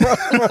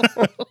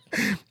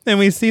 And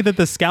we see that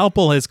the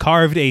scalpel has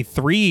carved a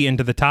 3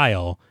 into the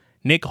tile.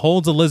 Nick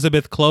holds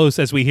Elizabeth close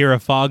as we hear a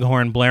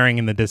foghorn blaring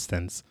in the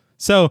distance.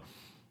 So,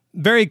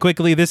 very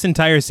quickly, this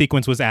entire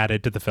sequence was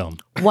added to the film.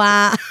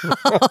 Wow.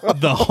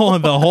 The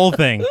whole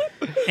thing.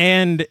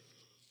 And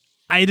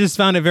I just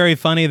found it very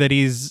funny that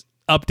he's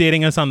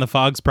updating us on the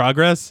fog's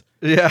progress.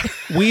 Yeah.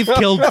 We've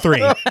killed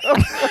 3.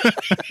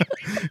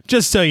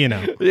 Just so you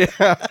know.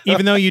 Yeah.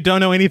 Even though you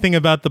don't know anything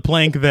about the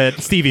plank that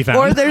Stevie found.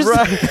 Or there's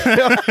Right.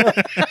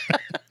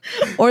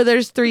 or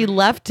there's 3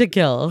 left to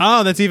kill.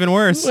 Oh, that's even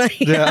worse.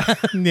 Yeah.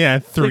 Yeah,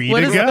 3 What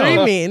to does go.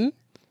 3 mean?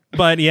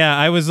 But yeah,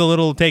 I was a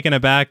little taken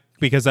aback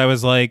because I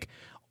was like,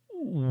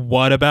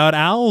 what about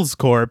Al's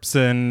corpse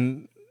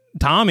and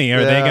Tommy?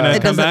 Are they Yeah. going to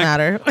It come doesn't back?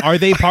 matter. Are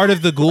they part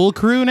of the ghoul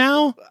crew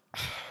now?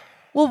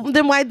 Well,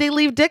 then why'd they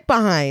leave Dick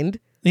behind?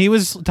 He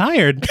was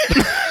tired.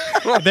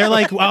 They're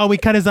like, oh, we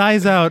cut his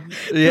eyes out.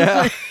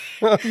 Yeah.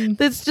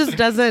 This just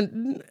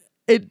doesn't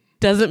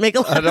make a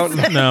lot I don't of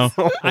sense. No,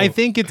 I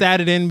think it's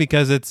added in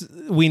because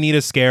we need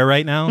a scare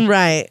right now.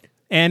 Right.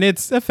 And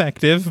it's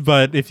effective,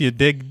 but if you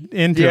dig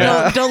into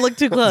Yeah. it, Don't look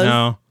too close.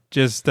 no,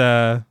 just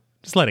let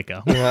it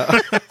go.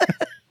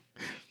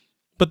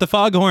 But the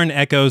foghorn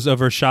echoes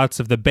over shots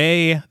of the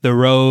bay, the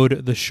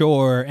road, the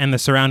shore, and the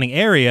surrounding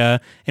area,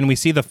 and we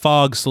see the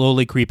fog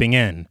slowly creeping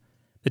in.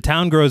 The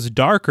town grows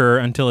darker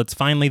until it's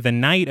finally the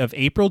night of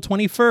April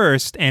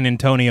 21st and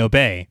Antonio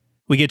Bay.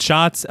 We get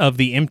shots of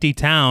the empty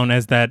town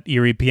as that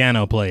eerie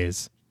piano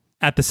plays.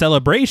 At the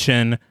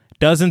celebration,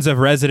 dozens of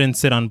residents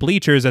sit on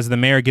bleachers as the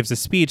mayor gives a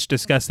speech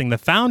discussing the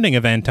founding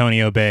of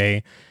Antonio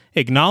Bay,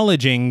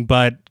 acknowledging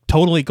but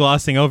totally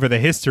glossing over the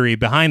history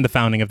behind the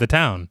founding of the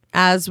town.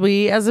 As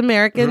we, as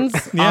Americans,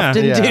 Yeah.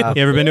 often Yeah. do.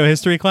 You ever been to a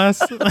history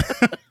class?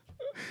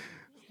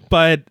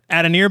 But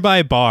at a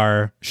nearby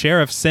bar,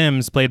 Sheriff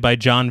Sims, played by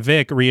John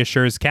Vick,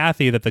 reassures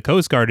Kathy that the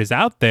Coast Guard is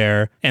out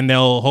there and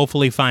they'll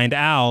hopefully find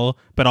Al,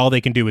 but all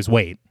they can do is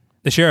wait.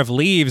 The sheriff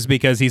leaves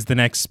because he's the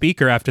next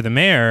speaker after the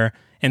mayor,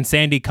 and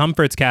Sandy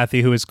comforts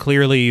Kathy, who is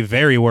clearly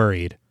very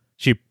worried.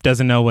 She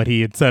doesn't know what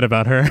he had said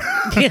about her.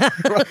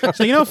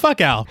 So,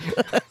 fuck Al.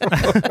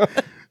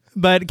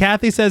 But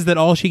Kathy says that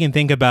all she can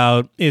think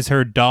about is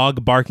her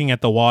dog barking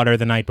at the water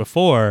the night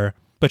before,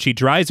 but she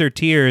dries her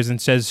tears and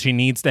says she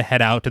needs to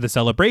head out to the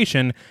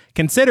celebration,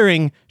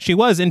 considering she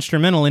was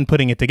instrumental in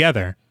putting it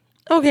together.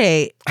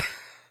 Okay.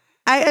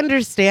 I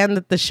understand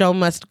that the show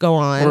must go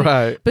on.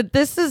 Right. But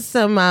this is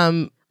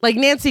some, like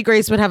Nancy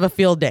Grace would have a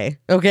field day,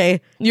 okay?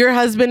 Your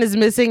husband is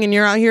missing and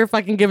you're out here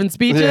fucking giving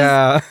speeches.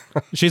 Yeah.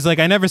 She's like,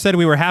 I never said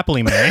we were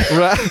happily married.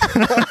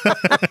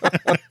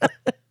 Right.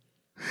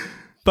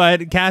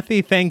 But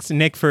Kathy thanks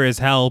Nick for his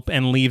help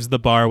and leaves the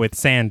bar with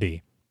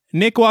Sandy.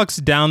 Nick walks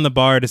down the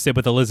bar to sit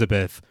with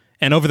Elizabeth,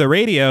 and over the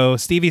radio,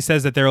 Stevie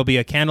says that there will be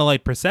a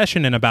candlelight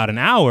procession in about an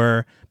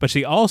hour, but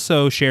she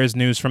also shares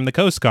news from the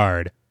Coast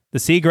Guard. The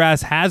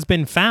seagrass has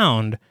been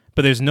found,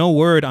 but there's no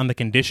word on the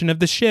condition of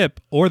the ship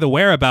or the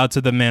whereabouts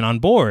of the men on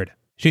board.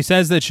 She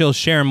says that she'll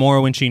share more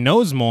when she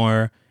knows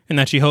more, and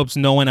that she hopes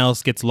no one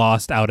else gets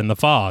lost out in the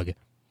fog.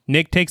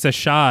 Nick takes a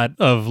shot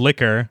of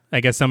liquor. I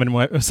guess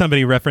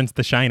somebody referenced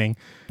The Shining.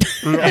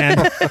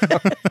 And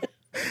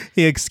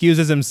he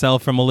excuses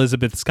himself from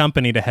Elizabeth's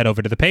company to head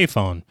over to the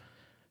payphone.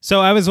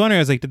 So I was wondering,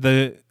 I was like, did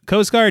the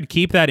Coast Guard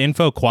keep that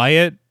info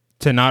quiet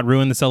to not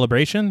ruin the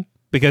celebration?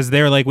 Because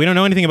they're like, we don't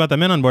know anything about the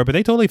men on board, but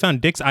they totally found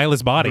Dick's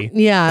eyeless body.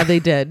 Yeah, they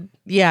did.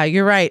 Yeah,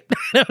 you're right.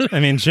 I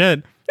mean,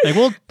 shit. Like,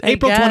 well,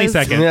 April guess.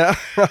 22nd.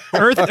 Yeah.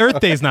 Earth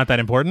Day is not that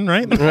important,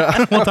 right?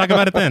 We'll talk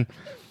about it then.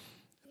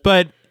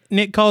 But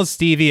Nick calls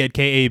Stevie at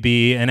KAB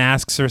and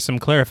asks her some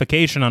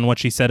clarification on what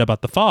she said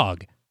about the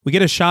fog. We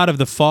get a shot of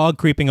the fog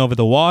creeping over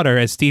the water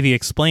as Stevie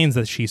explains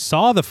that she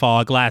saw the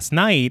fog last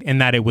night and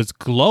that it was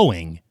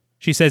glowing.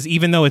 She says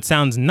even though it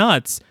sounds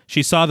nuts,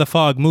 she saw the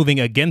fog moving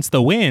against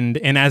the wind,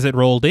 and as it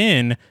rolled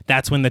in,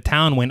 that's when the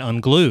town went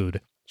unglued.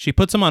 She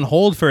puts him on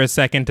hold for a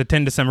second to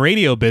tend to some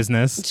radio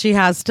business. She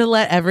has to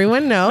let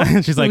everyone know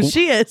She's like, who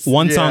she is.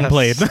 One song Yes.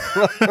 played.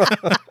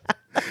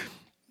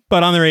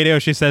 But on the radio,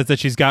 she says that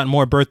she's got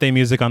more birthday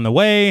music on the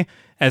way,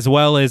 as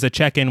well as a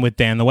check-in with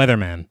Dan the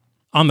weatherman.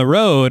 On the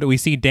road, we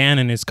see Dan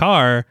in his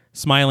car,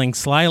 smiling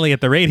slyly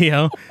at the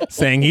radio,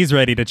 saying he's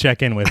ready to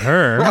check in with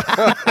her.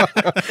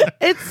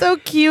 It's so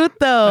cute,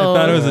 though. I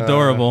thought it was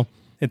adorable.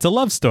 It's a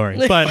love story.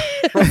 But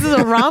This is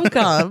a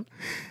rom-com.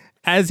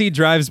 as he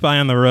drives by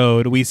on the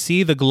road, we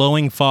see the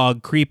glowing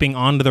fog creeping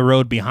onto the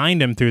road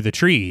behind him through the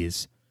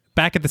trees.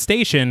 Back at the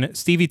station,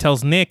 Stevie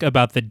tells Nick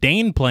about the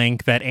Dane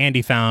plank that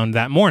Andy found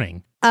that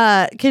morning.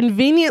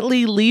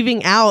 Conveniently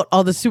leaving out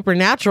all the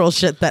supernatural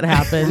shit that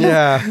happened.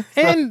 Yeah.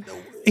 And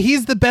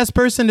he's the best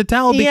person to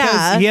tell because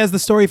Yeah. he has the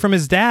story from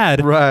his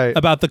dad Right.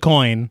 about the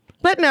coin.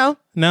 But no,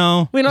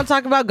 No. we don't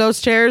talk about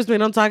ghost chairs. We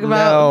don't talk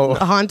about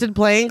No. haunted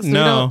planks. We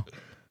No. don't,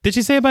 Did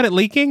she say about it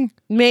leaking?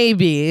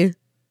 maybe.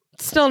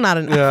 Still not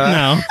enough.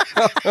 Yeah.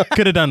 No.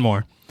 Could have done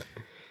more.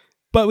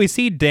 But we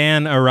see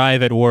Dan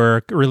arrive at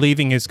work,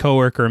 relieving his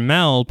coworker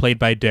Mel, played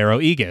by Darrow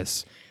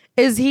Egis.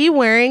 Is he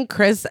wearing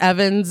Chris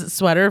Evans'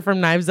 sweater from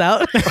Knives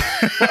Out?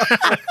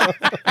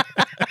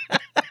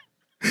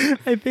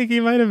 I think he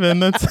might have been.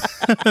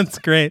 That's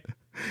great.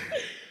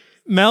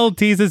 Mel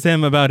teases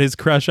him about his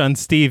crush on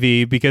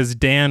Stevie because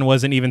Dan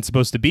wasn't even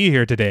supposed to be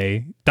here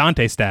today,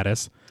 Dante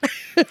status.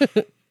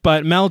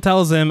 But Mel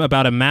tells him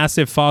about a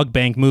massive fog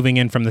bank moving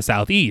in from the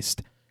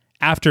southeast.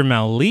 After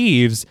Mel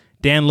leaves,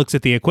 Dan looks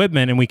at the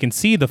equipment and we can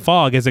see the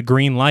fog as a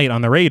green light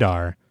on the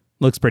radar.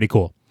 Looks pretty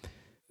cool.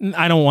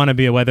 I don't want to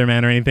be a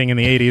weatherman or anything in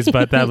the 80s,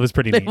 but that was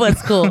pretty neat. It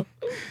was cool.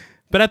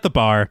 But at the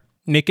bar,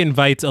 Nick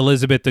invites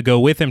Elizabeth to go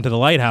with him to the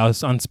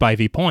lighthouse on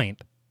Spivey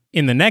Point.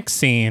 In the next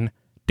scene,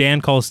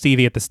 Dan calls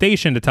Stevie at the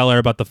station to tell her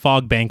about the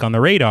fog bank on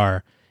the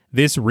radar.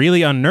 This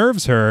really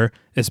unnerves her,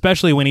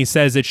 especially when he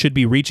says it should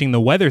be reaching the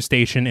weather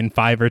station in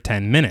 5 or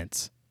 10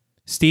 minutes.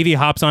 Stevie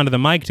hops onto the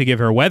mic to give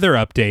her weather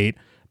update,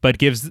 but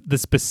gives the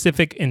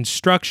specific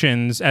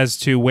instructions as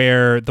to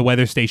where the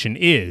weather station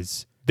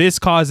is. This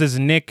causes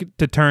Nick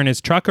to turn his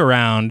truck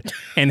around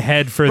and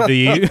head for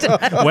the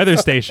weather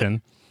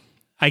station.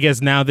 I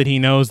guess now that he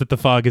knows that the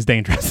fog is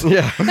dangerous.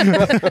 Yeah.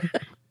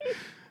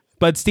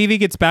 But Stevie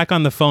gets back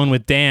on the phone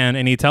with Dan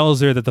and he tells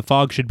her that the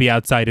fog should be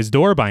outside his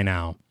door by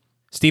now.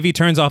 Stevie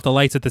turns off the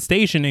lights at the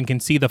station and can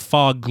see the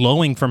fog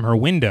glowing from her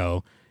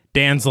window.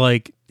 Dan's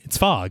like, it's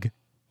fog.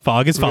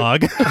 Fog is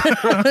fog.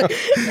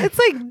 It's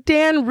like,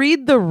 Dan,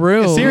 read the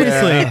room.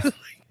 Seriously.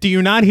 Do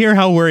you not hear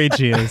how worried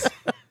she is?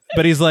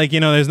 But he's like,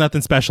 there's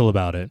nothing special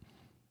about it.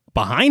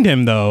 Behind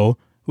him, though,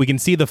 we can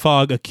see the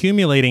fog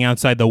accumulating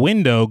outside the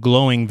window,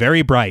 glowing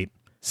very bright.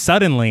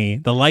 Suddenly,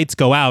 the lights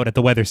go out at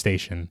the weather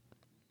station.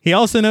 He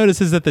also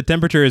notices that the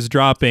temperature is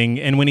dropping,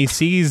 and when he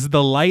sees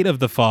the light of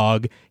the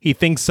fog, he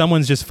thinks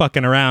someone's just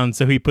fucking around,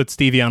 so he puts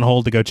Stevie on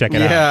hold to go check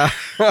it out.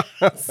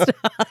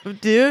 Stop,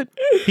 dude.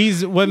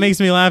 What makes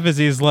me laugh is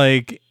he's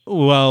like,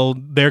 well,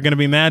 they're going to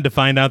be mad to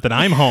find out that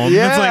I'm home.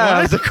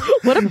 Yeah. It's like,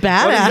 What a What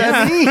badass.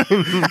 does that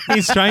mean?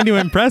 he's trying to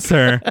impress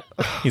her.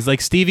 He's like,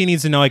 Stevie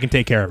needs to know I can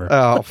take care of her.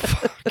 Oh,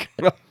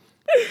 fuck.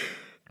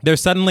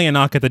 There's suddenly a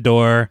knock at the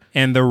door,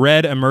 and the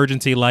red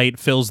emergency light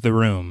fills the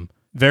room.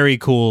 Very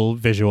cool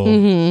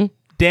visual.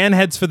 Dan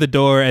heads for the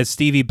door as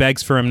Stevie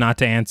begs for him not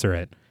to answer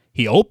it.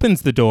 He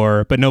opens the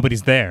door, but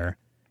nobody's there.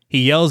 He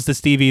yells to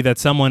Stevie that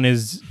someone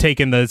is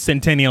taking the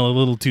Centennial a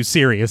little too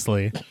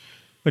seriously.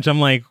 Which I'm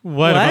like,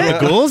 what?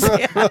 About the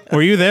ghouls?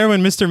 Were you there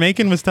when Mr.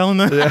 Macon was telling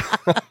them? Yeah.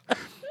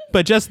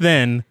 But just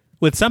then,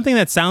 with something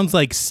that sounds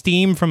like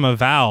steam from a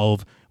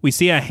valve, we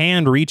see a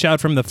hand reach out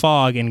from the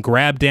fog and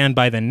grab Dan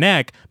by the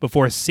neck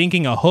before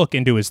sinking a hook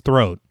into his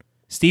throat.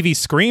 Stevie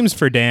screams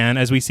for Dan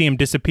as we see him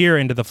disappear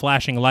into the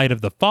flashing light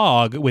of the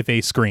fog with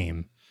a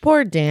scream.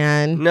 Poor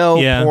Dan. No,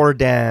 Yeah. poor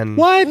Dan.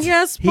 What?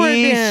 Yes, poor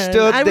He Dan.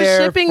 stood I was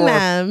there shipping for-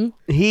 them.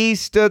 He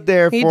stood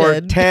there He for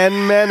did.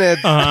 10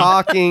 minutes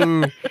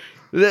talking,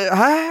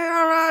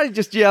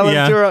 just yelling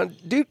Yeah. to her,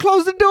 dude,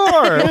 close the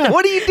door.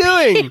 What are you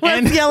doing?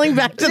 Was yelling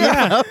back to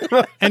the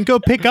phone. And go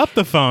pick up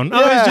the phone. Oh,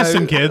 Yeah. it's just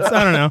some kids.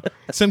 I don't know.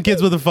 Some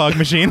kids with a fog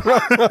machine.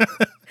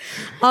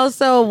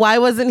 Also, why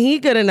wasn't he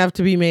good enough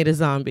to be made a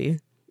zombie?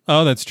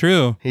 Oh, that's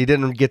true. He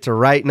didn't get to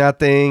write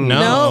nothing. No.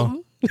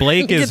 No.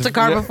 Blake He is gets a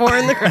car before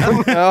in the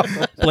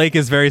ground. Blake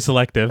is very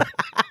selective.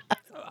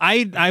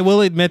 I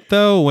will admit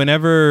though,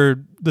 whenever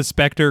the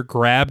Spectre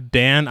grabbed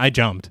Dan, I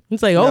jumped.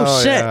 It's like, oh, Oh,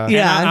 shit. yeah.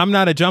 Yeah. And I'm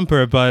not a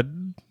jumper, but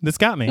this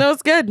got me. No,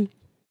 it's good.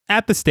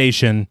 At the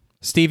station,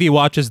 Stevie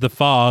watches the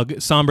fog,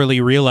 somberly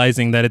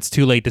realizing that it's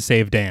too late to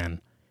save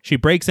Dan. She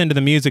breaks into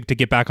the music to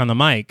get back on the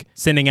mic,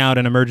 sending out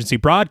an emergency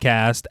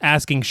broadcast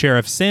asking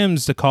Sheriff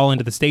Sims to call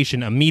into the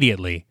station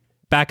immediately.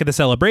 Back at the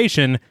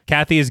celebration,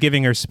 Kathy is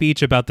giving her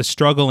speech about the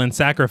struggle and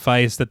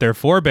sacrifice that their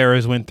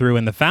forebears went through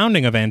in the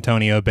founding of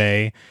Antonio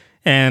Bay,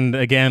 and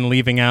again,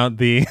 leaving out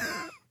the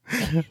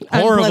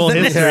horrible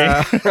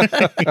Unpleasantness.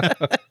 history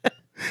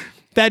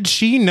that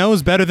she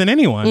knows better than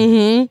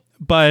anyone.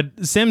 But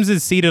Sims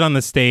is seated on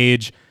the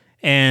stage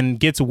and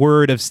gets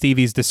word of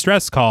Stevie's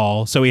distress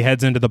call, so he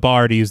heads into the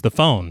bar to use the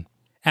phone.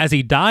 As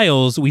he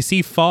dials, we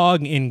see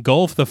fog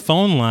engulf the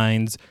phone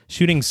lines,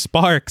 shooting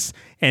sparks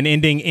and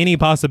ending any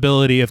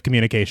possibility of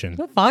communication.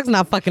 The fog's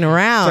not fucking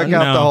around. Took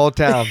out No. the whole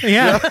town.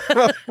 Yeah.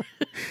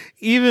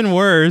 Even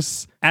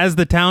worse, as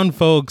the town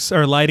folks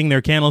are lighting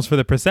their candles for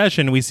the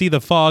procession, we see the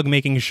fog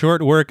making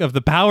short work of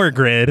the power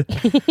grid,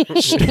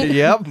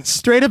 Yep.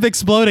 straight up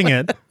exploding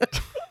it.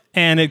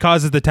 And it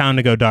causes the town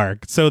to go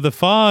dark. So the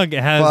fog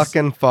has...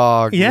 Fucking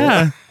fog.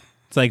 Yeah.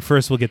 It's like,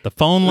 first we'll get the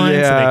phone line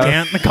Yeah. so they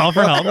can't call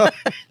for help.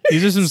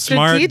 These are some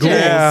smart Strategic.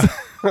 ghouls.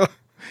 Yeah.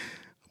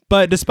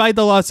 But despite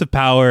the loss of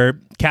power,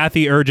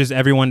 Kathy urges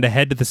everyone to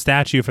head to the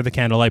statue for the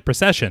candlelight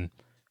procession.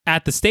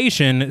 At the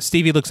station,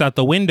 Stevie looks out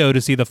the window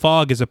to see the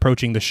fog is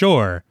approaching the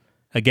shore.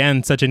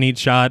 Again, such a neat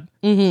shot.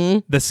 Mm-hmm.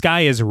 The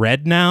sky is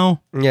red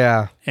now,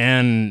 Yeah.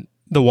 and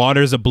the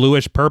water's a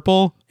bluish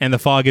purple, and the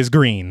fog is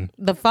green.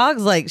 The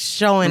fog's like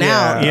showing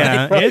Yeah. out.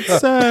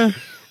 Yeah,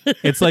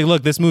 it's like,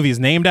 look, this movie is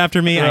named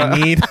after me. I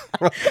need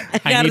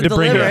Gotta to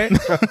bring deliver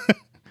it.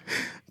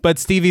 But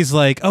Stevie's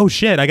like, oh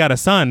shit, I got a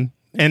son.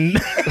 And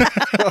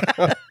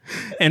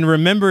and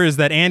remembers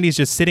that Andy's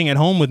just sitting at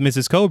home with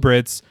Mrs.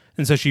 Kobritz,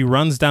 and so she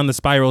runs down the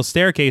spiral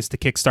staircase to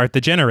kickstart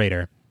the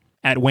generator.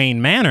 At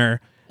Wayne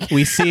Manor,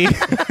 we see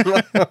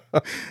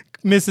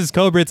Mrs.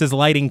 Kobritz is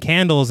lighting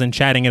candles and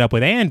chatting it up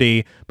with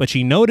Andy, but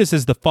she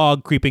notices the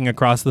fog creeping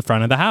across the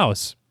front of the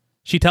house.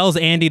 She tells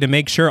Andy to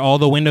make sure all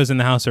the windows in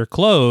the house are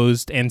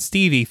closed, and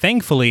Stevie,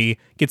 thankfully,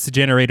 gets the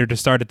generator to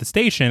start at the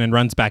station and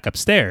runs back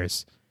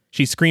upstairs.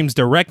 She screams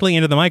directly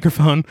into the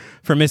microphone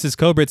for Mrs.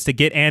 Kobritz to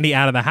get Andy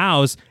out of the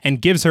house and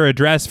gives her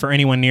address for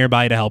anyone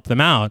nearby to help them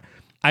out.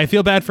 I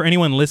feel bad for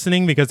anyone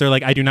listening because they're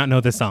like, I do not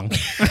know this song.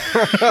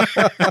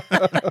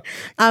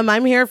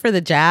 I'm here for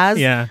the jazz.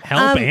 Yeah,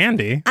 help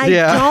Andy. I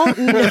Yeah. don't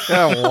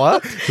know.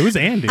 What? Who's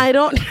Andy? I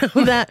don't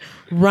know that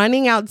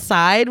running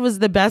outside was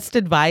the best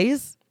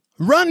advice.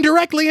 Run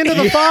directly into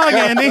the fog,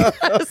 Andy.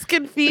 I was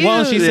confused.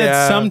 Well, she said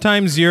Yeah.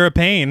 sometimes you're a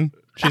pain.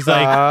 She's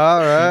like, All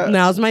right.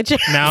 Now's my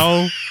chance.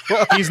 now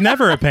he's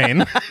never a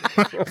pain.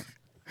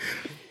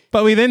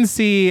 But we then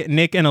see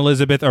Nick and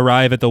Elizabeth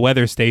arrive at the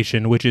weather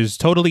station, which is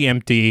totally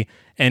empty,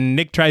 and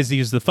Nick tries to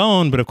use the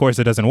phone, but of course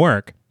it doesn't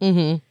work.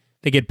 Mm-hmm.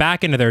 They get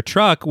back into their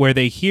truck where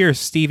they hear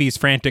Stevie's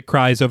frantic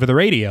cries over the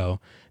radio.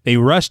 They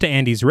rush to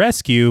Andy's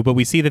rescue, but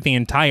we see that the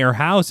entire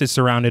house is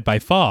surrounded by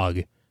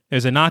fog.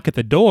 There's a knock at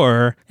the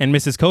door, and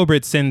Mrs.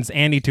 Cobrit sends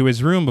Andy to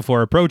his room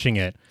before approaching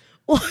it.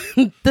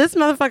 This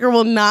motherfucker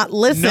will not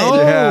listen. No!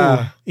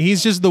 Yeah.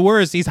 He's just the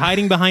worst. He's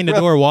hiding behind a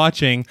door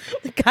watching.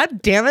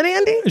 God damn it,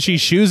 Andy. She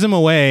shoos him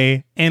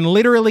away, and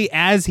literally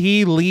as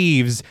he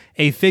leaves,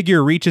 a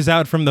figure reaches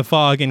out from the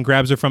fog and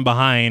grabs her from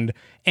behind,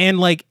 and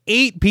like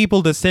 8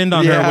 people descend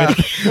on Yeah.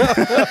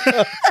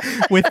 her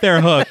with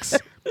their hooks.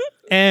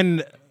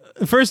 And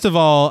first of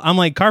all, I'm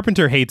like,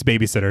 Carpenter hates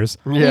babysitters.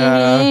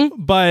 Yeah.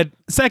 But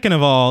second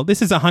of all,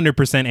 this is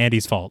 100%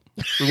 Andy's fault,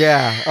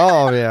 Yeah.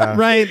 Oh, yeah.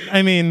 right?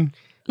 I mean,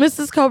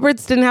 Mrs.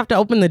 Cobrits didn't have to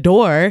open the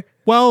door.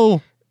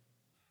 well,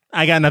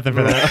 I got nothing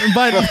for that.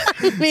 But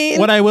I mean,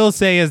 what I will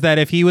say is that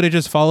if he would have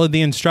just followed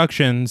the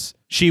instructions,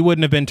 she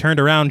wouldn't have been turned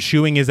around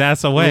shooing his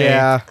ass away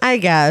Yeah. I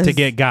guess. to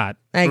get got.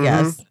 I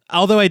guess.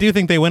 Although I do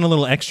think they went a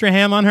little extra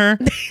ham on her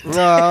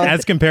No.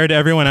 as compared to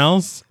everyone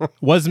else.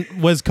 Was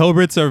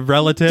Cobritz a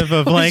relative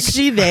of like... Was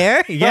she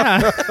there?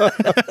 Yeah.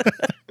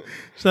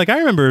 She's like, I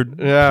remember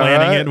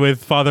planning right. it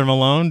with Father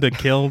Malone to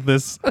kill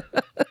this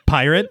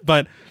pirate.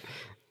 But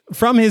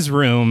from his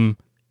room,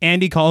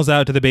 Andy calls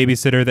out to the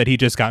babysitter that he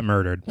just got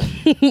murdered.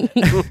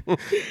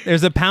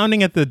 There's a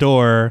pounding at the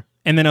door,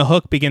 and then a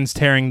hook begins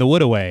tearing the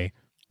wood away.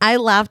 I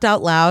laughed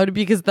out loud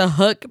because the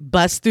hook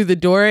busts through the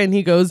door and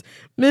he goes,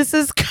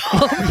 Mrs.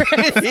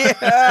 Cobrits.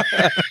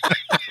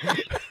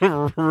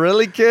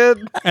 Really, kid?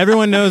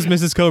 Everyone knows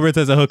Mrs. Cobritz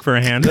has a hook for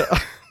a hand.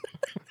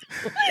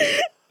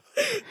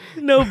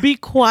 No, be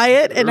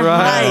quiet and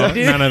Right. hide,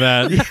 dude. None of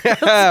that.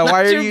 Yeah.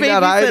 Why are your you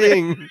not babysitter.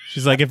 hiding?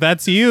 She's like, if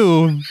that's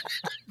you,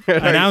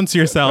 announce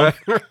yourself.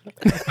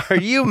 Are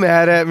you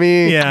mad at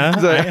me? Yeah.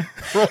 It's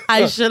like,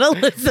 I should have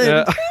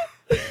listened.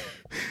 yeah.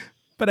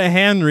 But a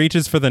hand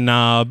reaches for the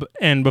knob,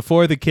 and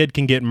before the kid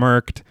can get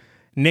murked,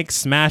 Nick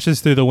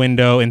smashes through the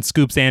window and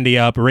scoops Andy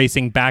up,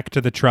 racing back to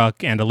the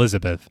truck and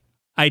Elizabeth.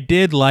 I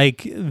did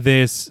like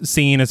this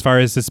scene as far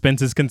as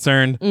suspense is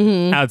concerned,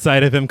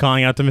 outside of him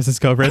calling out to Mrs.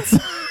 Cobritz.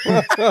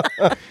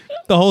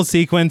 The whole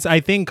sequence, I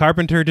think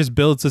Carpenter just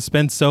builds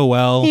suspense so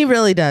well. He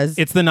really does.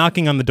 It's the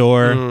knocking on the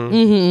door.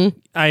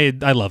 I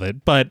love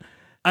it. But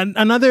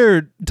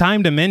another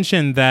time to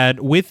mention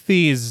that with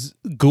these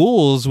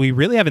ghouls, we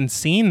really haven't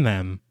seen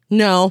them.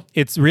 No,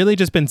 It's really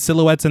just been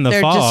silhouettes in the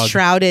they're fog. just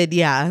shrouded.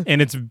 Yeah.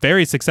 And it's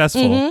very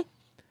successful.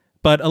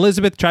 But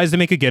Elizabeth tries to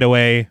make a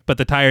getaway, but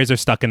the tires are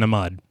stuck in the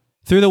mud.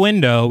 Through the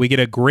window, we get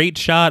a great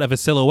shot of a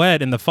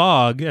silhouette in the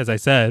fog, as I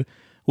said,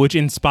 which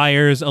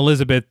inspires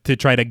Elizabeth to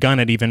try to gun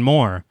it even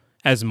more.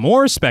 As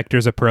more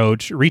specters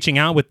approach, reaching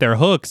out with their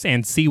hooks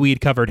and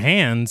seaweed-covered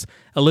hands,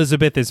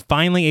 Elizabeth is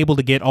finally able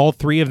to get all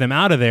 3 of them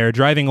out of there,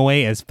 driving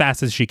away as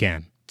fast as she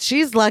can.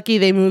 She's lucky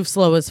they move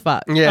slow as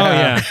fuck. Yeah. Oh,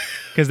 yeah.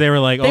 Because they were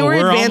like, They oh, were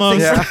we're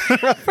advancing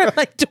almost... for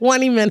like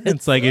 20 minutes.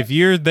 It's like, if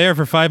you're there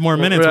for 5 more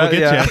minutes, we'll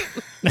get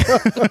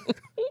you.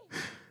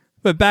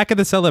 But back at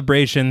the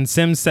celebration,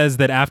 Sims says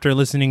that after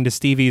listening to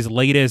Stevie's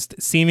latest,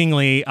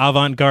 seemingly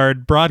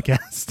avant-garde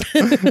broadcast,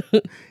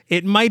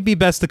 it might be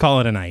best to call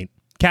it a night.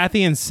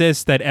 Kathy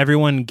insists that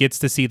everyone gets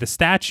to see the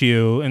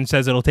statue and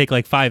says it'll take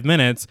like 5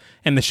 minutes,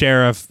 and the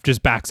sheriff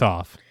just backs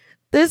off.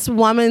 This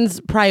woman's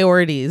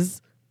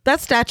priorities. That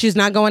statue's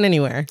not going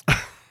anywhere.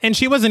 And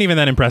she wasn't even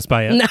that impressed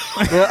by it. No,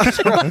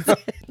 she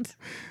wasn't.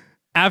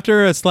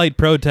 After a slight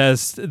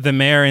protest, the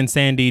mayor and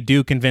Sandy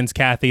do convince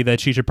Kathy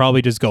that she should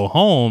probably just go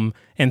home,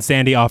 and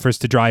Sandy offers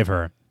to drive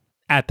her.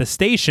 At the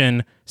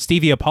station,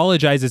 Stevie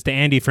apologizes to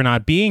Andy for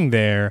not being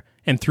there,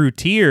 and through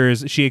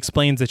tears, she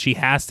explains that she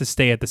has to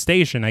stay at the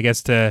station, I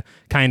guess to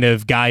kind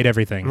of guide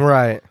everything.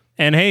 Right.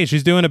 And hey,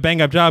 she's doing a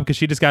bang-up job because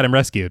she just got him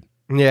rescued.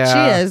 Yeah.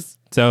 She is.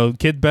 So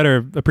kid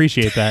better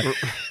appreciate that.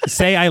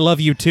 Say I love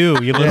you too,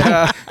 you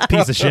little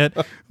piece of shit.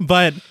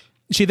 But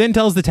she then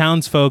tells the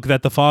townsfolk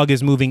that the fog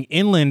is moving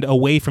inland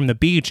away from the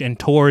beach and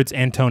towards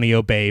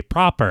Antonio Bay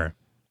proper.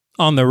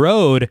 On the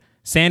road,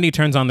 Sandy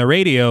turns on the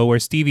radio where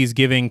Stevie's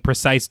giving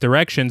precise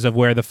directions of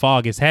where the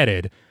fog is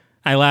headed.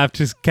 I laughed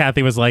because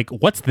Kathy was like,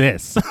 what's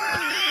this?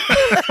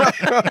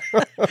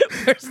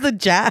 Where's the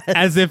jazz?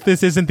 As if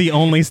this isn't the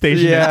only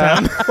station in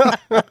town.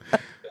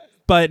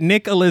 But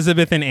Nick,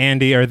 Elizabeth, and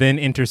Andy are then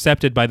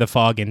intercepted by the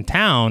fog in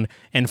town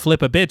and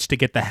flip a bitch to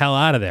get the hell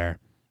out of there.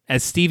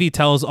 As Stevie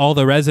tells all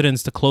the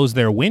residents to close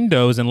their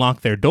windows and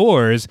lock their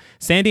doors,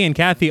 Sandy and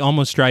Kathy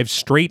almost drive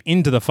straight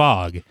into the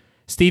fog.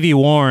 Stevie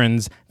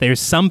warns there's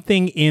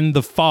something in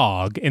the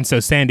fog, and so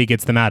Sandy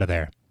gets them out of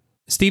there.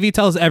 Stevie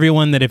tells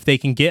everyone that if they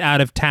can get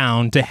out of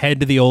town to head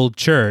to the old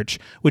church,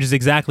 which is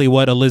exactly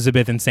what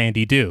Elizabeth and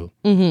Sandy do.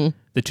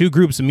 The 2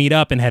 groups meet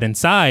up and head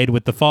inside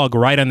with the fog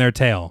right on their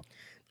tail.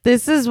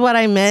 This is what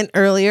I meant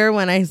earlier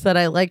when I said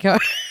I like how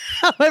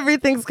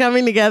everything's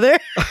coming together.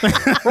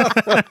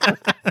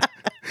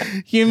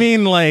 You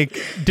mean like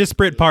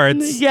disparate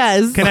parts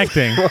Yes.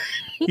 connecting.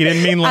 You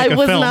didn't mean like I a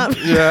was film. not.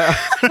 Yeah.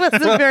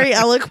 Wasn't very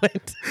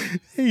eloquent.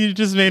 You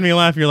just made me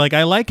laugh. You're like,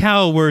 I like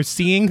how we're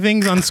seeing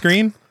things on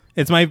screen.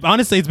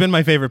 Honestly, it's been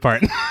my favorite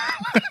part.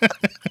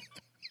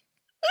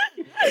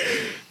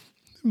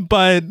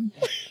 But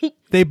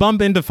they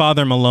bump into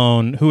Father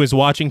Malone, who is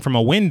watching from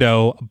a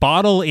window,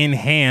 bottle in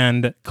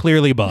hand,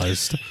 clearly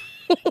buzzed.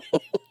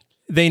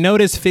 They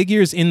notice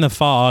figures in the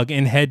fog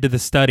and head to the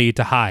study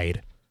to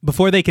hide.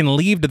 Before they can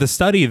leave to the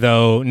study,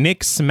 though,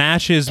 Nick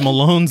smashes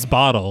Malone's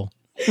bottle.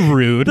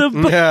 Rude.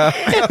 Yeah.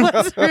 It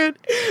was rude.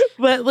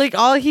 But like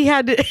all he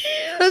had to,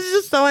 it was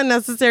just so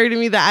unnecessary to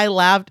me that I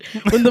laughed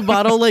when the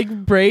bottle like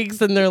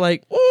breaks and they're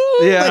like, ooh.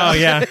 Yeah. Oh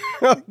yeah.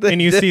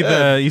 And you see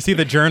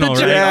the journal,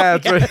 right? Yeah,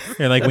 that's right.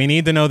 They're like, we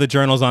need to know the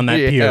journals on that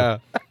Yeah.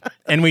 pew.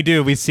 And we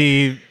do. We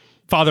see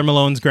Father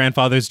Malone's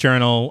grandfather's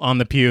journal on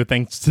the pew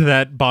thanks to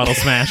that bottle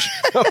smash.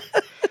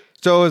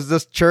 So is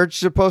this church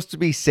supposed to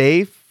be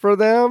safe for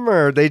them,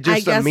 or are they I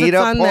just a guess it's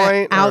meetup on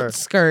point? the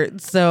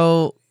outskirts,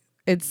 so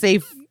it's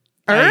safe.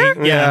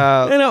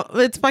 Yeah. You know,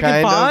 it's fucking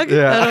Kind of, fog.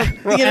 yeah. I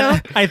don't- you know,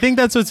 I think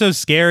that's what's so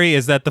scary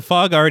is that the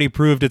fog already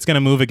proved it's going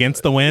to move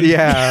against the wind.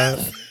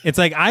 Yeah. It's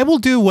like, I will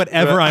do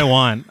whatever I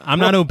want. I'm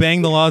not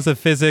obeying the laws of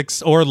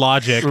physics or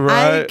logic. I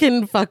Right.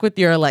 can fuck with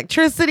your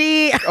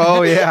electricity.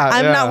 Oh, yeah.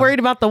 I'm yeah. not worried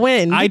about the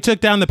wind. I took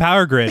down the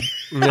power grid.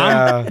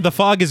 Yeah. The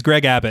fog is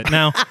Greg Abbott.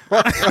 Now,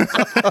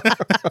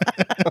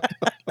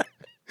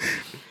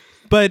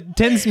 but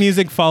tense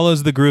music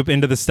follows the group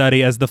into the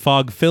study as the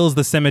fog fills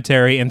the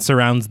cemetery and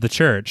surrounds the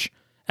church.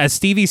 As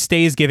Stevie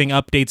stays giving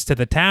updates to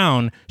the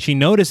town, she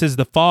notices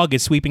the fog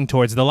is sweeping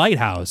towards the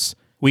lighthouse.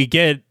 We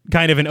get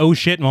kind of an oh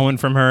shit moment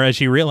from her as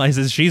she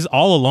realizes she's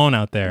all alone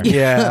out there.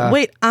 Yeah.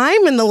 Wait,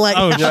 I'm in the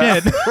lighthouse.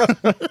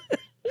 Oh shit.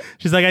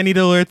 She's like, I need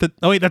to alert the...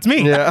 Oh wait, that's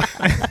me. Yeah.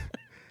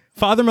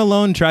 Father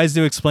Malone tries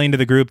to explain to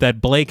the group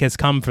that Blake has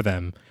come for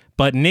them,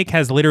 but Nick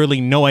has literally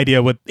no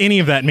idea what any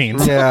of that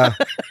means. Yeah.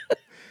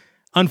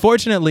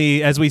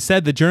 Unfortunately, as we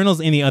said, the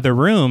journal's in the other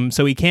room,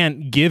 so he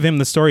can't give him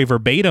the story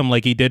verbatim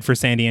like he did for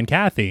Sandy and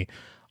Kathy.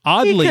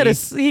 Oddly,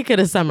 He could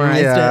have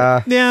summarized Yeah.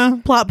 it. yeah,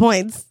 Plot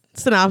points,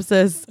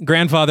 synopsis.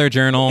 grandfather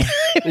journal,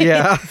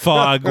 Yeah.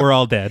 fog, we're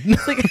all dead.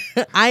 Like,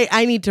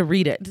 I need to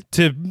read it.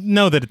 To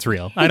know that it's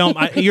real.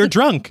 You're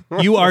drunk.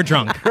 You are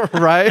drunk.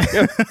 Right.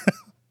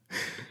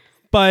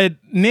 But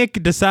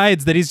Nick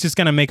decides that he's just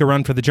going to make a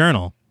run for the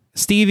journal.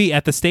 Stevie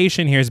at the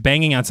station hears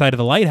banging outside of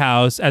the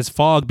lighthouse as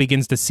fog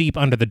begins to seep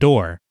under the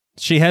door.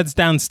 She heads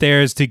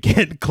downstairs to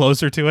get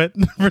closer to it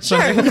for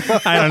something.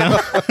 I don't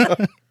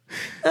know.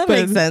 That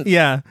makes sense.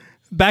 Yeah.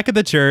 Back at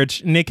the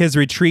church, Nick has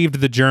retrieved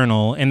the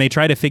journal and they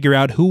try to figure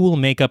out who will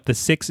make up the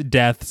 6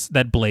 deaths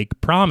that Blake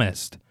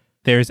promised.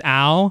 There's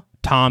Al,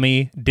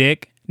 Tommy,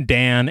 Dick,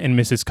 Dan, and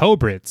Mrs.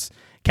 Kobritz.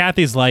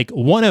 Kathy's like,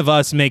 one of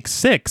us makes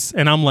 6.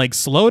 And I'm like,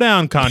 slow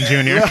down, Con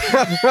Jr.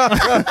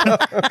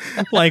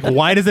 Like,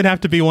 why does it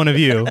have to be one of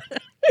you?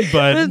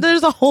 But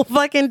There's a whole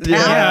fucking town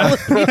Yeah.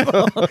 of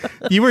people.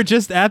 you were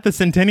just at the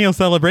centennial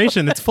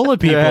celebration. It's full of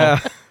people. Yeah.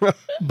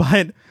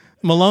 But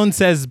Malone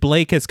says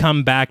Blake has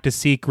come back to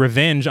seek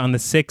revenge on the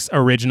 6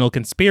 original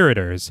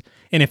conspirators.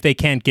 And if they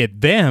can't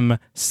get them,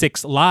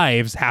 6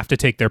 lives have to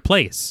take their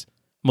place.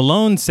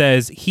 Malone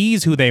says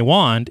he's who they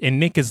want. And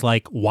Nick is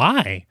like,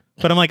 why?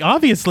 But I'm like,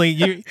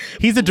 obviously,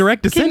 he's a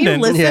direct Can you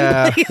descendant. listen,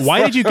 Yeah. please?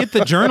 Why did you get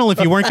the journal if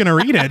you weren't going to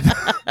read it?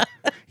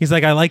 He's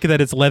like, I like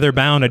that it's leather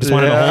bound. I just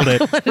wanted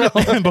to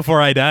hold it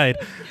before I died.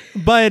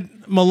 But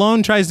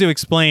Malone tries to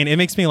explain. It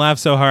makes me laugh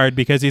so hard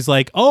because he's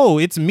like, oh,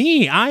 it's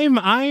me. I'm,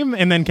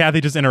 and then Kathy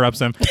just interrupts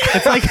him.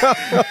 It's like,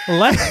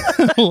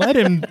 let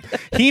him,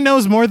 he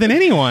knows more than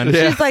anyone.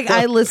 She's like,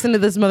 I listened to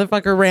this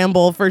motherfucker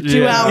ramble for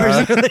 2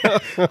 hours.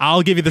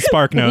 I'll give you the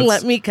spark notes.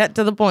 Let me cut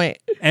to the point.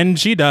 And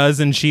she does,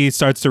 and she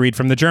starts to read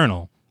from the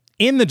journal.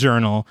 In the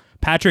journal,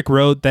 Patrick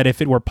wrote that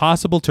if it were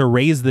possible to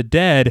raise the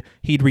dead,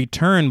 he'd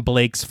return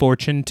Blake's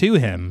fortune to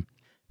him.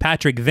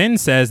 Patrick then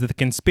says that the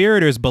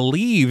conspirators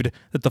believed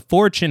that the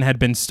fortune had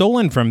been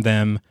stolen from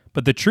them,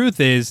 but the truth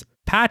is,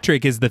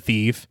 Patrick is the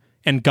thief,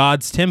 and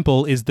God's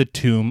temple is the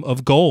tomb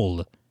of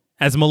gold.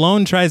 As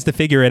Malone tries to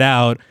figure it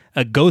out,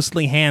 a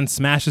ghostly hand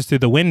smashes through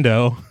the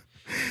window,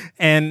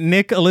 and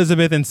Nick,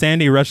 Elizabeth, and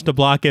Sandy rush to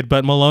block it,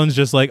 but Malone's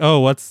just like, oh,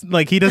 what's,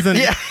 like, he doesn't...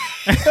 Yeah.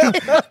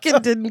 Fucking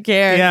didn't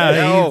care. Yeah,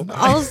 No.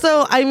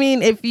 Also, I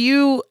mean, if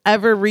you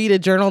ever read a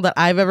journal that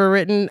I've ever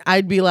written,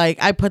 I'd be like,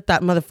 I put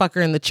that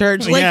motherfucker in the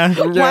church. Like, Yeah.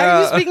 why are you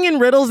Yeah. speaking in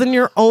riddles in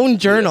your own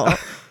journal?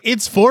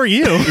 It's for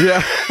you.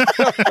 Yeah.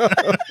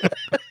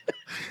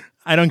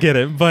 I don't get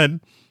it, but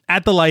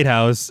at the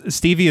lighthouse,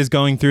 Stevie is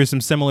going through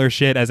some similar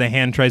shit as a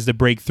hand tries to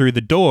break through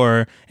the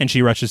door and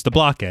she rushes to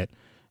block it.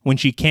 When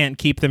she can't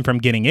keep them from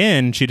getting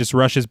in, she just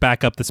rushes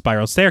back up the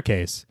spiral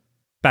staircase.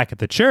 Back at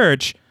the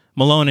church,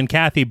 Malone and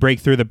Kathy break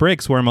through the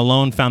bricks where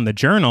Malone found the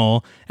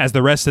journal as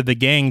the rest of the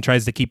gang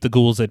tries to keep the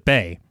ghouls at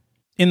bay.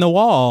 In the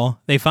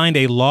wall, they find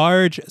a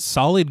large,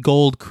 solid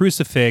gold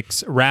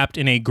crucifix wrapped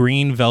in a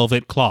green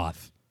velvet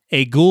cloth.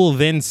 A ghoul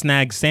then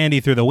snags Sandy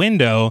through the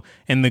window,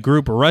 and the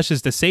group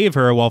rushes to save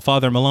her while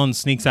Father Malone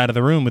sneaks out of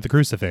the room with the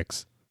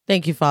crucifix.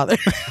 Thank you, Father.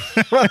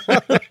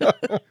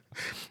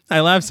 I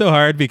laugh so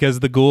hard because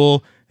the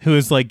ghoul who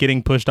is like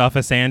getting pushed off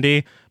of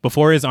Sandy,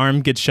 before his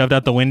arm gets shoved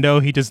out the window,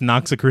 he just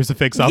knocks a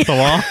crucifix off the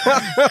wall.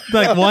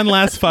 Like, one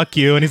last fuck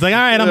you. And he's like, all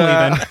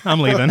right, I'm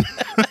leaving.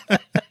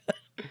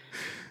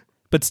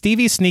 But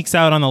Stevie sneaks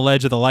out on the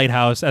ledge of the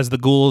lighthouse as the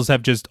ghouls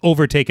have just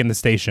overtaken the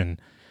station.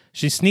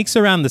 She sneaks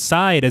around the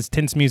side as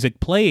tense music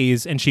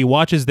plays, and she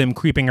watches them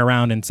creeping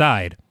around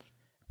inside.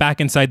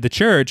 Back inside the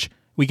church,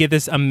 we get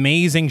this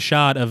amazing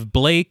shot of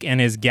Blake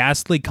and his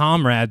ghastly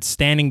comrades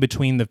standing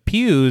between the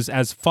pews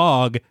as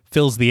fog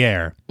fills the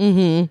air.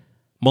 Mm-hmm.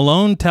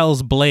 Malone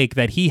tells Blake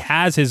that he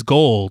has his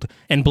gold,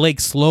 and Blake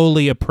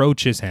slowly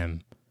approaches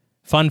him.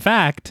 Fun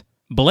fact,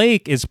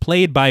 Blake is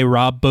played by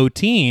Rob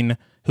Bottin,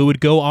 who would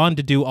go on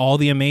to do all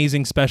the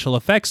amazing special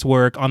effects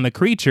work on the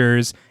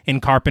creatures in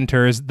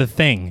Carpenter's The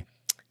Thing.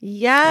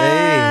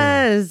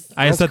 Yes.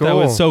 I just thought that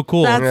was so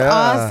cool. That's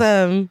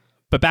awesome.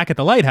 But back at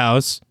the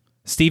lighthouse,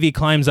 Stevie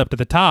climbs up to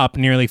the top,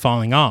 nearly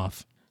falling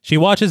off. She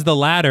watches the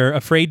ladder,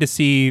 afraid to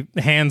see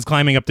hands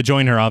climbing up to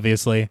join her,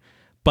 obviously.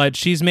 But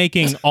she's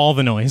making all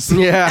the noise.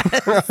 Yeah.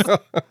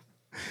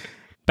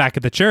 Back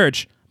at the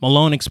church,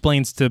 Malone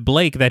explains to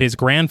Blake that his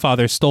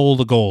grandfather stole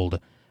the gold.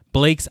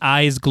 Blake's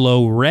eyes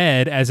glow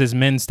red as his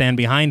men stand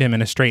behind him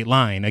in a straight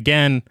line.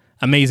 Again,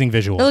 amazing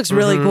visual. It looks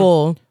really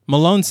cool.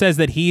 Malone says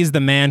that he's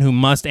the man who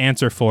must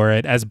answer for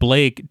it as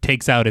Blake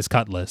takes out his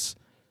cutlass.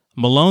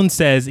 Malone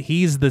says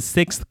he's the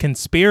sixth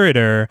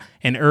conspirator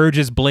and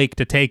urges Blake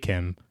to take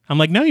him. I'm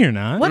like, no, you're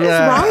not. What is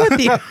wrong with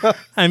you?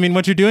 I mean,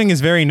 what you're doing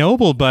is very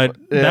noble, but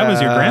that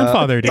was your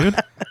grandfather, dude.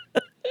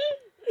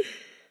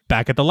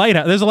 Back at the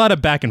lighthouse. There's a lot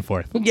of back and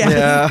forth.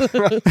 Yes.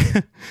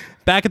 Yeah.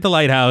 Back at the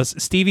lighthouse,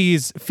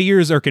 Stevie's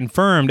fears are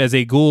confirmed as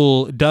a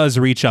ghoul does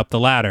reach up the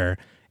ladder,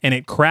 and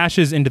it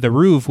crashes into the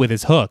roof with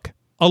his hook.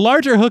 A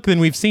larger hook than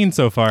we've seen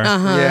so far.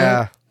 Uh-huh.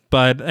 Yeah.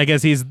 But I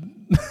guess he's...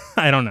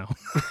 I don't know.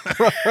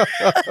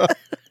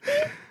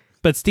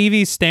 But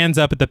Stevie stands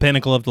up at the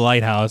pinnacle of the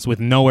lighthouse with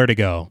nowhere to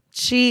go.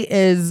 She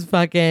is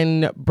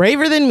fucking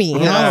braver than me.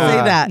 I'll Yeah. say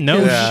that.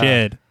 No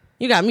shit.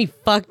 You got me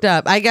fucked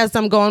up. I guess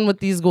I'm going with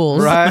these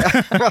ghouls. Right.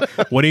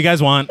 What do you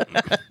guys want?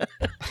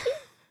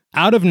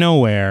 Out of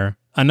nowhere,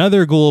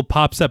 another ghoul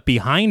pops up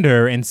behind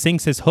her and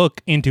sinks his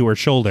hook into her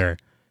shoulder.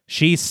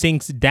 She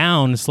sinks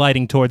down,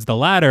 sliding towards the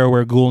ladder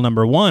where ghoul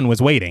number 1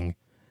 was waiting.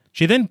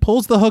 She then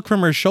pulls the hook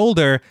from her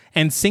shoulder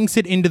and sinks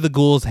it into the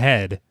ghoul's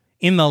head.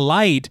 In the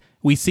light,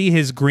 we see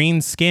his green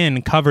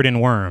skin covered in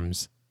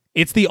worms.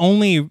 It's the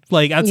only,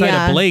 like, outside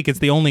of Blake, it's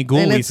the only ghoul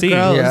And we it's see.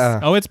 gross. Yeah.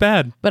 Oh, it's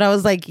bad. But I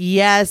was like,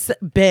 yes,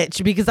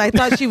 bitch, because I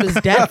thought she was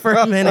dead for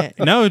a minute.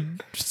 No,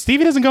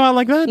 Stevie doesn't go out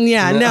like that.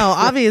 Yeah, no,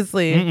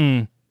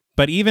 obviously.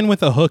 But even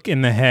with a hook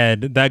in the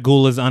head, that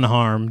ghoul is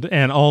unharmed,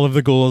 and all of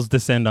the ghouls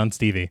descend on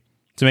Stevie.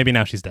 So maybe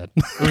now she's dead.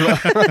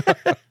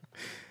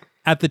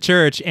 At the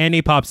church,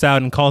 Andy pops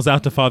out and calls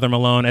out to Father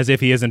Malone as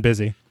if he isn't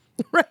busy.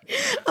 Right.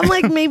 I'm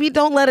like, maybe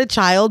don't let a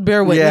child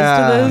bear witness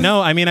Yeah. to this.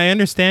 No, I mean, I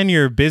understand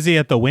you're busy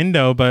at the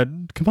window, but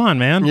come on,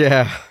 man.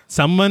 Yeah.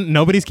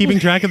 Nobody's keeping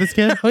track of this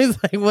kid? I was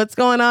like, what's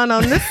going on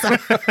this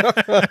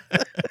side?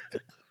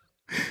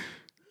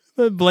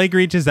 Blake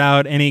reaches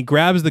out and he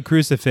grabs the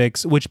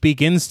crucifix, which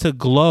begins to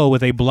glow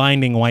with a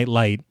blinding white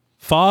light.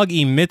 Fog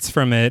emits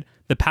from it,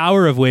 the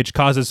power of which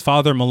causes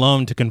Father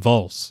Malone to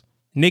convulse.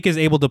 Nick is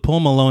able to pull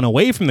Malone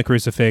away from the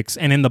crucifix,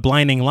 and in the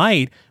blinding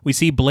light, we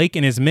see Blake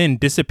and his men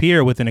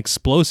disappear with an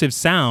explosive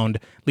sound,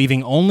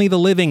 leaving only the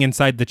living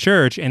inside the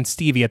church and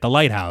Stevie at the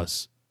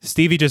lighthouse.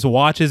 Stevie just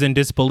watches in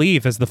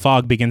disbelief as the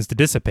fog begins to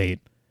dissipate.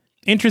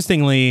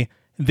 Interestingly,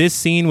 this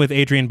scene with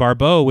Adrienne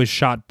Barbeau was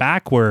shot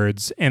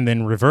backwards and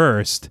then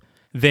reversed.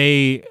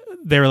 They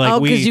were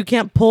like, because you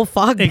can't pull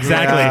fog.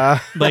 Exactly. Yeah.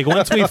 Like,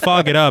 once we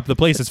fog it up, the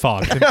place is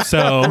fogged.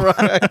 So,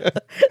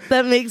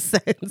 That makes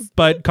sense.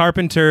 but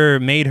Carpenter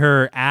made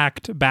her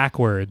act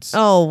backwards.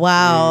 Oh,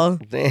 wow.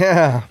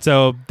 Yeah.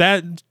 So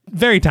that,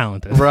 very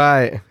talented.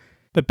 Right.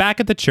 But back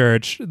at the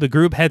church, the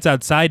group heads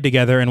outside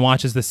together and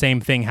watches the same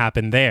thing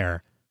happen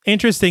there.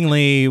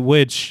 Interestingly,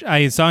 which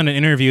I saw in an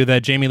interview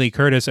that Jamie Lee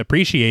Curtis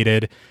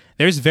appreciated,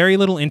 there's very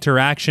little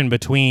interaction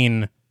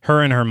between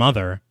her and her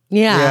mother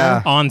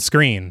Yeah. on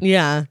screen.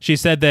 Yeah. She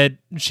said that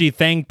she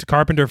thanked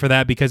Carpenter for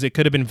that because it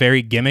could have been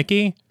very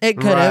gimmicky. It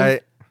could have.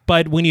 Right.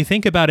 But when you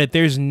think about it,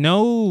 there's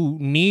no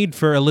need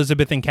for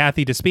Elizabeth and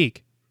Kathy to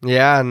speak.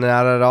 Yeah,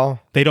 not at all.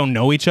 They don't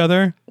know each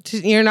other.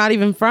 You're not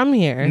even from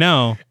here.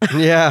 No,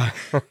 Yeah.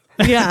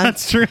 Yeah.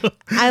 that's true.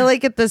 I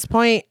like at this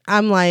point,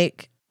 I'm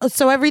like, oh,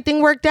 so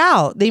everything worked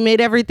out. They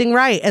made everything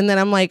right. And then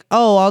I'm like,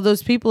 oh, all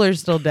those people are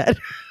still dead.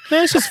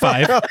 It's just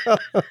 5.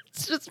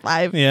 It's just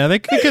 5. Yeah,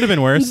 it could have been It's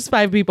worse. just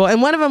 5 people.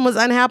 And one of them was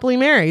unhappily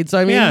married. So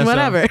I mean, Yeah, so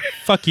whatever.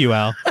 fuck you,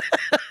 Al.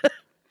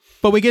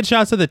 But we get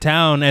shots of the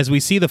town as we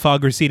see the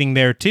fog receding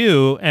there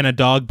too, and a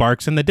dog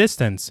barks in the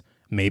distance.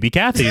 Maybe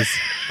Kathy's.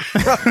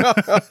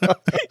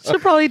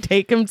 Should probably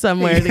take him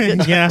somewhere to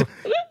get Yeah,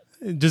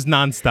 just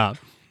nonstop.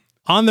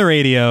 On the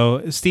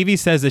radio, Stevie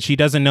says that she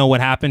doesn't know what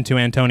happened to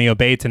Antonio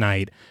Bay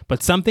tonight,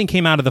 but something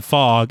came out of the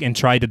fog and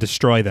tried to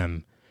destroy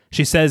them.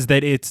 She says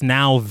that it's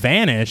now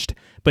vanished,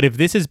 but if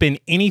this has been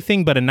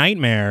anything but a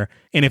nightmare,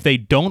 and if they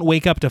don't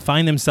wake up to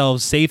find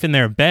themselves safe in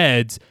their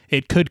beds,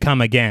 it could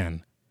come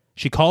again.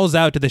 She calls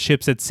out to the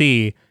ships at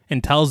sea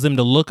and tells them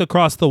to look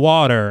across the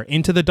water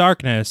into the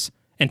darkness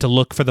and to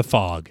look for the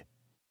fog.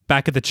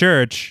 Back at the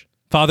church,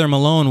 Father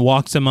Malone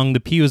walks among the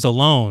pews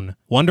alone,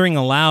 wondering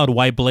aloud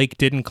why Blake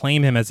didn't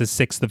claim him as his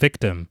sixth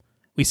victim.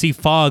 We see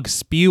fog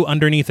spew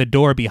underneath a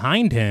door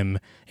behind him,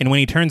 and when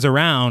he turns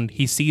around,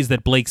 he sees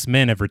that Blake's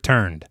men have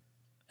returned.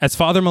 As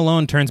Father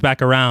Malone turns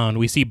back around,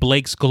 we see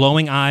Blake's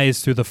glowing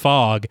eyes through the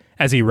fog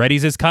as he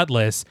readies his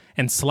cutlass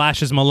and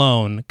slashes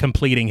Malone,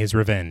 completing his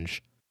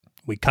revenge.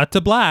 We cut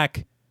to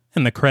black,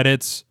 and the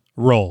credits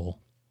roll.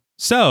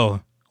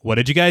 So, what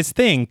did you guys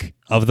think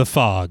of The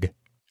Fog?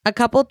 A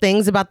couple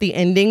things about the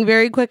ending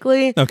very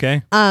quickly.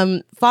 Okay.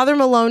 Father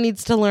Malone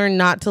needs to learn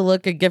not to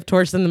look a gift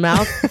horse in the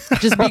mouth.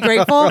 Just be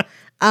grateful.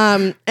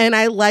 And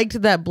I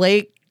liked that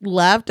Blake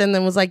left and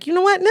then was like, you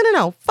know what?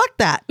 No. Fuck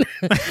that.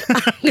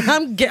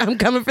 I'm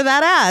coming for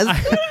that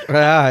ass.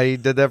 Yeah, he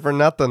did that for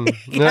nothing.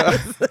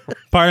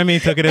 Part of me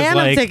took it as And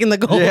like, I'm taking the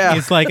gold. Yeah.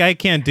 he's like, I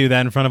can't do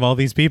that in front of all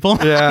these people.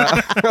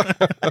 Yeah.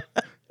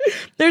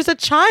 There's a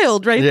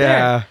child right there.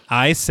 Yeah.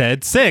 I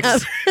said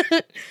 6.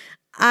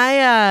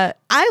 I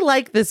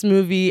like this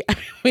movie.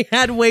 We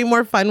had way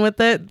more fun with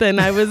it than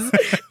I was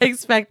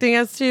expecting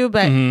us to,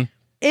 but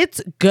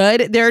it's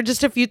good. There are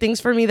just a few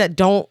things for me that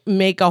don't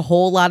make a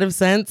whole lot of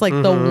sense. Like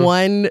the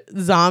one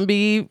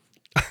zombie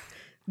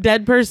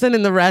dead person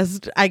and the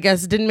rest, I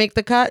guess, didn't make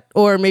the cut,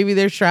 or maybe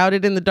they're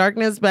shrouded in the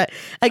darkness. But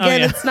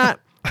again,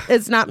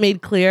 it's not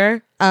made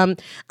clear.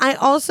 I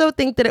also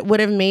think that it would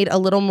have made a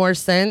little more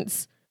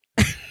sense.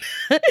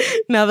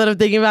 Now that I'm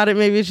thinking about it,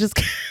 maybe it's just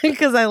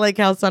because I like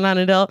House on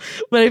Haunted Hill,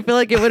 but I feel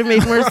like it would have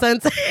made more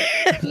sense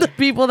if the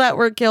people that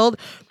were killed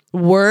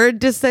were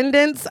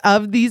descendants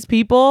of these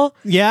people.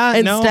 Yeah,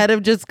 Instead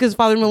of just because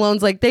Father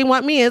Malone's like, they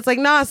want me. It's like,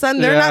 nah,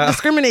 son, they're not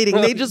discriminating.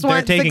 They just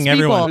want taking 6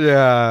 everyone. people.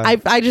 Yeah.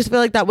 I just feel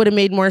like that would have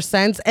made more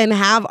sense and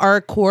have our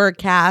core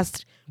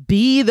cast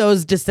be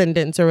those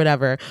descendants or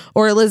whatever.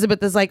 Or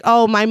Elizabeth is like,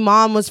 oh, my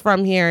mom was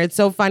from here. It's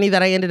so funny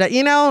that I ended up,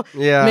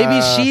 Yeah.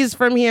 maybe she's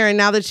from here. And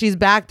now that she's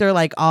back, they're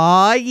like,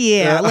 oh,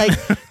 yeah. Like,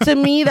 to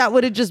me, that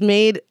would have just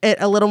made it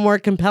a little more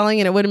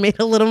compelling and it would have made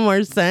a little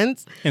more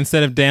sense.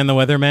 Instead of Dan the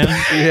Weatherman.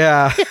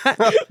 Yeah.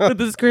 With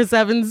this Chris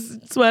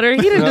Evans sweater.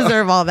 He didn't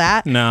deserve all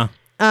that. No.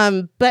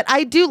 But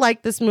I do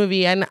like this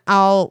movie and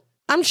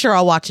I'm sure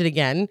I'll watch it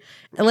again.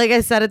 Like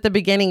I said at the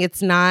beginning,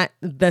 it's not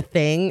The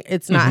Thing.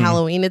 It's not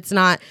Halloween. It's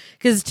not,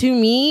 because to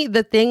me,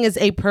 The Thing is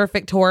a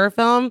perfect horror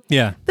film.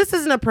 Yeah. This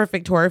isn't a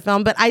perfect horror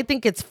film, but I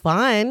think it's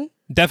fun.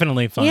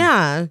 Definitely fun.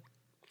 Yeah.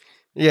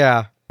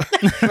 Yeah.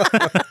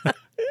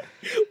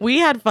 We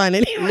had fun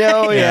anyway.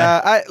 No,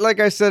 yeah. Like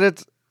I said,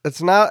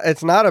 it's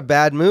not a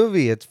bad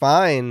movie. It's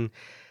fine.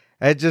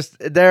 It just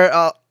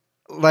there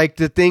like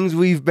the things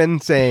we've been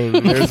saying.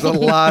 There's a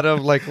lot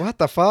of like, what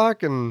the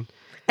fuck? And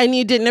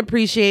you didn't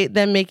appreciate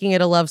them making it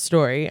a love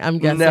story, I'm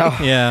guessing. no.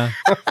 Yeah.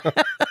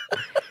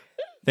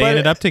 They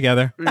ended up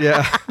together.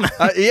 Yeah.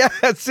 Yeah.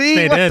 See,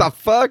 They what did. the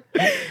fuck?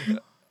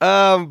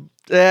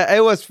 Yeah,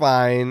 it was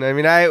fine. I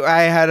mean,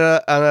 I had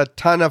a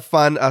ton of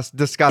fun us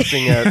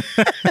discussing it.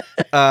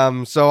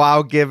 So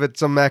I'll give it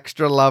some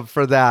extra love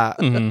for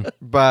that.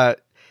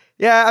 But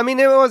yeah, I mean,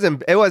 it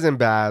wasn't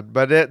bad,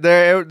 but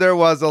there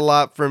was a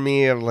lot for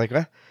me of like,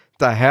 what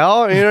the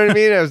hell? You know what I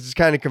mean? I was just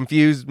kind of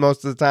confused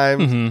most of the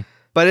time.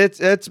 But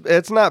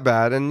it's not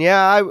bad, and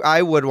yeah,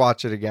 I would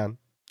watch it again.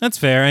 That's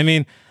fair. I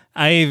mean,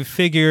 I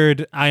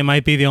figured I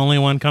might be the only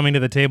one coming to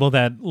the table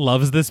that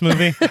loves this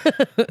movie.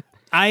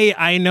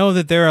 I know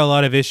that there are a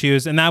lot of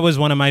issues, and that was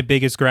one of my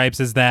biggest gripes,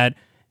 is that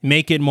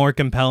make it more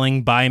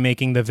compelling by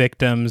making the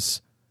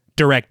victims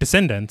direct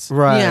descendants.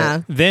 Right.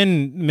 Yeah.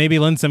 Then maybe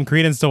lend some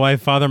credence to why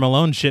Father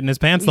Malone shit in his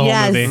pants the whole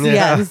Yes, movie.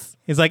 Yeah. yes.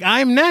 He's like,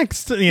 I'm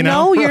next, you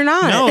No, know? you're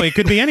not. No, it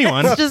could be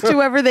anyone. It's just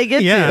whoever they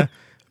get Yeah. to.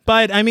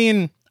 But I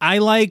mean, I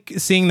like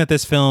seeing that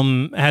this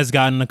film has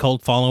gotten a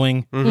cult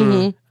following.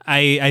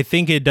 I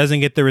think it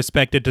doesn't get the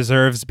respect it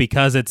deserves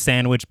because it's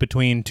sandwiched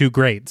between two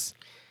greats.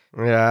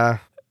 Yeah.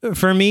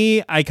 For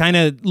me, I kind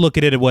of look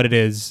at it what it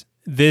is.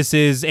 This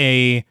is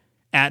a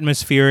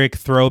atmospheric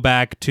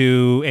throwback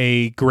to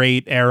a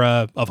great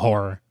era of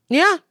horror.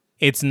 Yeah,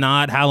 It's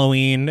not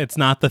Halloween, it's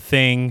not The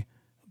Thing,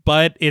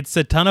 but it's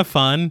a ton of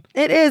fun.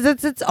 it is.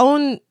 It's its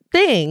own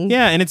thing.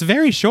 Yeah, and it's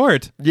very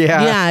short.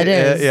 Yeah. Yeah, it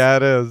is. Yeah,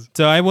 it is.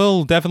 So I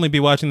will definitely be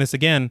watching this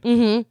again.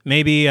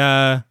 Maybe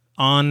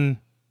on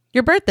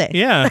Your birthday.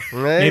 yeah.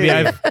 Maybe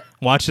Hey. I've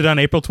watched it on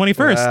April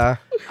 21st. Yeah.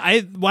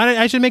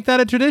 I should make that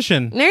a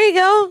tradition. There you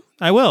go.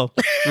 I will.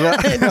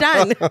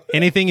 Done.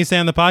 Anything you say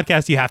on the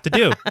podcast, you have to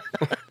do.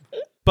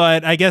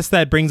 But I guess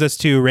that brings us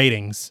to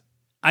ratings.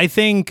 I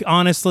think,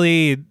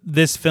 honestly,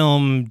 this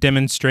film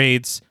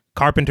demonstrates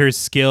Carpenter's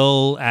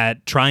skill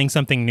at trying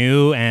something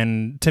new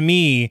and, to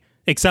me,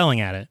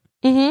 excelling at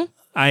it.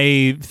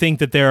 I think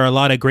that there are a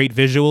lot of great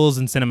visuals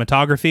and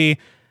cinematography.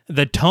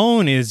 the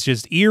tone is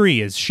just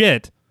eerie as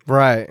shit.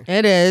 Right.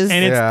 It is.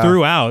 And it's Yeah.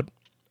 throughout.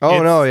 Oh,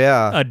 It's no,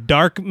 yeah. A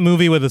dark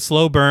movie with a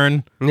slow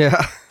burn.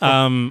 Yeah.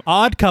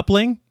 Odd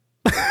coupling,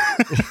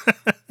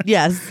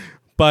 yes.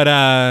 but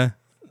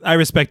I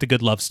respect a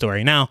good love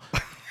story. Now,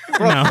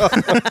 no.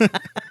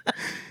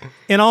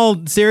 In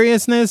all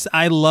seriousness,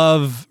 I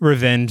love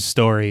revenge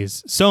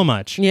stories so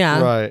much.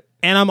 Yeah. Right.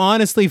 And I'm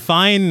honestly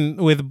fine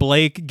with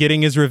Blake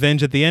getting his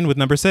revenge at the end with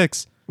number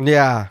 6.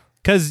 Yeah.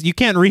 Because you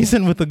can't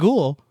reason with the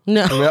ghoul.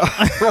 No.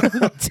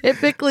 No.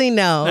 Typically,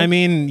 no. I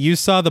mean, you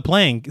saw the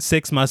plank,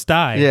 6 must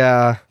die.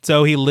 Yeah.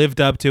 So he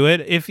lived up to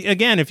it.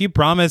 If you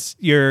promise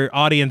your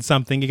audience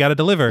something, you got to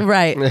deliver.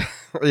 right.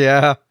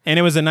 Yeah. And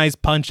it was a nice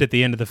punch at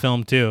the end of the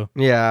film, too.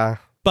 Yeah.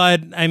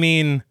 But, I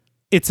mean,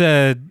 it's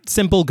a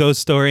simple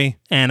ghost story,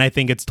 and I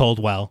think it's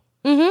told well.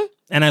 Mm-hmm.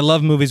 And I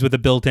love movies with a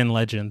built-in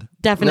legend.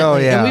 Definitely. No,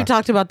 yeah. And we've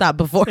talked about that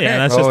before. Yeah,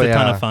 that's just Oh, a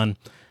ton yeah. of fun.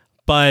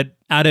 But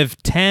out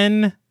of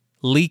 10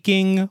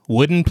 leaking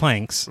wooden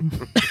planks,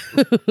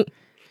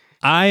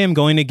 I am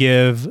going to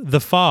give The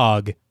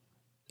Fog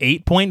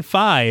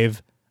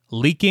 8.5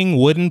 leaking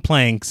wooden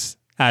planks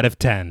out of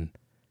 10.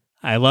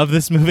 I love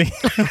this movie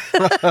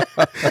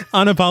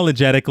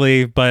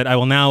unapologetically, but I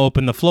will now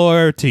open the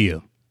floor to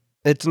you.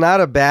 It's not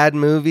a bad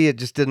movie. It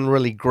just didn't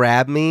really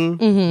grab me.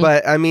 Mm-hmm.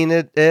 But I mean,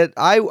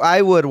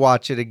 I would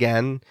watch it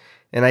again,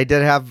 and I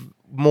did have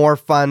more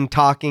fun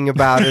talking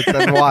about it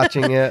than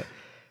watching it.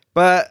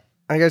 But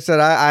like I said,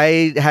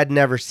 I had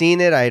never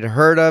seen it. I'd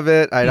heard of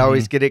it. I'd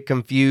always get it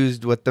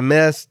confused with The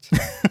Mist,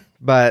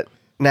 but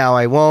now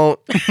I won't.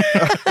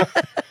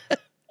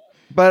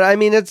 But I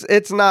mean,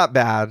 it's not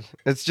bad.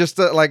 It's just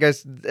like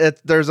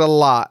there's a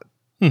lot.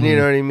 You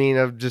know what I mean?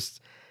 Of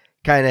just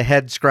kind of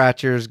head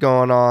scratchers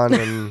going on,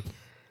 and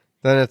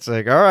then it's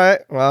like, all right,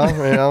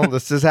 well,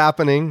 this is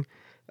happening.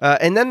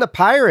 And then the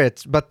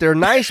pirates, but they're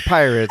nice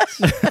pirates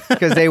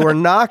because they were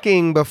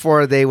knocking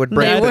before they would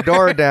break the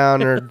door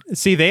down. Or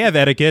See, they have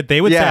etiquette.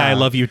 They would say, Yeah. I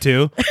love you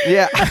too.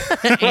 yeah,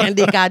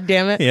 Andy,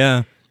 goddammit.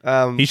 Yeah.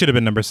 He should have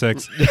been number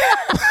 6.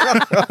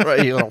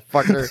 right, you little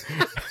fucker.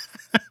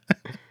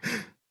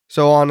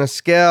 So on a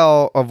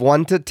scale of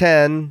 1 to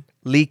 10,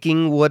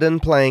 leaking wooden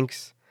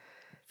planks,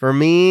 for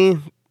me,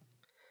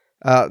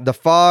 The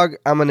Fog,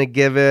 I'm gonna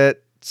give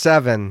it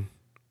 7.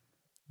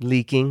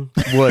 Leaking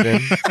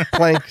wooden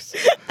planks.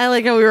 I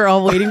like how we were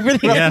all waiting for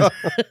the Yeah.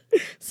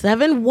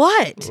 7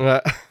 what?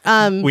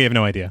 We have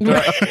no idea.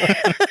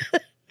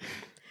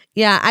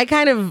 Yeah,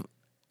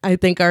 I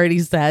think already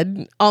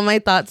said all my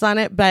thoughts on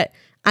it, but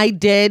I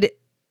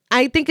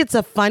think it's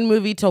a fun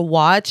movie to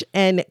watch,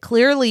 and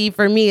clearly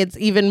for me it's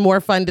even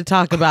more fun to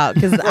talk about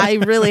because I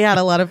really had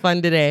a lot of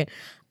fun today.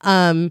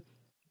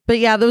 But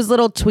yeah, those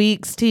little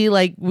tweaks, T,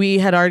 like we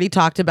had already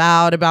talked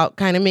about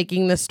kind of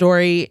making the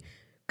story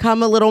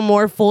come a little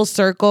more full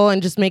circle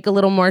and just make a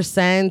little more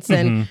sense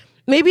and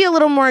maybe a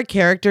little more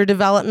character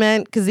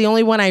development, because the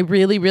only one I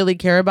really, really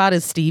care about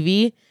is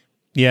Stevie.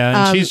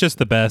 Yeah, and she's just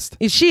the best.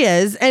 She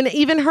is. And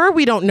even her,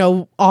 we don't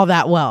know all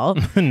that well.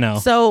 No.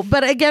 So,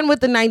 but again,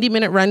 with the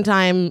 90-minute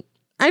runtime,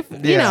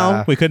 you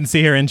know, We couldn't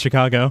see her in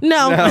Chicago.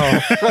 no.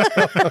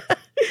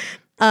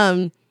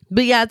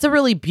 But yeah, it's a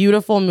really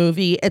beautiful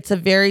movie. It's a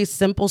very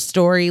simple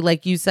story,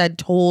 like you said,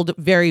 told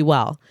very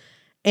well.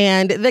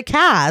 And the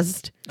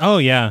cast, Oh,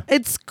 yeah.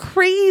 it's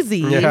crazy.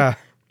 Yeah.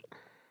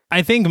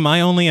 I think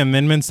my only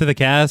amendments to the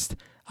cast,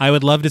 I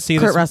would love to see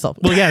Kurt this. Russell.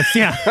 Well, yes,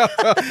 yeah.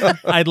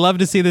 I'd love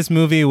to see this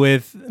movie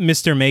with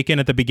Mr. Macon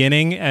at the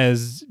beginning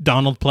as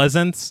Donald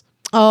Pleasance.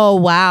 Oh,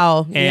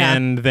 wow.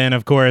 And then,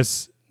 of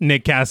course,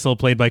 Nick Castle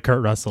played by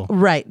Kurt Russell. yeah.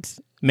 Right.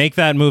 Make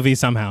that movie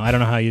somehow. I don't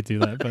know how you do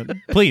that, but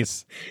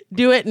please.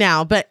 Do it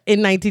now, but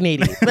in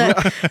 1980.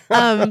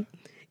 But,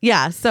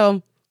 yeah,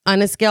 so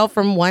on a scale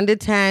from 1 to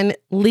 10,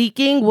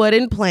 leaking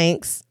wooden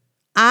planks,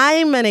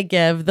 I'm going to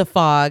give The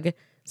Fog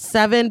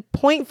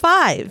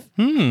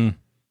 7.5.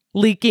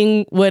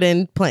 Leaking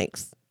wooden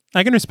planks.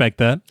 I can respect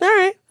that. All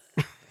right.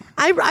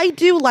 I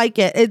do like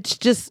it. It's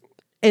just,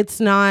 it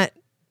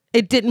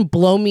didn't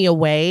blow me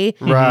away.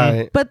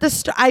 Right. But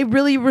I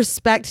really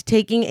respect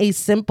taking a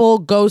simple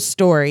ghost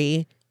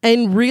story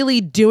and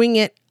really doing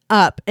it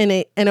up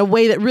in a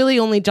way that really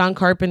only John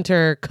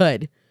Carpenter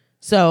could.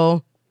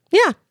 So,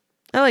 yeah,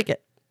 I like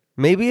it.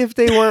 Maybe if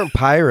they weren't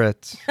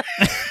pirates.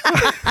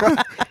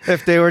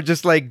 If they were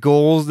just like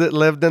ghouls that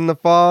lived in the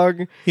fog.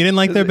 You didn't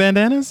like their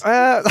bandanas?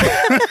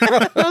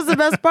 That was the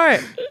best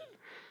part.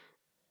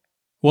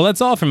 Well,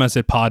 that's all from us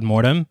at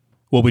Podmortem.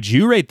 What would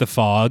you rate The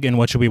Fog, and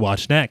what should we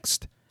watch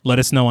next? Let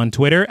us know on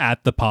Twitter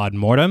at the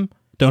Podmortem.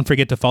 Don't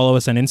forget to follow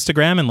us on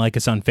Instagram and like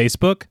us on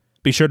Facebook.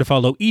 Be sure to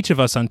follow each of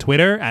us on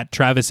Twitter at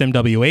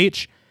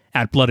TravisMWH,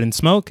 at Blood and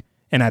Smoke,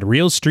 and at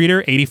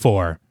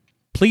RealStreeter84.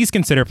 Please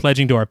consider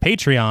pledging to our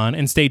Patreon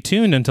and stay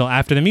tuned until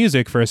after the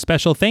music for a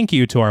special thank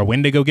you to our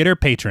Wendigo Getter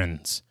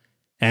patrons.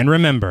 And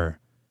remember,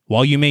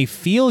 while you may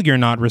feel you're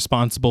not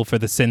responsible for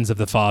the sins of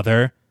the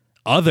father,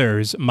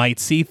 others might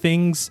see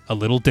things a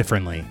little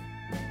differently.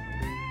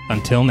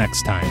 Until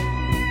next time.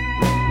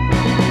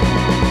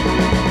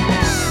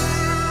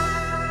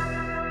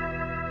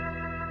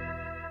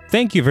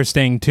 Thank you for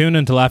staying tuned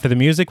until after the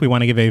music. We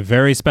want to give a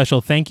very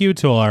special thank you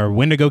to our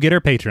Wendigo Getter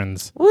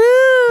patrons. Woo!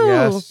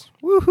 Yes.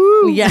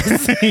 Woohoo.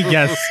 Yes.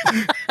 Yes.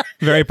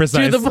 Very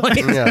precise. To the point.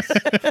 Yes.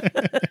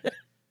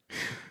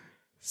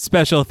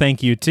 Special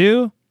thank you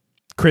to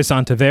Chris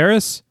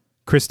Ontiveros,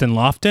 Kristen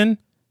Lofton,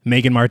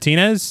 Megan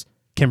Martinez,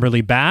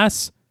 Kimberly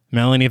Bass,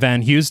 Melanie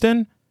Van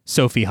Houston,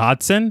 Sophie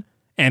Hodson,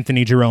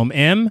 Anthony Jerome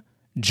M.,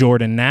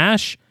 Jordan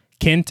Nash,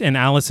 Kent and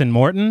Allison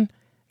Morton,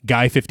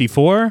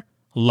 Guy54,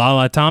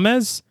 Lala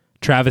Thomas,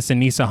 Travis and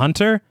Nisa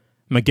Hunter,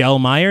 Miguel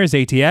Myers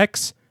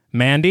ATX,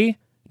 Mandy,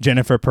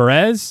 Jennifer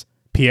Perez,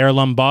 Pierre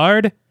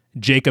Lombard,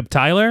 Jacob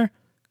Tyler,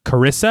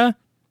 Carissa,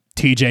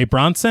 TJ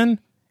Bronson,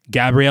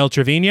 Gabrielle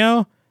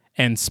Trevino,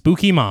 and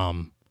Spooky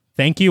Mom.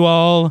 Thank you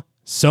all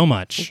so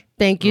much.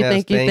 Thank you, Yes,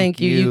 thank you, thank thank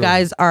you. you. You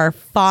guys are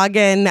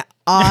fogging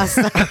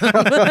awesome.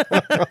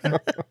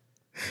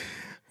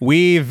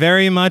 We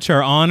very much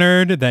are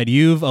honored that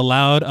you've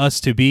allowed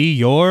us to be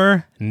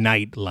your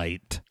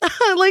nightlight.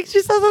 Like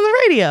she says on the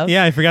radio.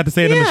 Yeah, I forgot to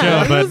say it on the Yeah, show,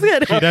 that but was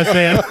good. she does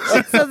say it.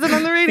 She says it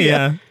on the radio.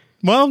 Yeah.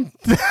 Well,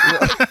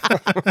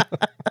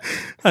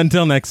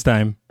 until next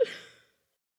time.